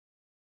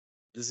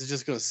 This is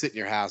just going to sit in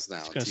your house now.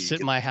 It's going to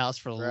sit in my house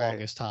for the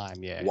longest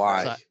time. Yeah.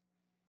 Why?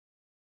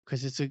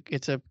 Because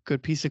it's a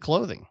good piece of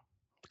clothing.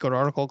 Good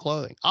article of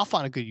clothing. I'll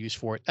find a good use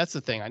for it. That's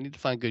the thing. I need to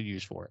find a good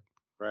use for it.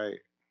 Right.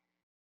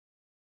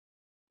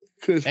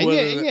 And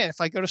yeah, if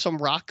I go to some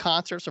rock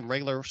concert, some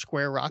regular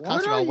square rock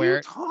concert, I'll wear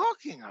it. What are you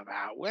talking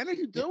about? When are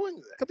you doing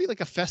this? Could be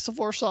like a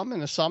festival or something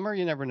in the summer.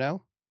 You never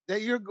know.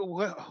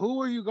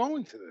 Who are you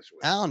going to this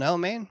with? I don't know,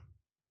 man.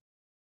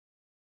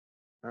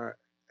 All right.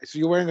 So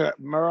you're wearing a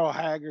Merle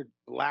Haggard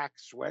black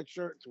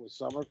sweatshirt to a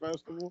summer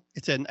festival?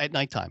 It's at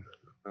nighttime.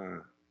 A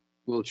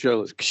little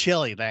chilly.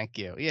 Chilly, thank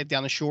you. Yeah,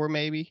 down the shore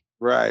maybe.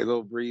 Right, a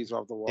little breeze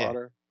off the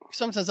water. Yeah.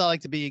 Sometimes I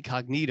like to be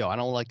incognito. I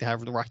don't like to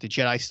have the Rock the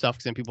Jedi stuff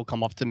because then people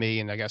come up to me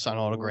and I got sign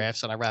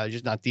autographs, and I'd rather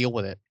just not deal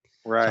with it.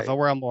 Right. So if I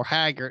wear a more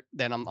Haggard,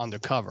 then I'm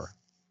undercover.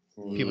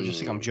 People just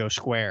think I'm Joe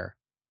Square.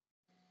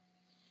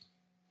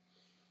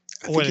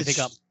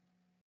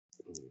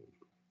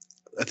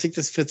 I think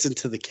this fits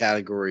into the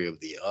category of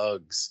the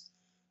Uggs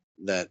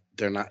that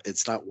they're not.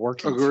 It's not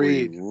working for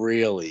you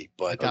really,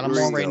 but I got them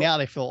on right now.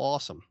 They feel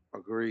awesome.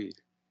 Agreed.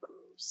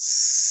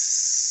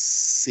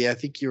 See, I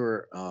think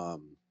you're.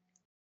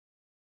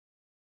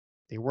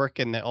 They work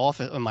in the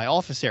office, in my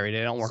office area.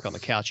 They don't work on the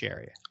couch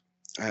area.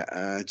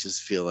 I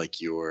just feel like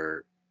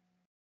your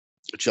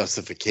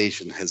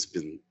justification has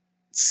been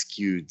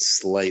skewed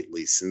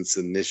slightly since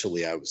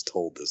initially I was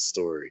told this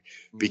story.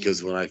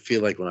 Because when I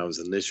was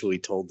initially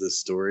told this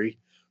story,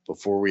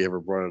 before we ever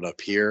brought it up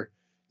here,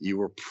 you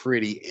were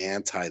pretty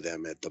anti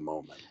them at the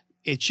moment.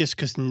 It's just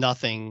because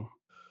nothing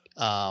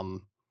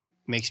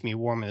makes me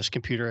warm in this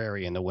computer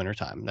area in the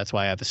wintertime. That's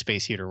why I have the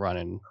space heater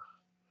running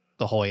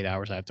the whole 8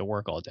 hours I have to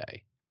work all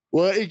day.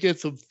 Well, you get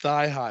some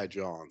thigh-high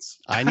Johns.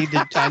 I need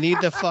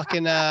the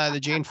fucking the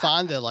Jane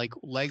Fonda like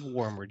leg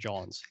warmer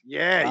Johns.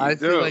 Yeah, I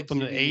feel like from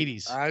the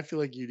 80s. I feel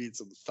like you need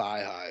some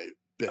thigh-high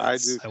bits. I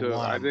do too.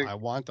 I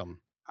want them.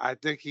 I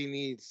think he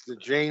needs the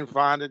Jane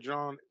Fonda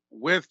John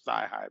with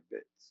thigh-high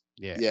bits.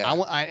 Yeah.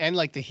 And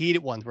like the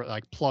heated ones where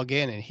like plug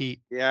in and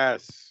heat.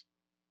 Yes.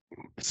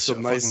 It's so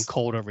fucking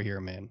cold over here,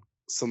 man.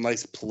 Some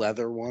nice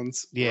pleather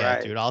ones. Yeah,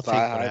 right. Dude, I'll take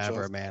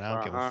whatever, man. I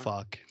don't give a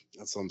fuck.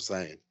 That's what I'm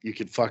saying. You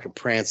could fucking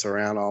prance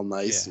around all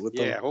nice with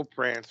them. Yeah, he'll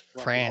prance.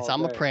 Prance.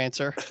 I'm a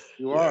prancer.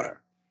 You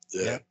are.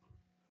 Yeah.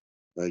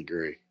 I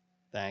agree.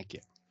 Thank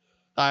you.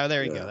 All right,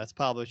 there you go. That's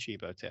Pablo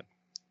Cheapo tip.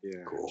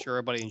 Yeah. Cool. I'm sure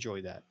everybody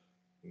enjoyed that.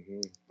 Mm-hmm.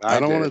 I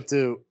don't want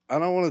to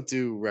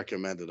do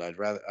recommended. I'd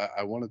rather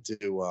I want to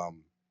do I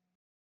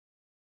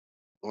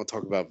want to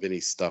talk about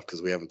Vinny's stuff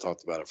because we haven't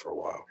talked about it for a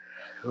while.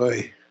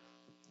 Oy.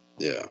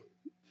 Yeah.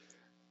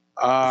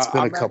 It's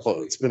been a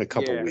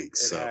couple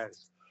weeks. So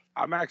has.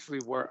 I'm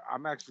actually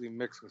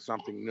mixing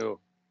something new.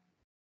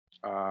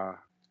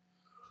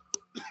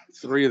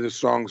 3 of the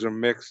songs are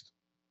mixed.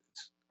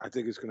 I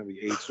think it's going to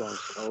be 8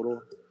 songs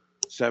total,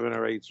 7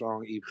 or 8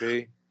 song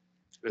EP.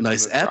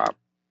 Nice app.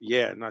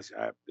 Yeah, nice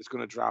app. It's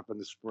going to drop in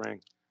the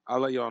spring. I'll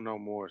let y'all know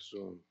more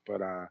soon.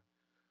 But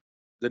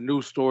the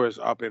new store is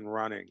up and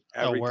running.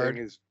 Everything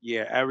is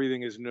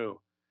new.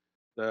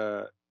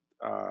 The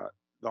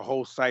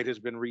whole site has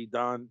been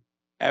redone.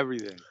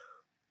 Everything.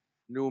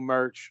 New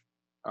merch.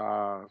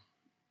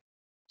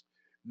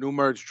 New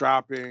merch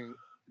dropping.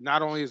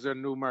 Not only is there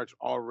new merch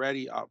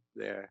already up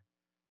there,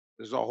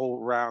 there's a whole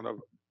round of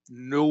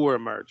newer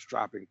merch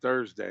dropping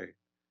Thursday.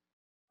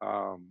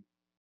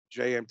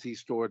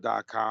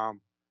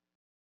 JMTstore.com.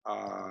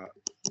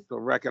 The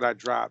record I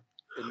dropped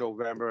in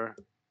November.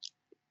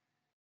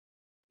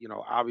 You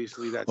know,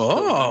 obviously that's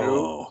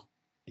new.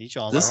 Each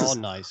on they're all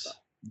nice.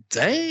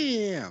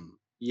 Damn.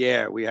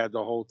 Yeah, we had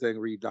the whole thing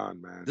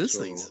redone, man. This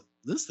thing's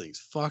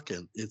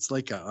fucking. It's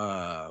like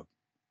a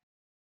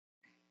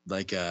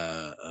what's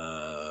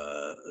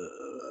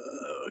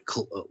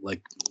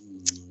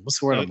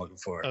the word I'm looking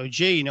for? Oh,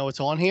 gee, you know what's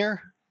on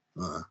here?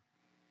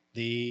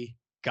 The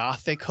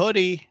Gothic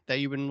hoodie that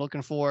you've been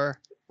looking for.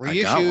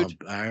 Reissued.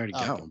 I already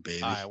got one,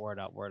 baby. All right, word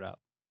up.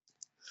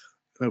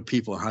 I know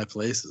people in high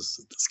places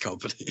at this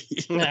company.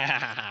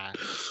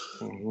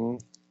 Mm-hmm.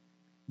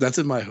 That's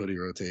in my hoodie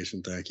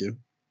rotation. Thank you.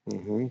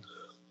 Mm-hmm.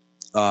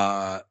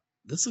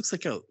 This looks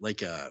like a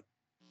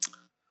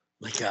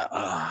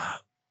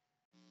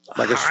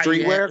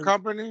streetwear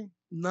company.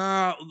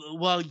 No,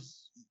 well,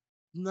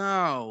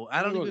 no,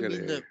 I don't even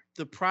mean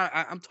the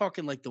product. I'm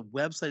talking like the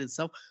website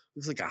itself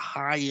looks like a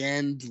high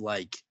end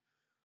like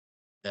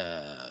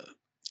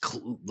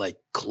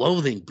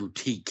clothing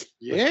boutique.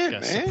 Yeah,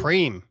 like man.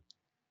 Supreme.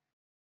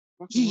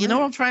 You know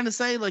what I'm trying to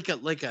say? Like a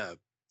I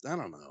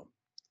don't know.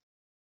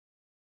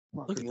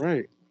 Fucking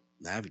right.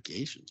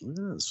 Navigation. Look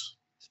at this.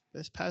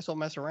 This pass don't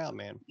mess around,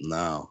 man.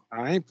 No.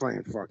 I ain't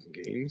playing fucking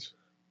games.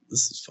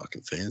 This is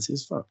fucking fancy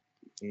as fuck.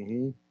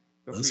 Mm-hmm.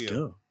 Let's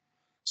go.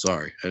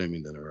 Sorry, I didn't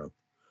mean to interrupt.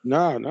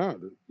 No,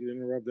 you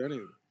didn't interrupt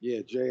anything.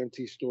 Yeah,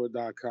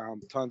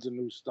 JMTstore.com. Tons of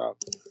new stuff.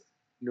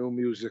 New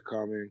music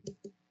coming.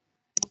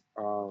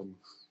 Oh,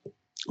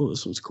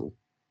 this one's cool.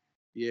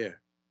 Yeah.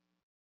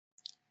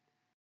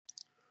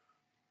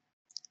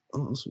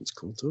 Oh, this one's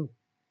cool too.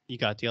 You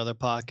got the other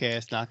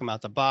podcast, Knock 'em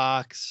Out the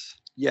Box.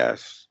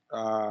 Yes,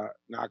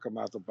 Knock 'em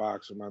Out the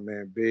Box with my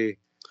man B.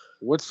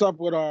 What's up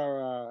with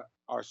our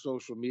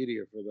social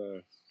media for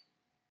the?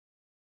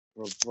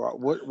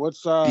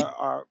 What's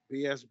our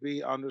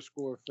BSB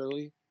 _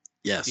 Philly?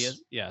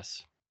 Yes.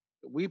 Yes.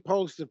 We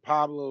posted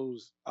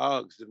Pablo's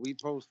Uggs. Did we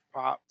post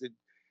Did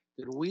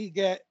we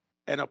get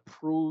an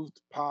approved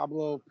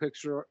Pablo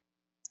picture?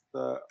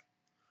 In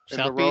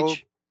South the road?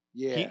 Beach.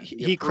 Yeah,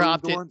 He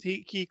cropped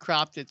it. He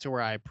cropped it to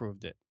where I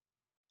approved it.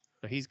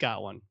 So he's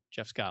got one.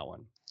 Jeff's got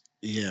one.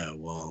 Yeah,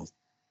 well,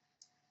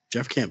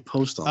 Jeff can't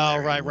post on. Oh,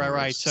 there right.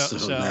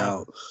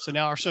 anymore, So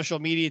now our social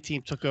media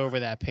team took over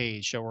that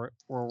page. So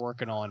we're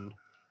working on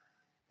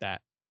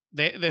that.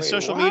 The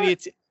social media.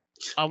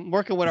 I'm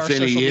working with our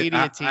Vinny, social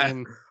media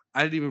team.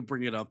 I didn't even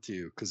bring it up to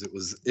you because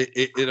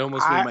it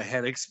almost made my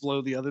head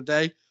explode the other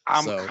day.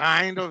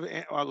 Kind of.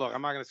 Well, look,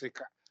 I'm not gonna say.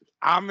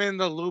 I'm in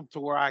the loop to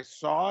where I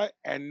saw it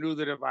and knew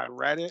that if I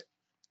read it,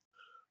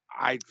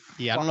 I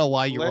don't know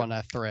why you were on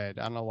that thread.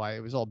 I don't know why.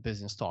 It was all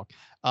business talk,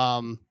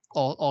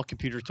 all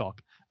computer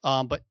talk.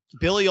 But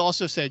Billy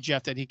also said,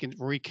 Jeff, that he can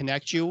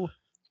reconnect you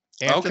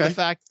after the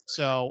fact.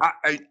 So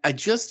I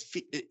just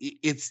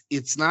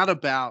it's not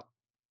about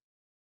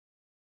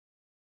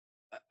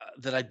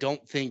that. I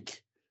don't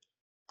think.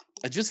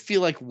 I just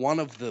feel like one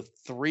of the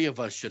three of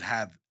us should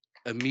have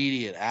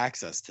immediate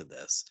access to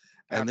this.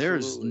 And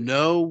there's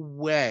no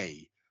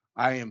way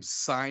I am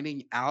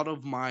signing out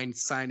of mine,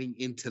 signing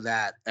into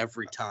that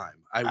every time.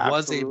 I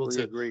was able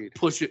to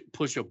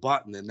push a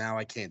button, and now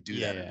I can't do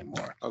that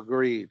anymore.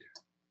 Agreed.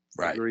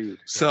 Right. Agreed.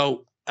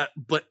 So,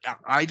 but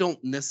I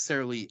don't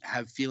necessarily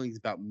have feelings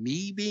about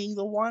me being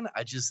the one.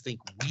 I just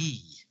think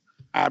we.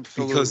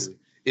 Absolutely. Because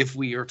if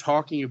we are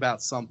talking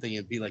about something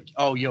and be like,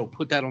 oh, yo,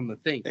 put that on the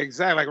thing.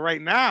 Exactly. Like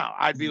right now,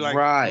 I'd be like,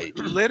 right.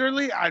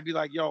 Literally, I'd be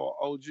like, yo,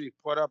 OG,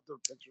 put up the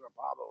picture of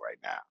Pablo right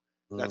now.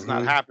 That's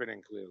not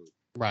happening, clearly.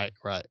 Right.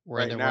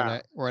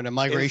 We're in a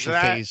migration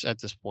phase at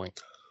this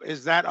point.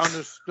 Is that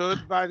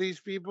understood by these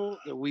people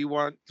that we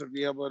want to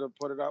be able to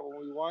put it up when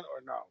we want,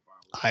 or no?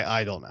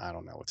 I don't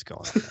know what's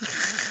going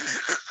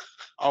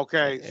on.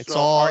 Okay, it's so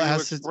all are you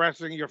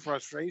expressing your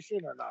frustration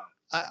or not?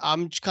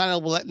 I'm just kind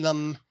of letting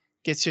them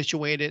get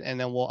situated, and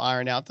then we'll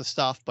iron out the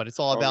stuff. But it's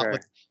all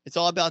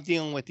about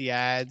dealing with the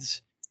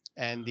ads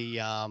and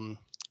the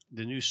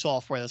new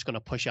software that's going to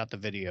push out the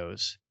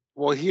videos.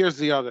 Well, here's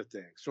the other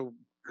thing. So,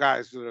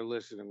 guys that are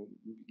listening,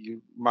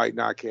 you might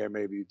not care,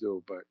 maybe you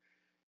do, but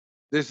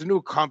this new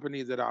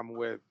company that I'm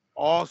with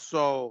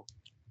also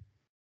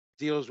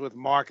deals with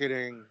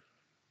marketing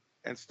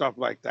and stuff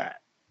like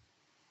that.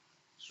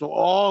 So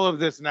all of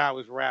this now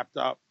is wrapped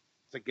up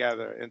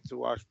together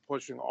into us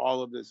pushing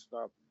all of this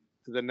stuff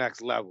to the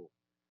next level,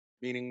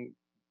 meaning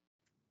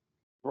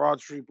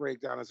Broad Street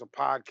Breakdown as a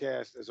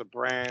podcast, as a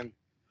brand,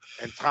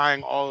 and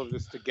tying all of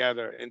this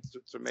together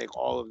to make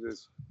all of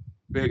this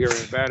bigger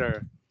and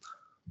better.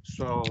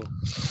 So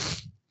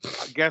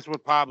I guess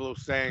what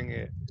Pablo's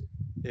saying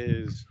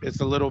is it's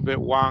a little bit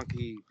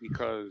wonky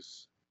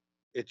because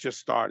it just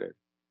started,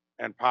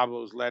 and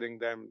Pablo's letting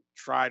them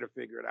try to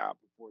figure it out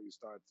before he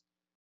starts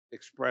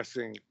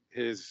expressing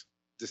his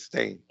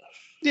disdain.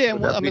 Yeah,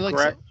 well, I mean,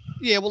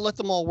 we'll let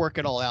them all work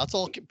it all out.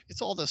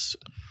 It's all this.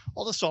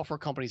 All the software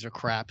companies are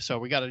crap, so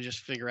we got to just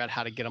figure out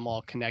how to get them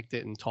all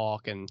connected and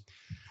talk and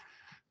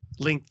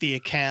link the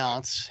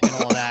accounts and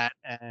all that.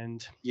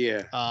 And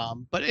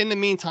but in the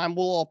meantime,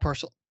 we'll all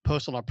post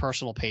on our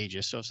personal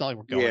pages, so it's not like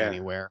we're going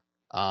anywhere.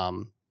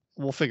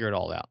 We'll figure it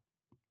all out.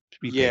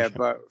 Patient.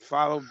 But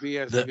follow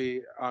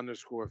BSB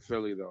 _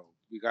 Philly though.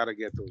 We got to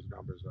get those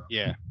numbers up.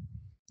 Yeah,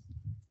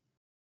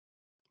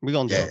 we're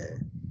gonna do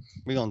it.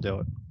 We're gonna do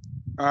it.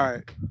 All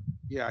right.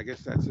 Yeah, I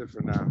guess that's it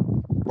for now.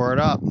 Word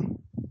up.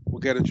 We'll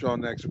get at y'all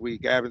next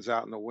week. Gavin's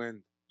out in the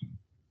wind.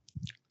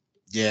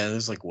 Yeah,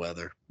 there's like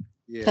weather.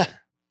 Yeah.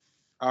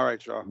 All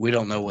right, y'all. We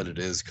don't know what it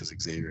is because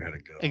Xavier had to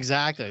go.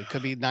 Exactly. It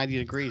could be 90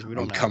 degrees. We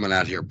don't know. I'm coming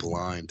out here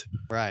blind.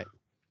 Right.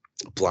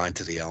 Blind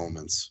to the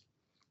elements.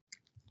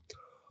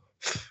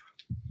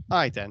 All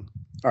right, then.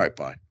 All right,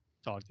 bye.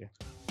 Talk to you.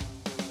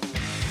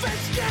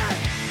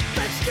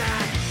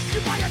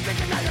 You might have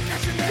taken out your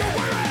passion there. Don't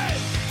worry.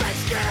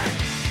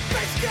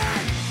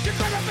 Your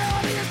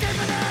credibility is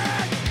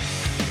diminished.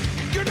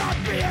 You're not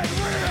being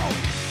real.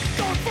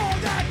 Don't fall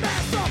that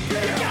mass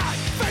appeal. You got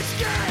fake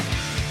skin.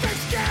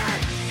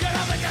 Get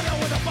all together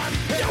with a fun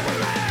pill. Don't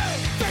worry.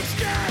 Fake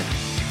skin.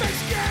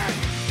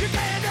 You're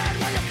staying in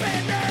where you've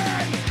been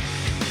in.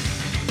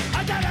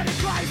 Identity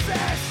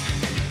crisis.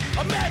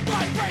 A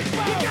man-blind brain.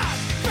 You got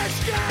fake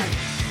skin.